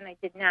 and I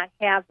did not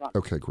have them.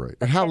 Okay, great.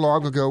 And how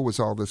long ago was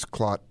all this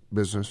clot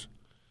business?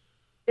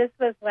 This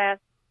was last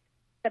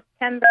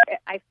September.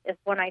 Is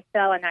when I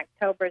fell. In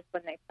October is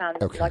when they found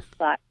the blood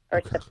clot,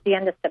 or the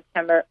end of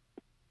September.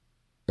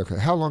 Okay.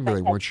 How long do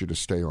they want you to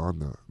stay on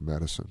the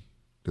medicine?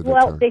 They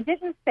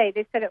didn't say.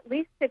 They said at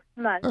least 6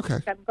 months. Okay.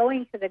 I'm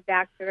going to the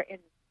doctor in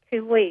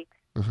 2 weeks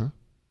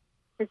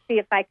to see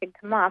if I can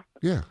come off.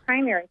 Yeah. The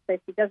primary says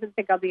he doesn't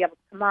think I'll be able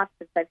to come off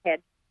since I've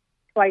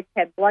twice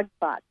had blood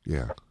clots.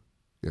 Yeah.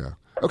 Yeah.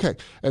 Okay.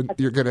 And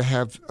you're going to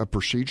have a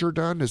procedure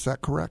done? Is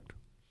that correct?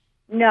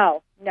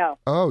 No.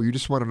 Oh, you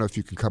just want to know if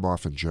you can come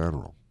off in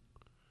general.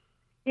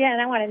 Yeah,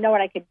 and I want to know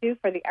what I could do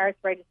for the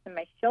arthritis in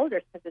my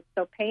shoulders because it's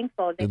so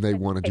painful. And they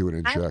want to do an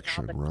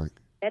injection, right?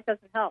 That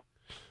doesn't help.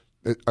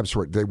 I'm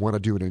sorry, they want to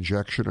do an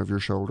injection of your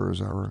shoulder, is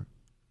that right?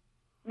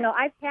 No,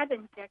 I have had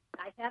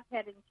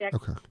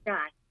injections done,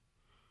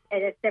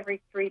 and it's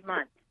every 3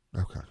 months.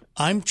 Okay.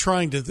 I'm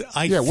trying to.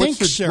 Sarah,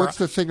 what's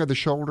the thing of the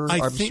shoulder?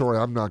 I'm sorry,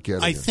 I'm not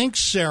getting it. I think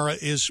Sarah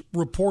is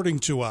reporting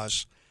to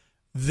us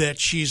that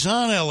she's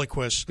on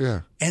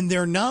Eliquis, and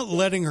they're not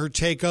letting her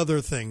take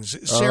other things.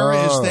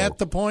 Sarah, is that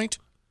the point?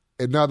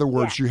 In other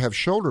words, you have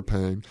shoulder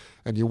pain,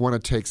 and you want to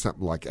take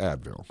something like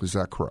Advil. Is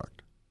that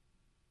correct?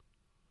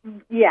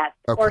 Yes,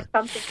 or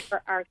something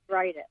for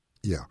arthritis.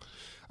 Yeah.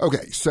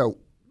 Okay, so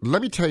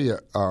let me tell you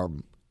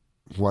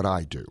what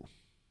I do.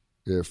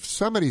 If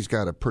somebody's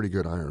got a pretty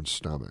good iron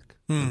stomach,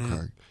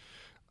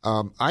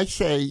 I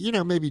say,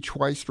 maybe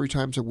twice, 3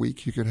 times a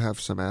week you can have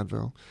some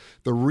Advil.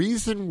 The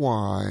reason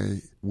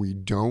why we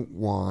don't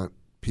want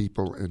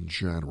people in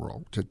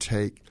general to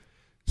take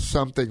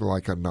something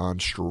like a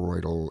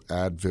non-steroidal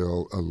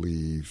Advil,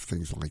 Aleve,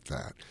 things like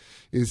that,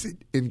 is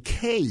in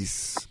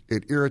case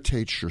it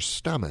irritates your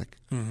stomach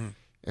and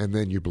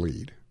then you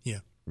bleed. Yeah.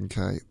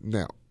 Okay?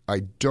 Now,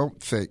 I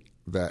don't think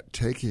that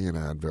taking an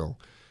Advil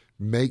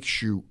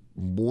makes you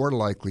more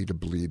likely to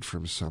bleed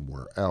from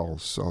somewhere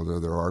else, although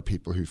there are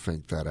people who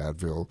think that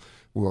Advil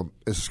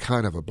is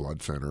kind of a blood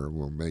thinner,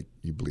 will make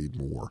you bleed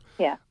more.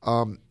 Yeah.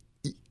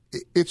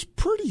 It's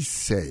pretty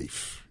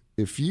safe.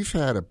 If you've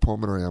had a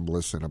pulmonary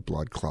embolus and a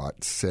blood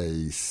clot,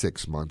 say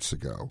 6 months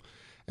ago,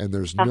 and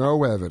there's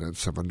no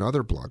evidence of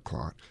another blood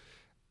clot,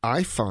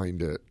 I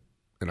find it,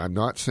 and I'm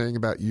not saying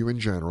about you in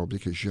general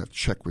because you have to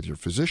check with your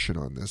physician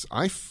on this,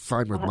 I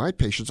find with my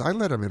patients, I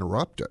let them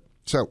interrupt it.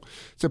 So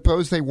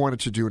suppose they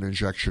wanted to do an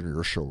injection in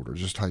your shoulder,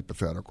 just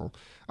hypothetical.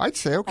 I'd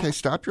say, okay,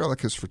 stop your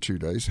Eliquis for 2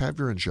 days, have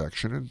your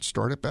injection, and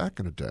start it back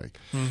in a day.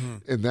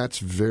 And that's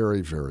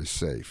very, very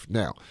safe.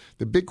 Now,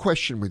 the big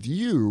question with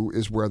you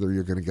is whether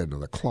you're going to get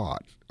another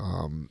clot.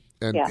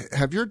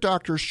 Have your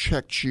doctors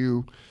checked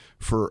you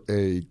for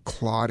a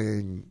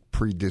clotting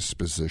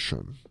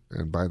predisposition?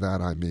 And by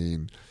that I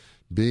mean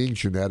being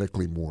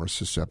genetically more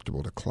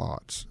susceptible to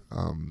clots.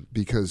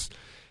 Because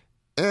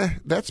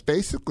that's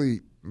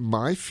basically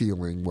my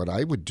feeling. What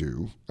I would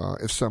do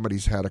if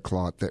somebody's had a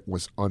clot that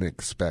was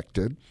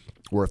unexpected,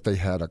 or if they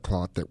had a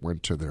clot that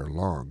went to their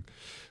lung.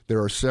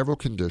 There are several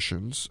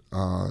conditions,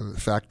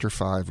 factor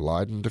V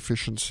Leiden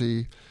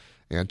deficiency,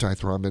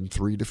 antithrombin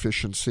 3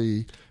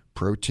 deficiency,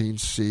 protein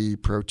C,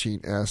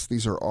 protein S.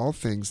 These are all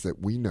things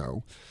that we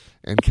know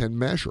and can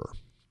measure.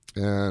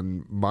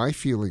 And my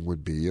feeling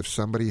would be if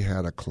somebody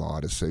had a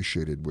clot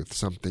associated with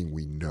something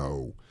we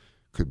know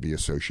could be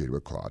associated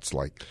with clots,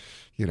 like,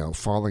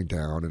 falling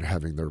down and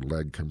having their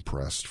leg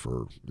compressed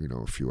for,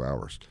 a few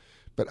hours.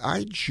 But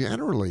I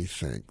generally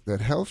think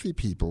that healthy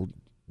people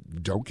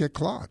don't get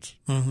clots.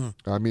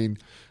 I mean,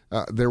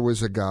 there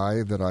was a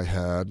guy that I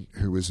had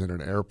who was in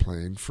an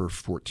airplane for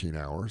 14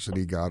 hours, and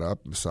he got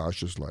up,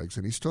 massaged his legs,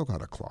 and he still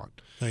got a clot.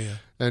 Oh, yeah.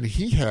 And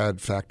he had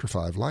factor V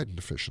Leiden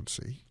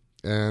deficiency.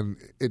 And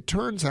it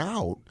turns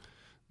out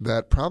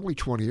that probably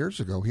 20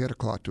 years ago, he had a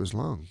clot to his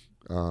lung.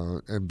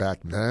 And back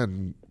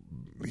then,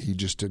 he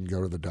just didn't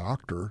go to the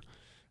doctor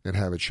and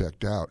have it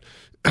checked out.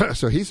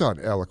 So he's on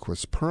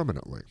Eliquis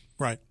permanently.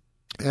 Right.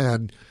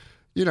 And,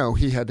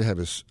 he had to have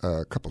his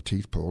couple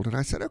teeth pulled. And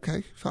I said,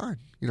 okay, fine.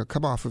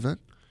 Come off of it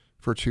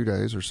for 2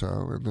 days or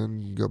so and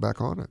then go back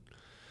on it.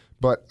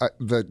 But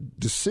the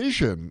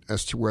decision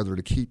as to whether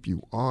to keep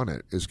you on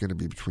it is going to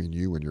be between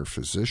you and your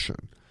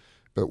physician.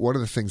 But one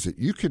of the things that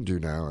you can do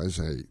now as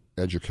a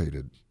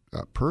educated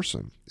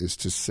person is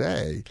to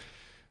say,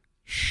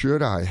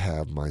 should I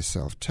have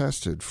myself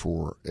tested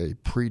for a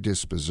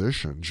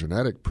predisposition,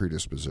 genetic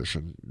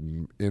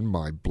predisposition in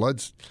my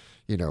blood,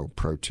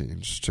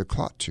 proteins to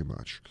clot too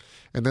much?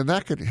 And then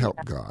that could help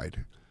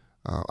guide.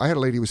 I had a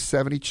lady who was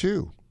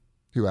 72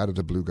 who out of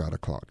the blue got a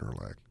clot in her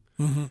leg.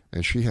 Mm-hmm.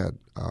 And she had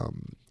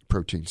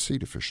protein C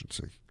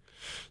deficiency.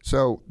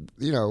 So,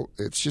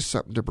 it's just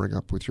something to bring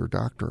up with your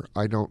doctor.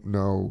 I don't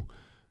know.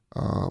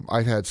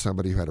 I've had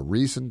somebody who had a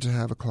reason to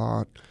have a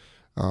clot,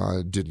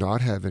 did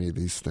not have any of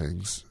these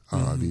things,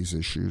 these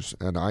issues,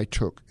 and I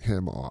took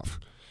him off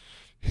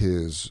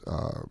his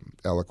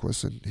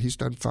Eliquis, and he's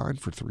done fine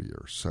for 3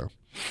 years. So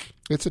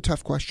it's a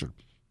tough question.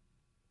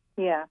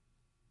 Yeah.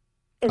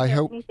 Is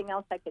there anything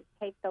else I could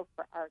take, though,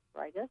 for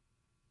arthritis?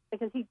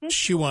 Because he did.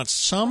 She wants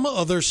some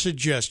other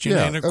suggestion.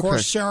 Yeah, and, of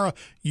course, Sarah,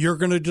 you're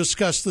going to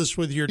discuss this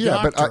with your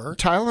doctor. Yeah, but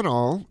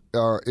Tylenol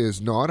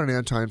is not an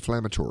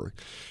anti-inflammatory,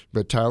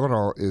 but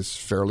Tylenol is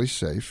fairly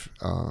safe.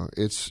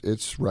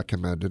 It's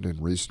recommended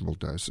in reasonable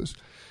doses.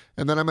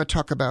 And then I'm going to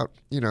talk about,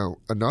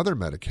 another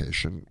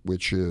medication,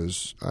 which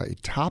is a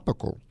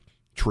topical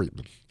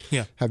treatment.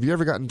 Yeah. Have you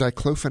ever gotten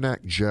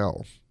diclofenac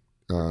gel?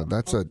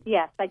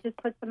 Yes, I just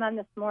put some on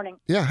this morning.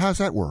 Yeah, how's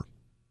that work?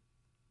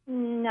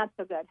 Not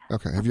so good.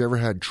 Okay. Have you ever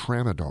had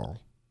Tramadol?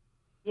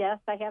 Yes,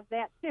 I have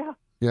that too.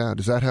 Yeah.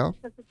 Does that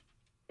help?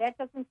 That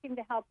doesn't seem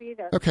to help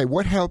either. Okay.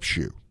 What helps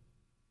you?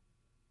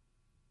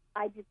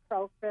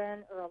 Ibuprofen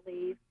or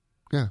Aleve.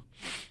 Yeah.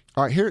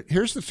 All right.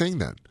 Here's the thing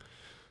then.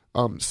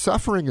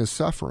 Suffering is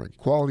suffering.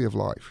 Quality of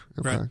life.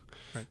 Okay.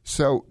 Right.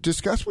 So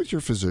discuss with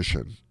your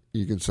physician.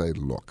 You can say,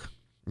 look,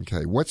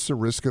 okay, what's the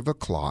risk of a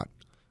clot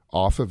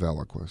off of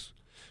Eliquis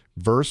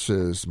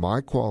versus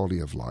my quality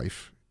of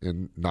life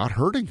in not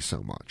hurting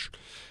so much?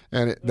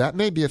 And that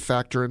may be a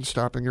factor in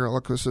stopping your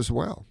Eliquis as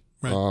well,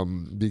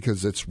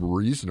 because it's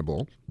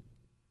reasonable.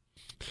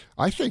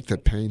 I think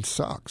that pain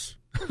sucks.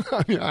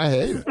 I mean, I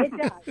hate it.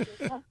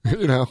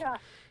 It does.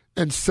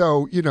 And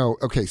so,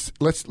 okay, so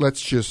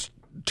let's just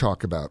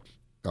talk about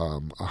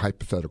a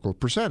hypothetical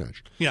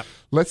percentage. Yeah.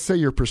 Let's say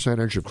your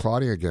percentage of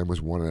clotting again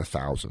was 1 in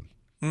 1,000.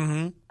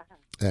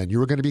 Mm-hmm. And you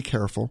were going to be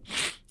careful,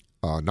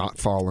 not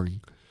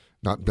falling,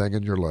 not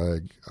banging your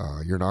leg.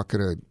 You're not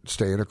going to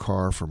stay in a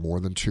car for more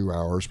than 2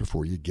 hours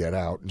before you get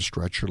out and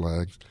stretch your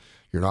legs.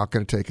 You're not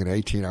going to take an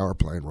 18-hour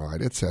plane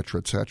ride, et cetera,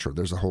 et cetera.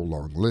 There's a whole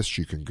long list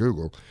you can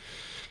Google.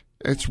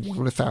 It's 1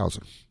 in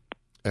 1,000.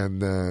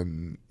 And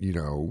then,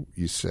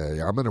 you say,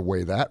 I'm going to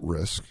weigh that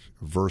risk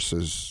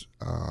versus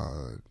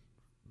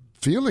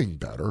feeling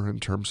better in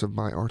terms of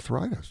my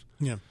arthritis.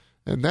 Yeah.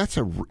 And that's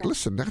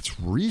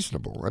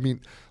reasonable. I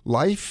mean,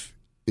 life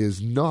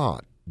is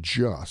not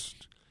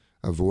just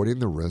avoiding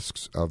the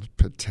risks of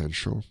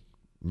potential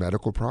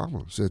medical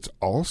problems. It's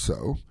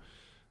also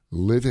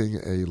living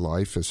a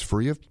life as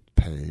free of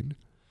pain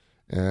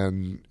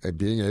and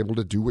being able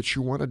to do what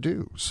you want to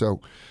do. So,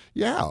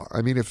 yeah,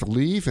 I mean, if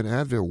Aleve and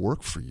Advil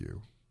work for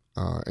you,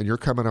 and you're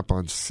coming up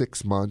on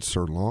 6 months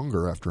or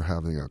longer after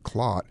having a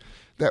clot,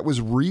 that was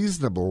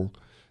reasonable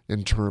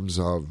in terms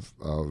of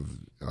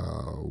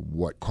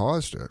what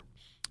caused it,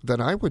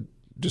 then I would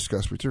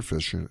discuss with your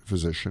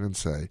physician and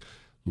say,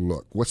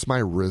 look, what's my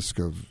risk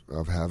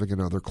of having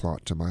another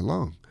clot to my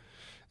lung?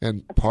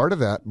 And part of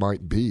that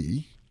might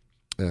be,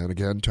 and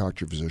again, talk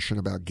to your physician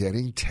about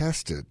getting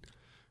tested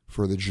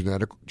for the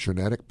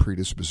genetic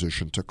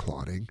predisposition to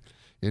clotting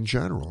in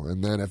general.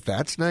 And then if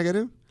that's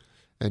negative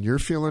and you're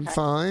feeling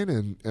fine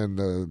and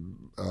the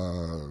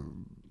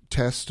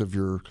test of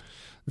your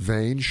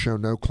veins show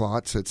no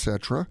clots,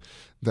 etc.,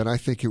 then I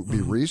think it would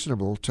be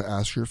reasonable to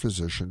ask your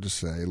physician to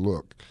say,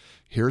 look,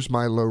 here's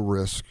my low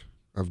risk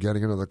of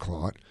getting another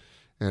clot,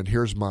 and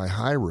here's my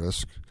high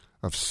risk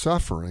of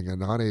suffering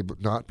and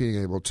not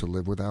being able to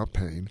live without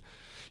pain.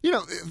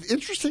 The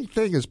interesting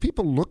thing is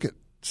people look at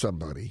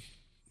somebody.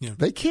 Yeah.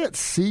 They can't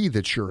see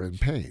that you're in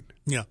pain.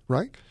 Yeah.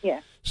 Right?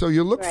 Yeah. So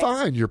you look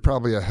fine. You're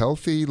probably a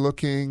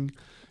healthy-looking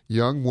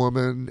young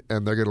woman,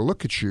 and they're going to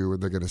look at you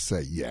and they're going to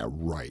say, yeah,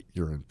 right,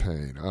 you're in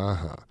pain.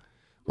 Uh-huh.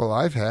 Well,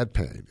 I've had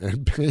pain,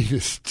 and pain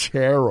is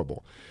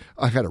terrible.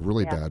 I had a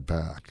really bad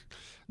back.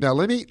 Now,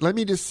 let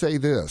me just say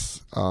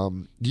this.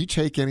 Do you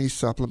take any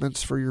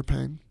supplements for your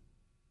pain?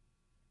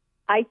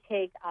 I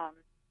take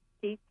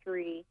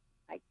D3.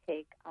 I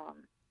take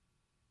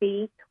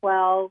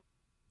B12.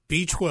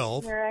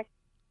 B12.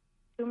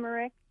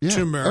 Turmeric. Yeah.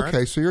 Turmeric.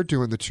 Okay, so you're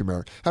doing the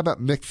turmeric. How about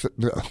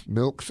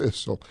milk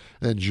thistle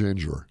and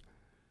ginger?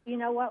 You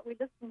know what? We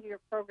listened to your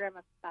program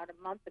about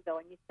a month ago,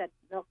 and you said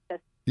milk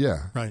thistle.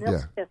 Yeah, right.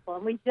 Milk thistle,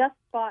 and we just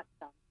bought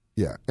some.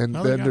 Yeah, and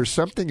then there's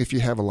something if you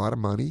have a lot of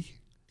money.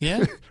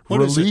 Yeah.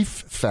 Relief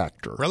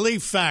factor.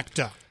 Relief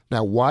factor.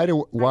 Now, why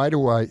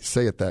do I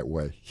say it that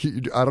way?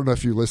 I don't know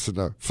if you listen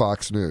to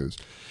Fox News,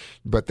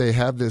 but they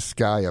have this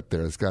guy up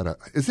there that's got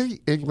is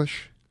he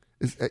English?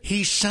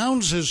 He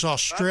sounds as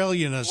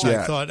Australian as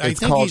I thought. It's I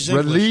think called he's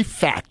English. Relief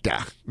Factor.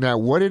 Now,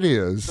 what it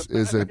is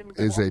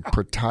a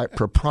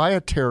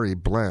proprietary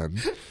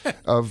blend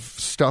of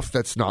stuff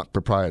that's not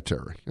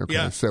proprietary.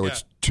 Okay,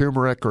 it's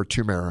turmeric or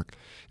turmeric.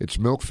 It's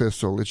milk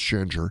thistle. It's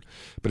ginger,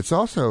 but it's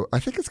also, I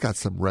think it's got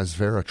some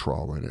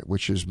resveratrol in it,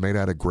 which is made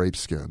out of grape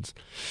skins.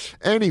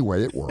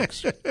 Anyway, it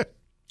works.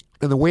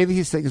 And the way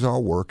these things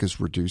all work is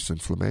reduce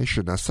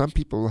inflammation. Now, some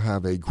people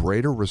have a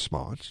greater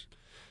response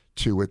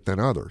to it than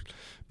others.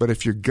 But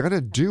if you're going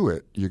to do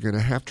it, you're going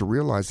to have to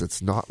realize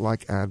it's not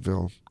like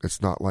Advil.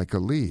 It's not like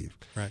Aleve.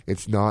 Right.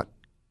 It's not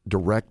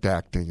direct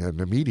acting and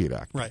immediate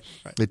acting. Right.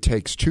 It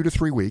takes 2 to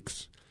 3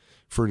 weeks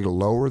for it to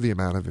lower the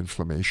amount of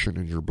inflammation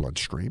in your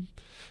bloodstream,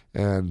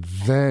 and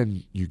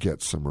then you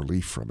get some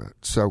relief from it.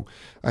 So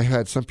I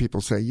had some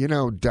people say,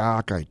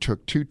 Doc, I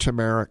took 2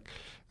 turmeric,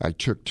 I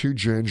took 2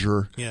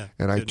 ginger,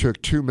 and I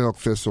took 2 milk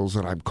thistles,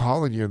 and I'm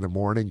calling you in the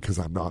morning because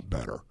I'm not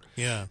better.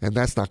 Yeah. And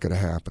that's not going to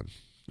happen.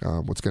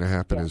 What's going to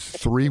happen is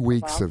 3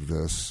 weeks of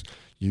this,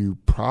 you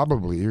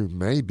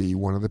may be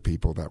one of the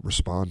people that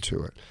respond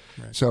to it.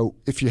 Right. So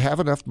if you have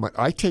enough money,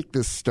 I take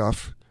this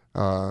stuff,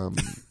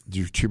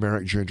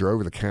 turmeric ginger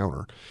over the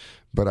counter,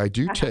 but I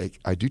do take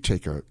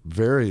a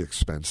very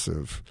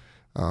expensive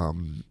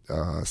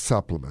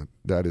supplement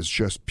that is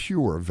just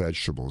pure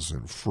vegetables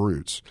and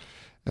fruits,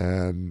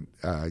 and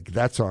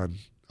that's on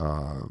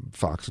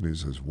Fox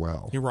News as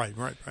well. You're right.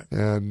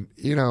 And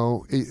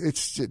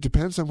it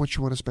depends on what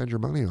you want to spend your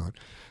money on.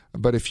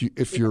 But if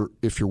you're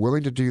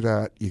willing to do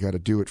that, you got to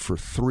do it for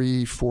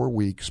 3-4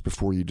 weeks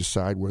before you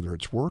decide whether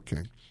it's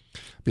working,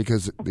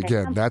 because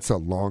again, that's a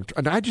long.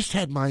 And I just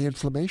had my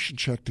inflammation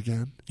checked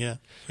again. Yeah.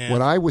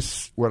 When I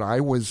was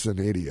an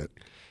idiot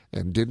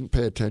and didn't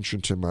pay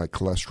attention to my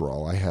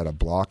cholesterol, I had a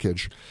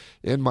blockage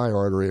in my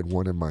artery and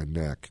one in my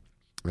neck.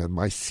 And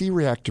my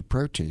C-reactive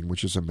protein,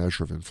 which is a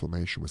measure of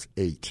inflammation, was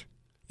 8,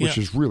 which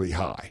is really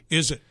high.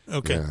 Is it?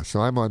 Okay. Yeah, so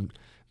I'm on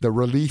the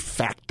Relief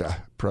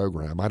Factor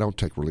program. I don't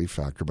take Relief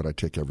Factor, but I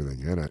take everything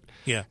in it.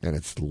 Yeah. And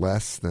it's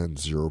less than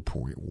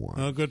 0.1.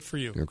 Oh, good for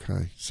you.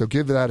 Okay. So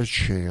give that a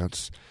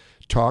chance.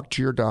 Talk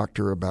to your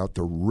doctor about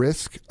the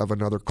risk of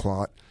another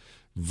clot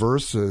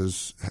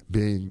versus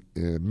being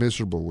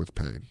miserable with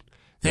pain.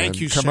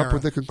 Thank you, Come Sarah. up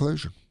with a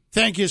conclusion.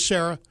 Thank you,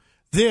 Sarah.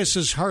 This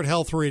is Heart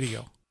Health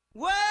Radio.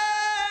 Well,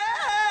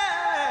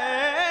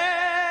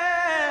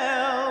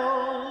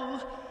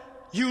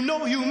 you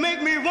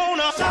make me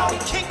wanna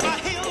kick my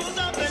heels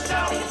up and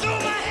down, throw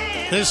my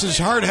hands. This is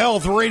Heart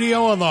Health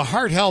Radio on the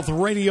Heart Health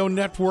Radio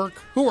Network.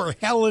 Who are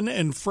Helen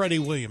and Freddie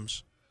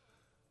Williams?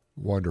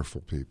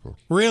 Wonderful people.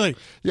 Really?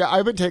 Yeah,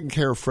 I've been taking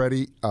care of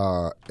Freddie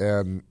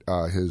and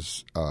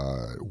his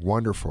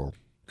wonderful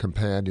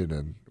companion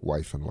and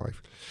wife in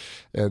life.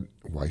 And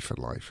wife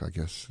in life, I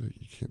guess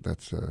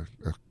that's a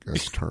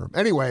term.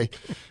 Anyway,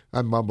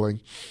 I'm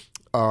mumbling.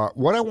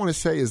 What I want to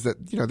say is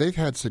that they've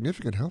had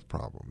significant health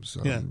problems.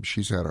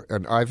 She's had,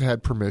 and I've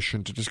had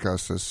permission to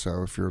discuss this.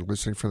 So if you're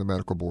listening from the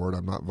medical board,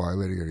 I'm not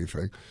violating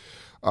anything.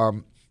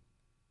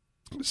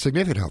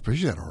 Significant health problems.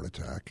 She's had a heart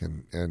attack,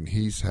 and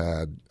he's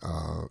had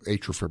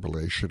atrial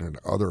fibrillation and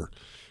other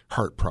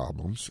heart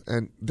problems.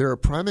 And they're a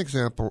prime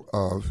example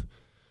of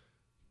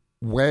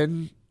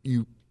when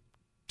you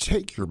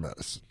take your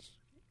medicines,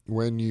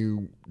 when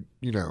you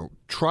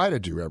try to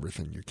do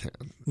everything you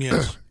can,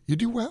 you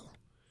do well.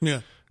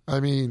 Yeah. I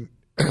mean,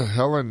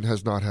 Helen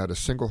has not had a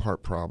single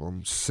heart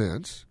problem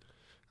since,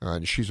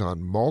 and she's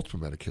on multiple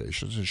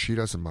medications, and she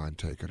doesn't mind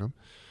taking them.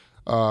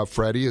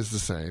 Freddie is the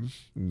same,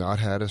 not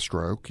had a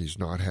stroke. He's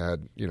not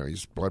had,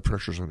 his blood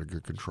pressure's under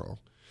good control.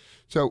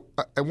 So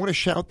I want to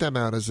shout them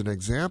out as an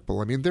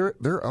example. I mean,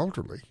 they're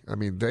elderly. I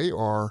mean, they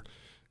are,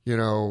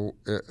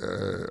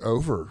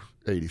 over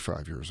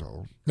 85 years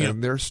old,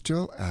 and they're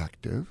still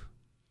active.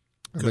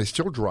 And they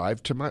still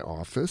drive to my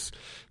office.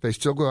 They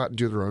still go out and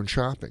do their own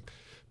shopping.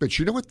 But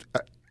you know what?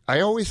 I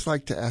always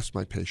like to ask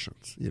my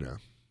patients,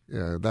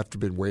 they've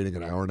been waiting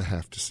an hour and a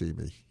half to see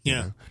me.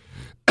 Yeah.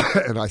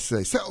 And I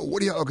say, so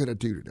what are y'all going to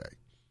do today?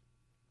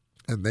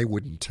 And they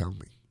wouldn't tell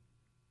me.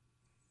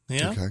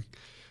 Yeah. Okay.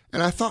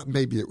 And I thought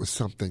maybe it was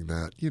something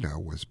that,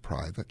 was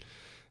private.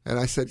 And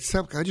I said,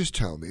 so can I just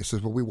tell me? He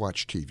says, well, we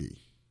watch TV.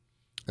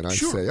 And I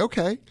say,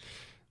 okay,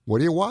 what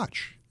do you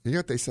watch? You know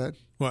what they said?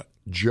 What?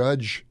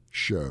 Judge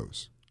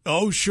shows.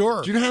 Oh,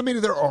 sure. Do you know how many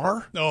there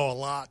are? Oh, a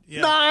lot.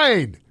 Yeah.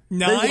 9.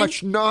 9? They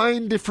watch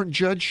 9 different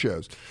judge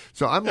shows.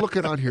 So I'm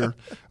looking on here.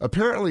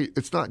 Apparently,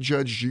 it's not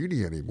Judge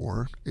Judy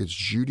anymore. It's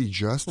Judy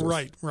Justice.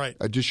 Right.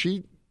 Did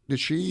she? Yeah,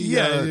 she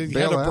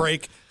had a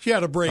break. She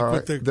had a break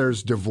with the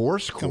There's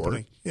Divorce Court.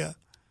 company. Yeah.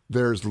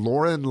 There's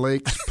Lauren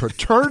Lake's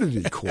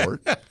Paternity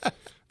Court.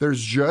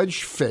 There's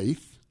Judge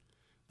Faith.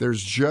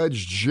 There's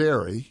Judge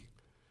Jerry.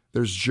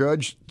 There's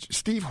Judge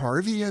Steve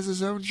Harvey has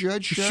his own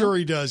judge show. Sure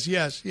he does.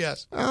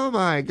 Yes. Oh,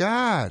 my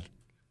God.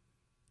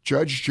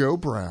 Judge Joe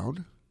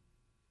Brown.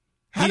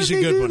 He's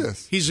a good one.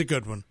 He's a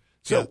good one.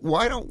 So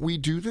why don't we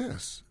do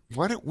this?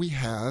 Why don't we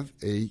have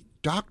a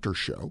doctor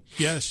show?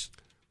 Yes.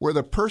 Where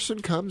the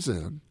person comes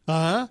in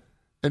and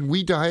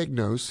we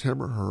diagnose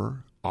him or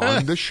her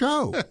on the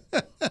show.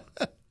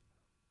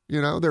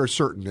 There are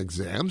certain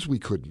exams we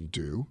couldn't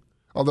do.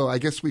 Although I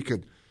guess we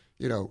could,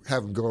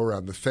 have them go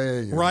around the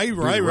thing and do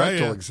the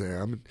rectal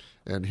exam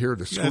and hear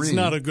the scream. That's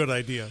not a good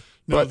idea.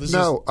 I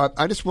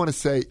just want to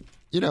say,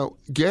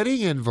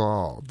 getting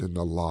involved in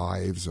the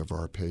lives of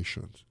our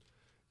patients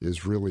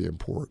is really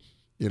important.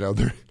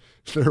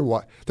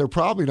 They're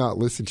probably not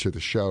listening to the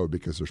show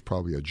because there's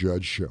probably a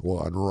judge show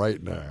on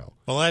right now.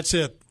 Well, that's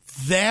it.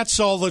 That's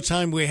all the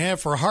time we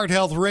have for Heart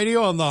Health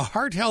Radio on the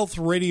Heart Health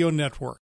Radio Network.